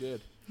 It was good.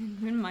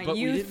 In my But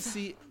youth. we didn't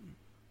see.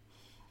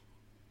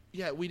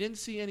 Yeah, we didn't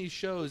see any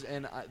shows,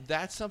 and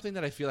that's something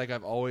that I feel like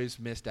I've always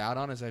missed out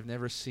on. Is I've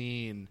never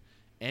seen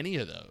any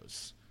of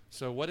those.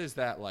 So what is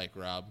that like,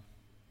 Rob?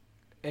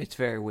 It's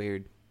very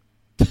weird.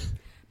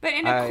 But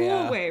in a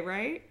cool way,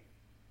 right?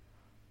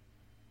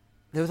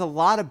 There was a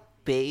lot of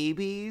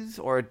babies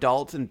or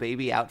adults in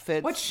baby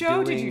outfits. What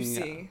show did you doing-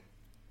 see?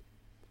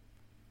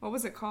 What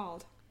was it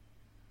called?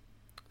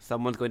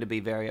 Someone's going to be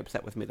very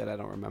upset with me that I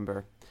don't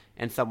remember.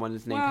 And someone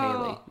is named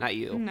Well, Haley. Not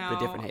you. no. The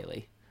different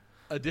Haley.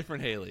 A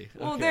different Haley.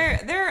 Well, Okay.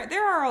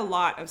 there are a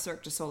lot of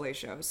Cirque du Soleil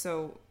shows,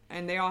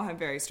 and they all have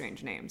very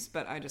strange names.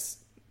 But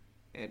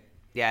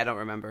Yeah, I don't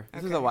remember.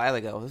 This was a Okay. while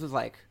ago. This was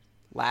like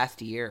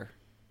last year.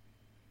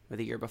 Or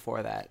the year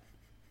before that.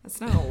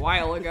 that's not a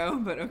while ago,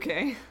 but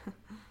okay.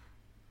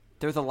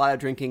 There was a lot of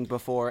drinking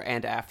before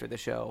and after the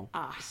show.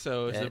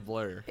 So it's a It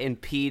blur.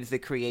 impedes the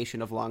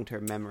creation of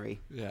long-term memory.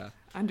 Yeah.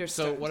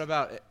 Understood. So what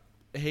about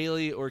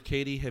Haley or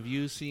Katie? Have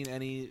you seen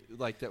any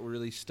like that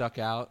really stuck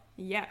out?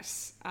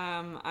 Yes,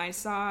 I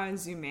saw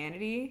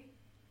Zumanity.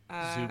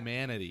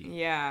 Zumanity.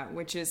 Yeah,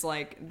 which is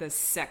like the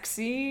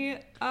sexy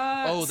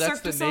Oh,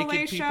 that's Cirque du the naked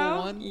Soleil people show.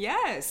 one?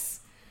 Yes.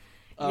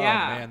 Oh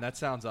Yeah. man, that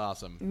sounds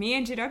awesome. Me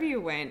and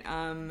JW went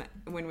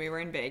when we were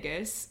in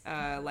Vegas,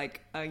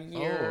 like a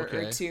year okay.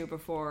 or two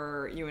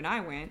before you and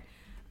I went.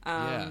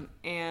 Yeah.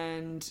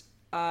 And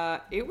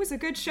it was a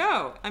good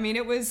show. I mean,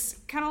 it was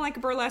kind of like a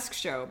burlesque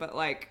show, but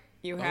like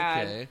you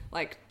had Okay.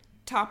 like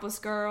topless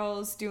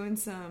girls doing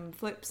some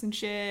flips and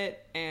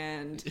shit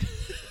and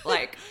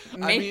like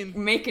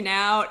making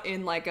out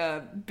in like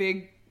a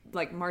big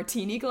like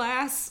martini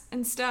glass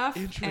and stuff.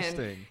 Interesting.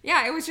 And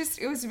yeah, it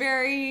was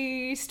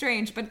very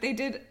strange, but they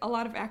did a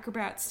lot of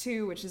acrobats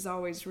too, which is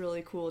always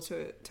really cool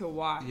to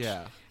watch.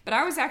 Yeah. But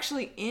I was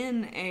actually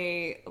in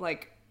a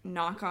like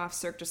knockoff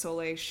Cirque du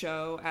Soleil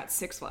show at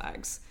Six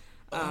Flags.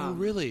 Oh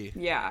really?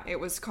 Yeah, it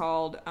was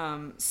called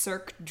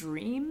Cirque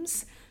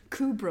Dreams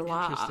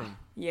Kubrala. Interesting.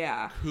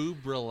 Yeah.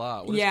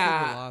 Kubrala. What does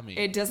Yeah, Kubrala mean?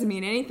 it doesn't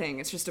mean anything.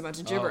 It's just a bunch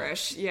of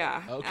gibberish.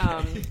 Yeah.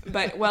 Okay.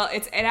 But well,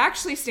 it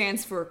actually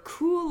stands for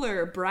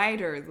cooler,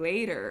 brighter,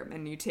 later,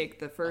 and you take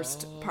the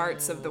first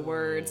parts of the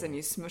words and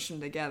you smush them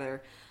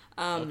together.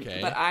 Okay.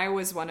 But I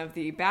was one of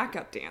the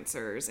backup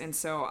dancers, and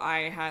so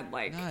I had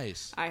like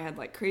Nice. I had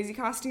like crazy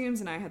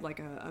costumes, and I had like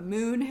a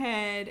moon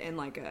head and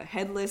like a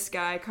headless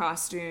guy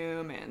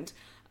costume, and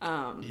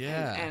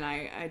Yeah. and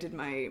I did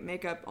my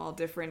makeup all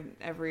different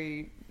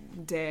every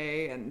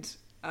day, and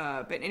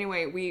but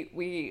anyway,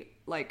 we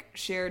like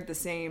shared the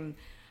same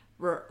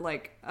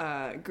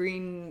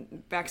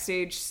green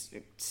backstage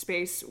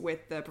space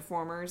with the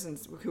performers, and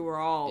who were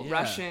all Yeah.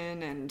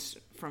 Russian and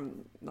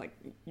from like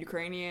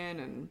Ukrainian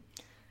and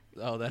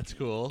Oh, that's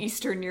cool.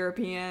 Eastern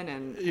European,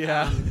 and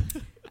Yeah.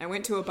 I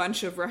went to a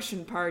bunch of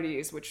Russian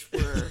parties, which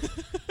were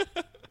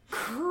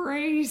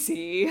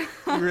crazy.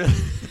 Really?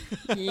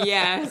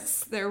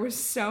 Yes, there was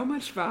so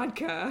much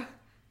vodka.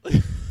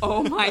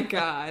 Oh my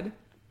god.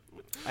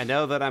 I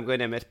know that I'm going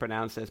to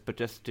mispronounce this, but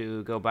just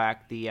to go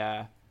back,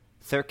 the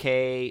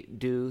Cirque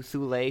du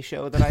Soleil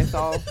show that I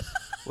saw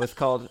was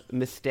called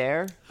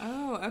Mystère.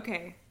 Oh,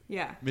 okay.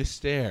 Yeah,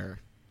 Mystère.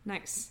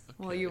 nice.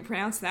 Well, you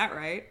pronounced that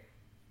right.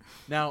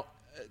 Now,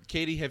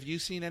 Katie, have you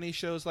seen any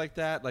shows like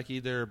that, like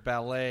either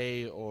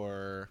ballet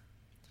or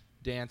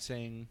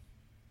dancing,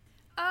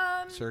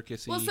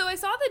 circusy? Well, so I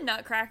saw the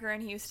Nutcracker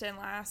in Houston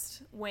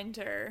last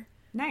winter,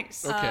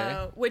 Nice.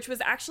 Okay. Which was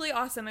actually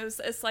awesome. It was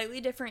a slightly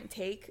different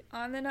take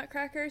on the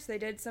Nutcracker, so they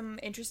did some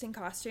interesting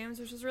costumes,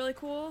 which was really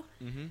cool.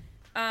 Mm-hmm.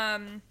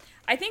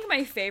 I think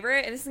my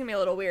favorite, and this is going to be a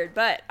little weird,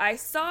 but I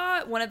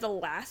saw one of the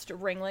last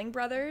Ringling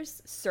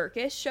Brothers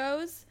circus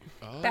shows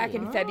back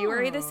in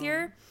February this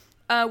year,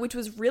 which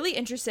was really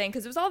interesting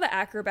because it was all the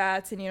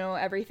acrobats and,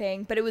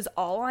 everything, but it was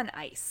all on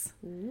ice.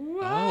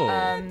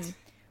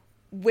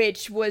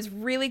 Which was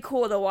really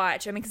cool to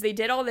watch. I mean, because they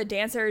did all the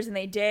dancers and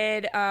they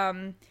did,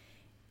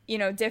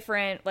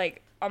 different,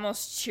 like,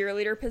 almost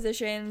cheerleader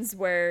positions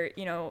where,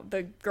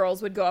 the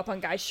girls would go up on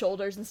guys'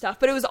 shoulders and stuff,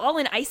 but it was all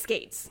in ice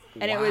skates,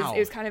 and Wow. it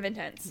was kind of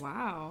intense.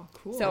 Wow,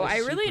 cool. So I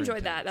really super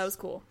enjoyed that. intense. That was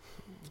cool.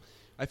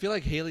 I feel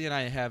like Haley and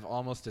I have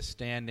almost a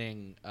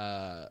standing,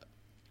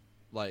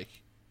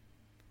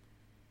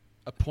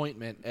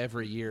 appointment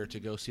every year to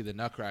go see the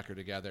Nutcracker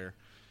together.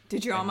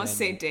 Did you and almost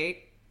then- say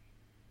date?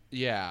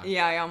 Yeah.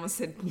 Yeah, I almost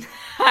said.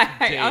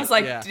 I was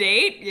like, yeah.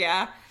 date?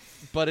 Yeah.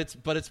 But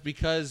it's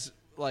because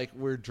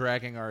we're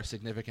dragging our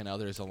significant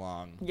others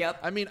along. Yep.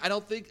 I mean, I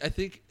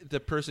think the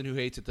person who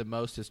hates it the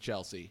most is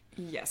Chelsea.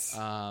 Yes.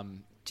 JW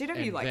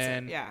JW likes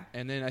it, yeah.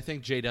 And then I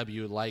think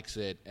JW likes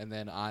it, and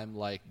then I'm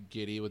like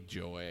giddy with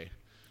joy.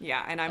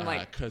 Yeah, and I'm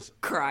like 'cause-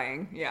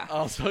 crying. Yeah.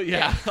 Also,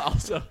 yeah.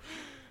 Also,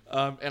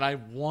 and I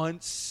one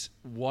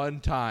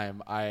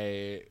time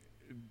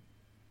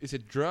is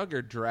it drug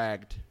or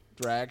dragged?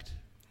 Dragged.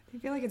 I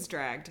feel like it's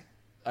dragged.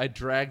 I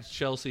dragged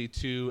Chelsea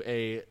to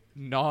a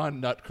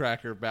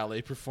non-Nutcracker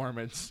ballet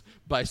performance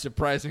by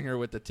surprising her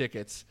with the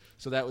tickets.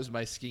 So that was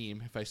my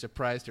scheme. If I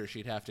surprised her,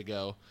 she'd have to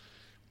go.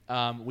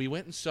 We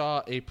went and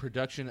saw a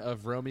production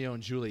of Romeo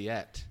and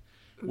Juliet,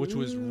 which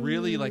was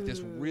really like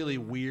this really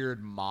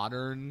weird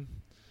modern.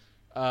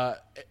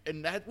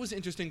 And that was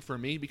interesting for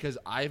me because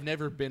I've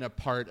never been a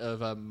part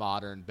of a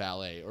modern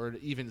ballet or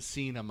even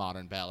seen a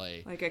modern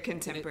ballet. Like a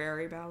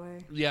contemporary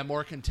ballet. Yeah,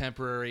 more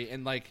contemporary,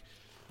 and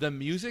the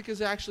music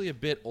is actually a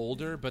bit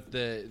older, but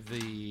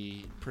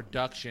the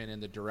production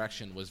and the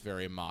direction was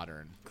very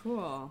modern.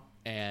 Cool.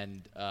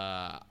 And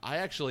I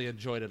actually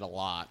enjoyed it a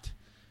lot.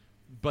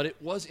 But it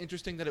was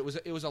interesting that it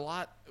was a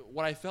lot.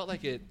 What I felt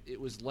like it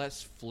was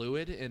less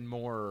fluid and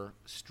more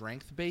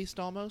strength based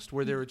almost,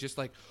 where there were just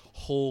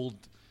hold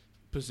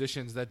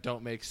positions that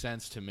don't make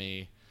sense to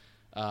me.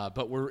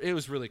 But it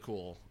was really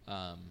cool.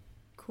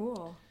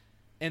 Cool.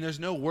 And there's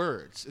no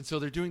words, and so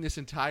they're doing this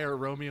entire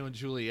Romeo and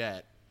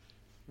Juliet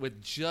with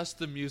just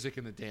the music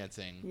and the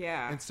dancing.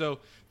 Yeah. And so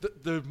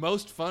the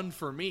most fun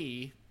for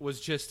me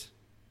was just,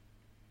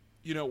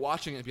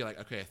 watching it and be like,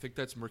 okay, I think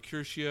that's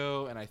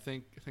Mercutio, and I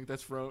think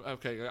that's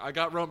okay, I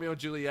got Romeo and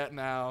Juliet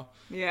now.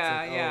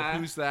 Yeah, It's like, yeah. Oh,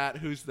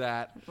 who's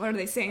that? What are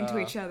they saying to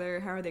each other?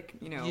 How are they,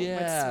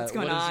 Yeah, what's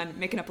going what is on?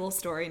 Making up a little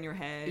story in your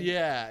head.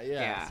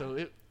 Yeah. So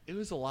it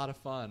was a lot of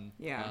fun.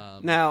 Yeah.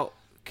 Now,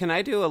 can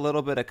I do a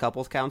little bit of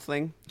couples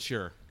counseling?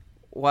 Sure.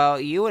 While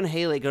you and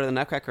Haley go to the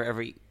Nutcracker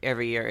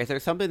every year, is there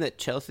something that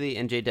Chelsea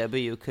and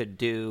JW could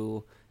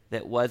do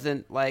that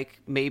wasn't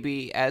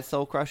maybe as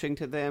soul crushing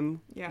to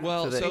them? Yeah.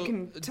 Well, so so- we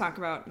can talk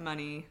about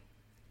money.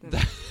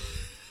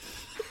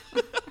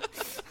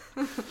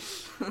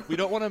 We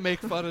don't want to make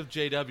fun of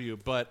JW,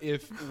 but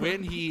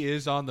when he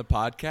is on the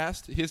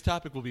podcast, his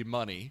topic will be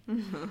money.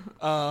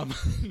 No.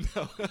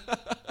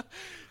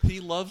 He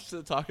loves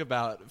to talk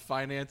about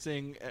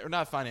financing, or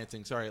not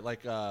financing, sorry,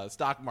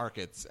 stock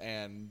markets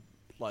and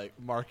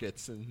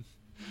markets, and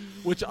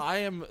which I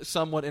am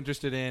somewhat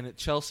interested in.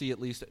 Chelsea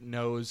at least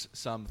knows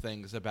some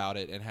things about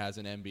it and has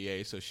an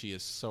MBA, so she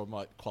is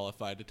somewhat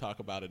qualified to talk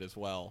about it as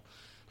well.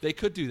 They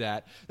could do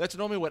that. That's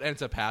normally what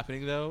ends up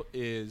happening, though,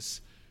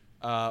 is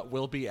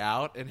we'll be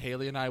out, and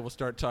Haley and I will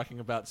start talking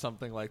about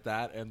something like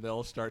that, and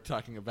they'll start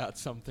talking about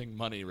something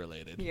money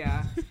related.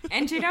 Yeah.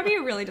 And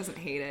JW really doesn't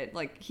hate it.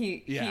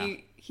 Yeah.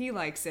 He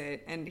likes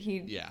it, and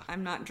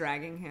I'm not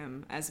dragging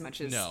him as much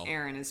as No.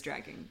 Aaron is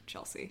dragging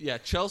Chelsea. Yeah,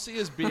 Chelsea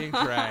is being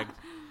dragged.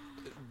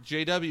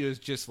 JW is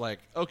just like,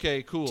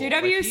 okay, cool.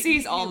 JW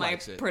sees all my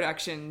likes it.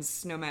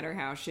 productions, no matter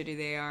how shitty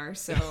they are.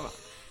 So,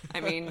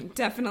 I mean,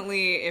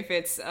 definitely if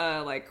it's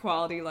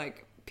quality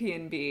like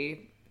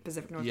P&B,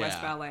 Pacific Northwest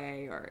Yeah.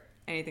 Ballet, or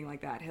anything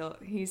like that,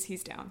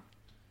 he's down.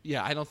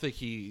 Yeah, I don't think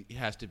he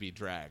has to be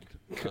dragged.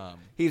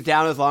 He's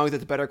down as long as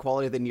it's better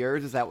quality than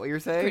yours. Is that what you're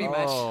saying? Pretty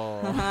much.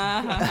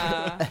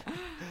 Oh.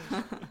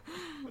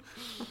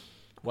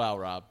 Wow,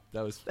 Rob,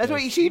 That's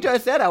what she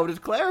just said. I was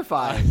just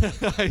clarifying.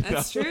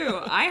 That's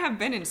true. I have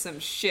been in some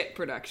shit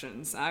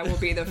productions. I will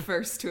be the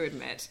first to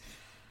admit.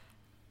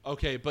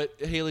 Okay, but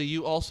Haley,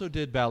 you also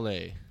did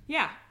ballet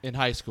Yeah. in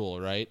high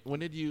school, right? When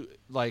did you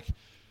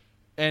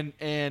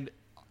and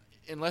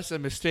unless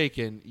I'm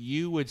mistaken,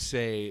 you would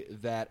say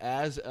that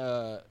as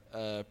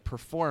a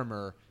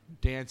performer,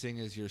 dancing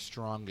is your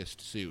strongest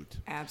suit.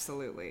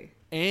 Absolutely.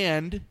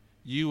 And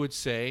you would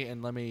say,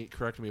 and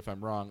correct me if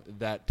I'm wrong,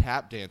 that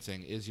tap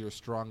dancing is your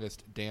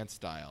strongest dance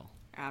style.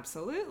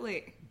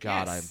 Absolutely.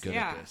 God, Yes, I'm good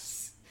at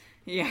this.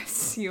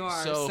 Yes, you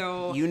are. So-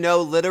 So You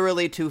know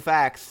literally 2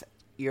 facts.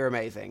 You're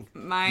amazing.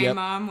 my Yep.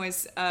 mom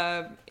is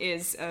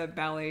a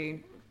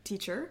ballet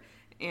teacher,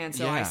 And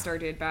so I Yeah.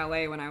 started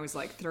ballet when I was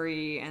like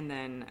 3, and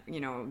then,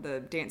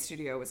 the dance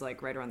studio was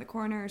like right around the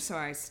corner, so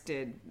I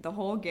did the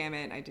whole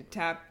gamut. I did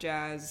tap,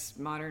 jazz,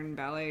 modern,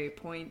 ballet,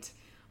 point,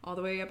 all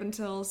the way up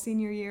until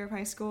senior year of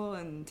high school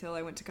and until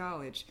I went to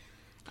college.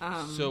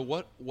 So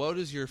what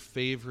is your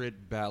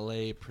favorite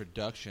ballet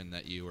production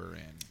that you were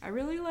in? I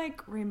really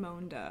like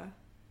Raymonda.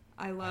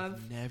 I love...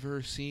 I've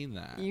never seen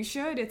that. You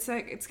should.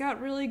 It's got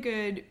really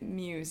good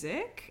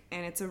music,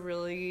 and it's a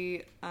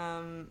really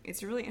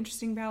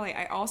interesting ballet.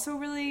 I also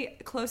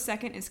close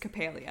second is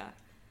Coppelia.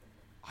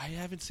 I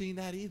haven't seen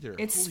that either.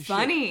 It's Holy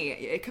funny.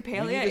 shit.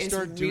 Coppelia We need to is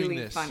start doing really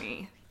this.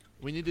 funny.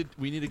 We need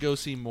to go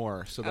see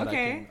more so that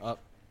Okay. I can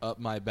up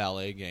my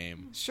ballet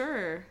game.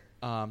 Sure.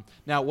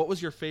 Now, what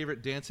was your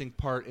favorite dancing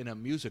part in a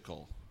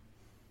musical?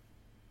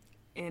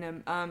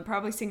 In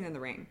probably Singing in the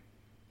Rain.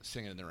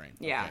 Singing in the Rain.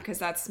 Yeah, Okay. because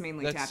that's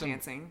mainly That's tap some-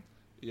 dancing.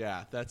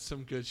 Yeah, that's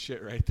some good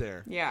shit right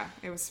there. Yeah,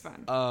 it was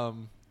fun.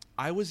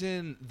 I was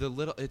in the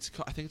little. I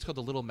think it's called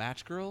the Little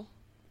Match Girl.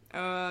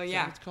 Oh, that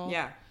yeah. what it's called?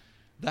 Yeah.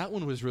 That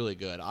one was really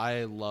good.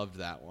 I loved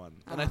that one.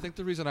 And I think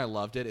the reason I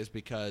loved it is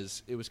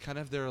because it was kind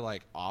of their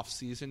like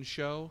off-season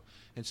show,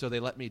 and so they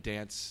let me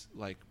dance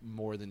like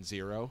more than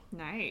 0.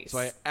 Nice. So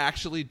I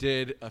actually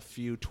did a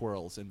few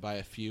twirls, and by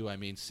a few I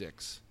mean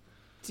 6.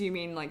 Do you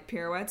mean like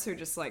pirouettes or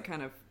just like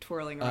kind of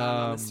twirling around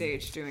on the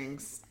stage doing...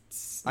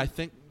 I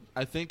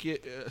think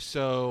it.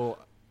 So,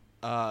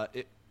 I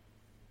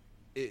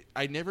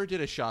never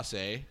did a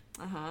chassé,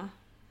 Uh-huh.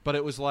 but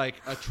it was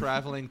like a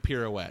traveling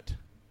pirouette.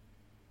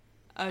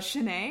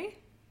 Chenet?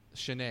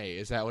 Chenet,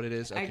 is that what it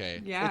is?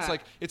 Okay. yeah.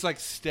 It's like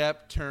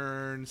step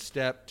turn.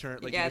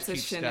 Like Yeah, you it's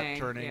just a keep chenet, step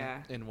turning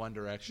yeah. in one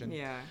direction.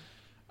 Yeah.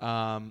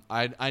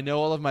 I know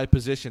all of my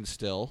positions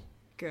still.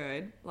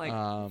 Good. Like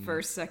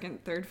first,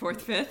 second, third,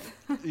 fourth, fifth.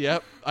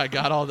 Yep, I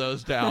got all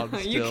those down.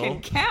 You still.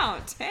 can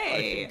count. I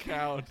Hey. can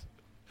count.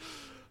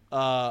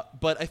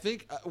 But I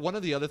think one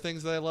of the other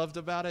things that I loved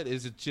about it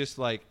is it's just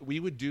like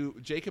we would do.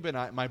 Jacob and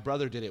I, my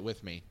brother, did it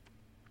with me.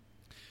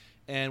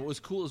 And what was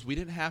cool is we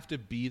didn't have to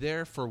be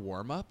there for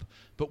warm-up,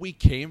 but we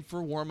came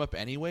for warm-up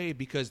anyway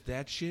because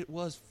that shit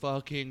was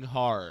fucking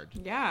hard.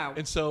 Yeah.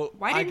 And so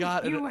Why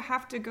didn't you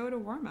have to go to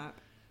warm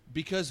up?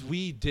 because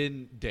we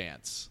didn't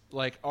dance.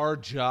 Like, our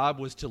job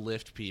was to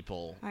lift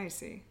people, I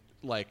see.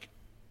 like,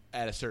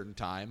 at a certain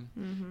time.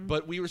 Mm-hmm.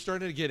 But we were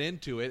starting to get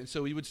into it, and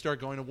so we would start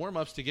going to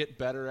warm-ups to get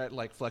better at,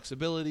 like,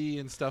 flexibility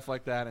and stuff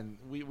like that. And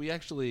we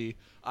actually,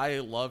 I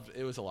loved,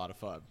 it was a lot of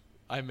fun.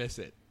 I miss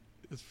it.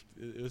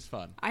 It was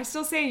fun. I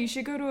still say you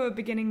should go to a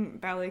beginning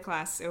ballet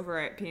class over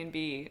at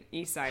P&B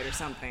Eastside or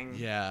something.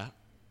 Yeah,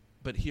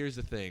 but here's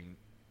the thing.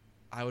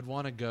 I would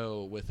want to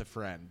go with a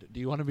friend. Do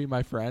you want to be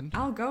my friend?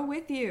 I'll go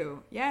with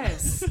you.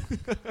 Yes.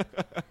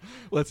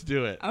 Let's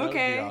do it. That would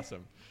Okay. be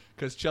awesome.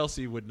 Because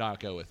Chelsea would not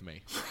go with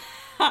me.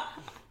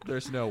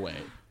 There's no way.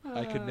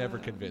 I could never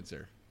convince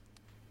her.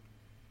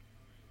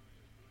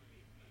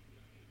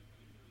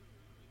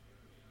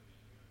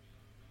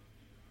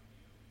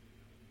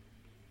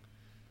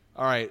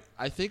 All right.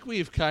 I think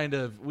we've kind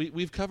of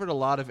we've covered a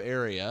lot of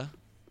area.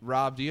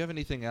 Rob, do you have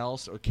anything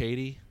else, or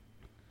Katie?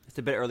 It's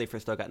a bit early for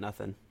Still Got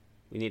Nothing.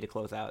 We need to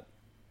close out.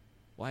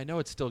 Well, I know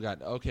it's still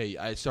got.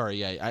 Okay, sorry.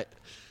 Yeah,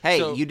 Hey,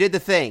 so you did the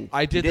thing.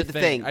 I did you the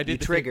thing. I did you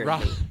the triggered thing.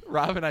 me.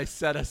 Rob and I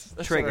set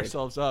Triggered.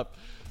 ourselves up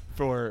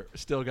for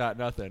Still Got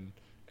Nothing,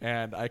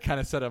 and I kind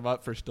of set him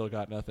up for Still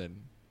Got Nothing.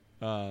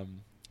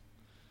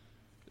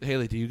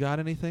 Haley, do you got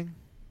anything?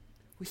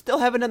 We still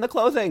haven't done the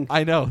closing.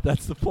 I know,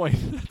 that's the point.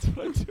 That's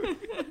what I'm doing.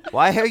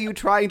 Why are you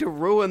trying to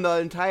ruin the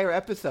entire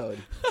episode?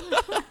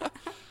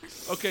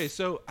 Okay,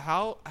 so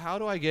how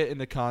do I get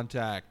into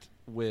contact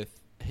with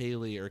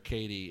Haley or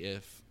Katie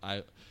if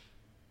I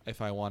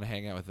want to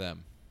hang out with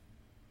them?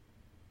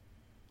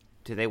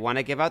 Do they want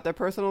to give out their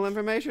personal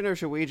information, or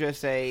should we just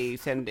say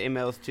send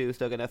emails to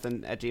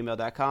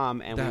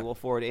stillgotnothing@gmail.com and we That- will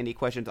forward any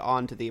questions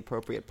on to the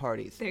appropriate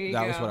parties? There you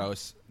That go.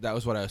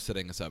 was what I was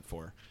setting us up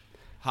for.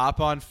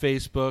 Hop on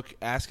Facebook,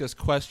 ask us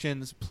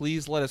questions.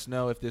 Please let us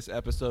know if this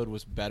episode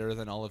was better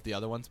than all of the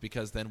other ones,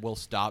 because then we'll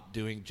stop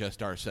doing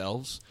just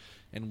ourselves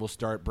and we'll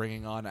start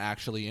bringing on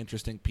actually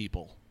interesting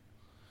people.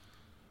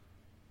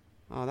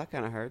 Oh, that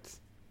kind of hurts.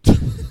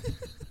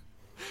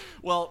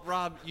 Well,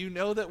 Rob, you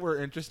know that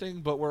we're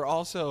interesting, but we're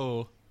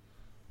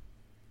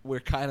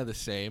kind of the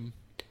same.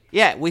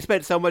 Yeah, we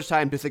spent so much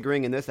time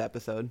disagreeing in this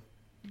episode.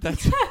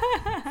 That's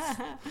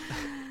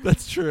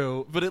that's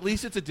true, but at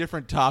least it's a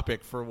different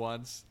topic for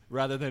once,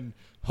 rather than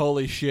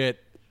holy shit,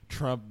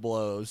 Trump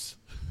blows.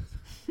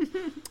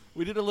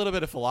 We did a little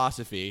bit of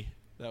philosophy.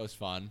 That was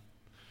fun.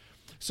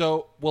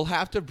 So we'll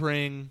have to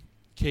bring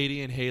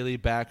Katie and Haley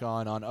back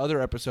on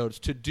other episodes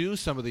to do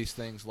some of these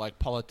things like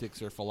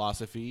politics or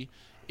philosophy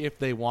if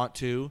they want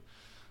to.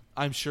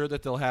 I'm sure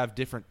that they'll have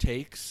different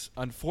takes.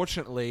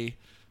 Unfortunately,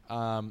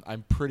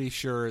 I'm pretty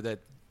sure that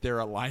their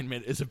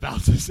alignment is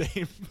about the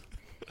same.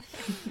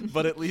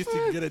 But at least you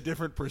can get a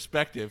different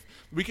perspective.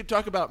 We could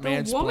talk about The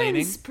woman's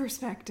mansplaining.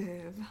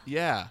 perspective.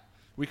 Yeah.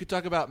 We could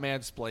talk about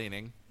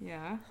mansplaining,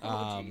 Yeah.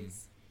 Um,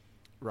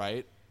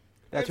 right?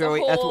 That's There's where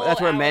a whole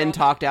that's where hour men on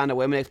talk down to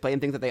women, explain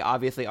things that they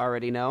obviously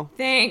already know.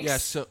 Thanks. Yeah.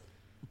 So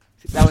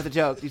That was a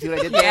joke. You see what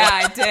I did there? Yeah,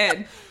 I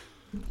did.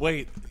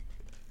 wait,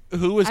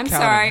 who was I'm counting?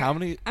 sorry. How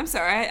many? I'm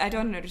sorry. I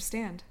don't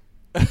understand.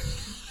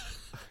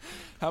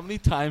 How many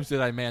times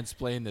did I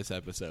mansplain this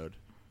episode?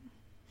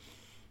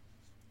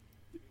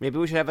 Maybe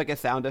we should have like a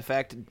sound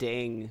effect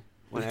ding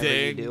whenever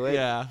Ding. you do it.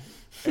 Yeah.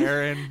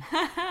 Aaron.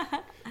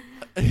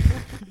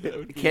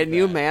 Can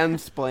you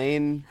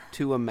mansplain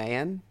to a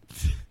man?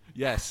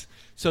 Yes.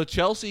 So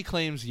Chelsea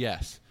claims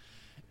yes.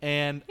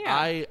 And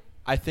Yeah.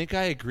 I think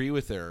I agree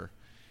with her.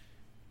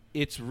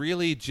 It's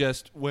really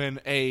just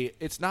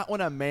it's not when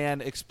a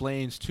man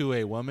explains to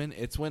a woman,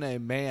 it's when a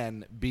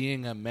man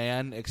being a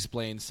man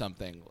explains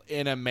something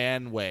in a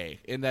man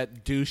way, in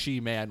that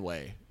douchey man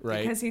way,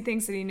 right? Because he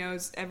thinks that he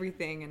knows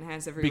everything and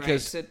has every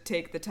Because- right to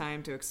take the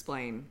time to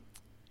explain.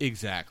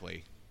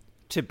 Exactly.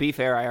 To be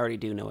fair, I already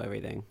do know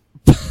everything.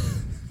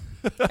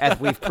 As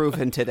we've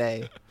proven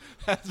today.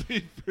 As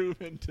we've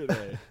proven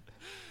today.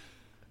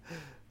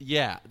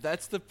 Yeah,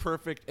 that's the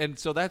perfect, and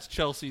so that's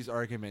Chelsea's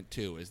argument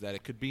too, is that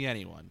it could be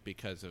anyone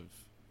because of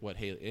what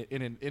Haley,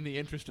 in the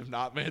interest of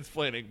not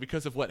mansplaining,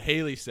 because of what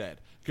Haley said.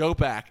 Go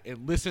back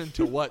and listen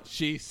to what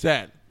she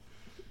said.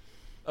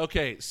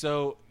 Okay,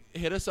 so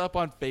hit us up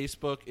on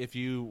Facebook if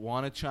you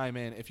want to chime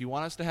in. If you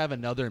want us to have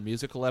another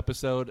musical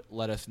episode,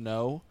 let us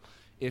know.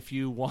 If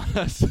you want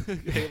us,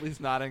 Haley's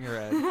nodding her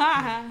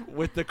head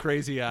with the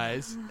crazy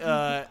eyes.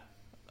 I'm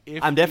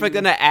definitely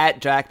going to @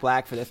 Jack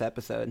Black for this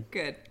episode.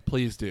 Good.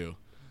 Please do.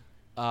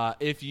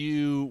 If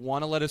you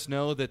want to let us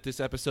know that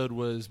this episode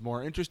was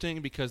more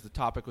interesting because the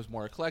topic was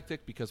more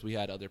eclectic, because we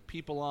had other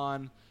people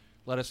on,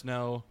 let us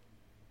know.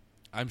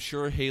 I'm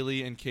sure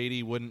Haley and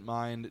Katie wouldn't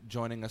mind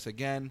joining us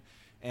again.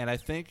 And I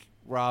think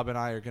Rob and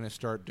I are going to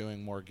start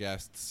doing more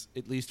guests,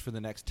 at least for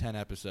the next 10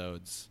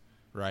 episodes.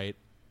 Right?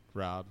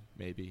 Rob,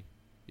 maybe?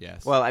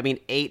 Yes. Well, I mean,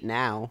 8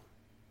 now.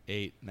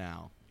 8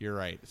 now. You're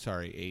right.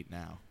 Sorry, 8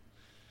 now.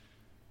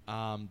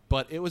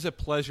 But it was a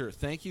pleasure.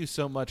 Thank you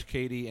so much,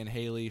 Katie and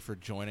Haley, for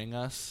joining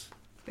us.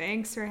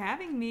 Thanks for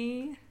having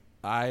me.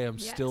 I am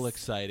still Yes.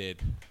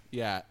 excited.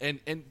 Yeah,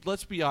 and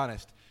let's be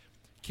honest.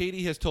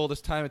 Katie has told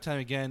us time and time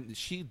again that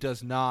she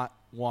does not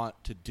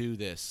want to do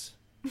this.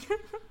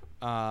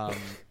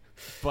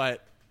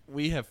 But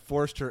we have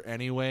forced her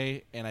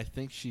anyway, and I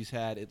think she's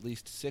had at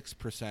least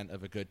 6%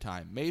 of a good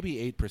time. Maybe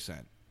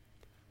 8%.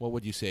 What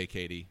would you say,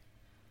 Katie?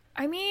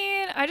 I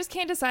mean, I just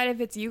can't decide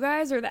if it's you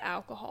guys or the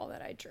alcohol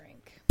that I drink.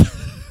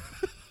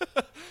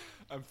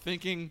 I'm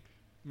thinking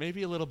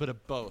maybe a little bit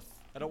of both.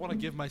 I don't want to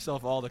give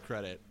myself all the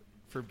credit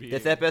for being...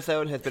 This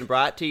episode has been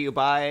brought to you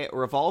by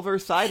Revolver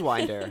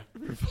Sidewinder.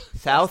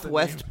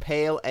 Southwest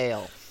Pale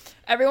Ale.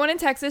 Everyone in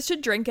Texas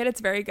should drink it.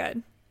 It's very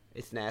good.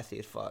 It's nasty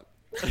as fuck.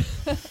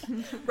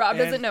 Rob And-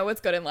 doesn't know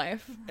what's good in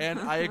life. And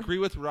I agree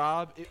with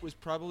Rob. It was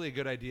probably a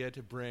good idea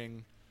to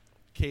bring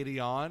Katie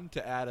on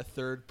to add a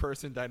third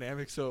person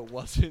dynamic so it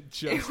wasn't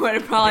just... It would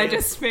have probably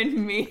just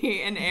been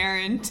me and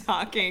Aaron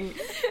talking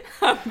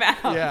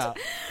about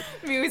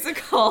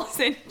musicals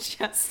and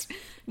just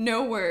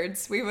no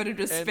words. We would have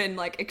just been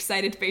like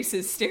excited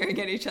faces staring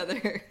at each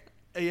other.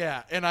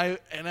 Yeah, and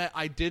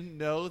I didn't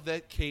know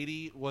that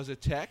Katie was a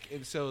tech,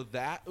 and so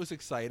that was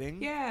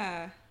exciting.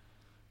 Yeah.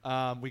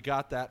 We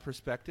got that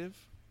perspective.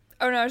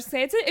 Oh no, I was just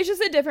saying it's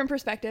just a different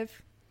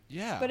perspective.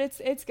 Yeah. But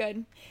it's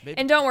good. Maybe-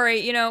 And don't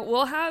worry,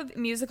 we'll have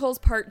musicals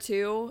part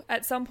 2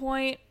 at some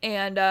point,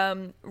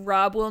 and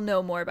Rob will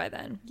know more by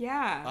then.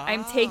 Yeah.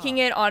 I'm taking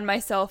it on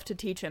myself to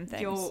teach him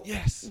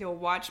things. You'll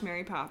watch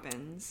Mary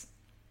Poppins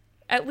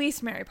At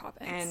least Mary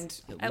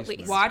Poppins. and At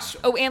least. watch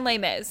Oh, and Les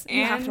Mis.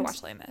 You have to and-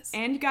 watch Les Mis.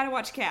 and you gotta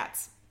watch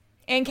Cats.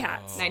 And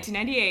Cats.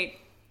 1998.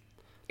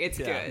 It's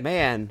Yeah. good.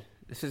 Man,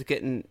 this is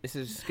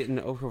getting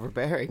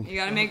overbearing. You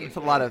gotta make It's a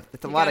lot of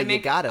you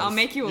gotta. I'll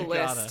make you a You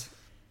list. gotta.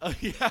 Oh,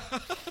 yeah.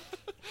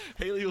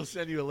 Haley will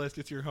send you a list.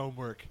 It's your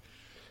homework.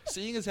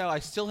 Seeing as how I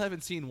still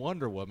haven't seen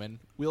Wonder Woman,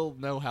 we'll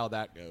know how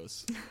that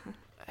goes.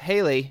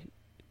 Haley,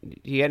 do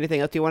you got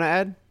anything else you want to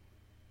add?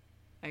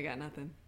 I got nothing.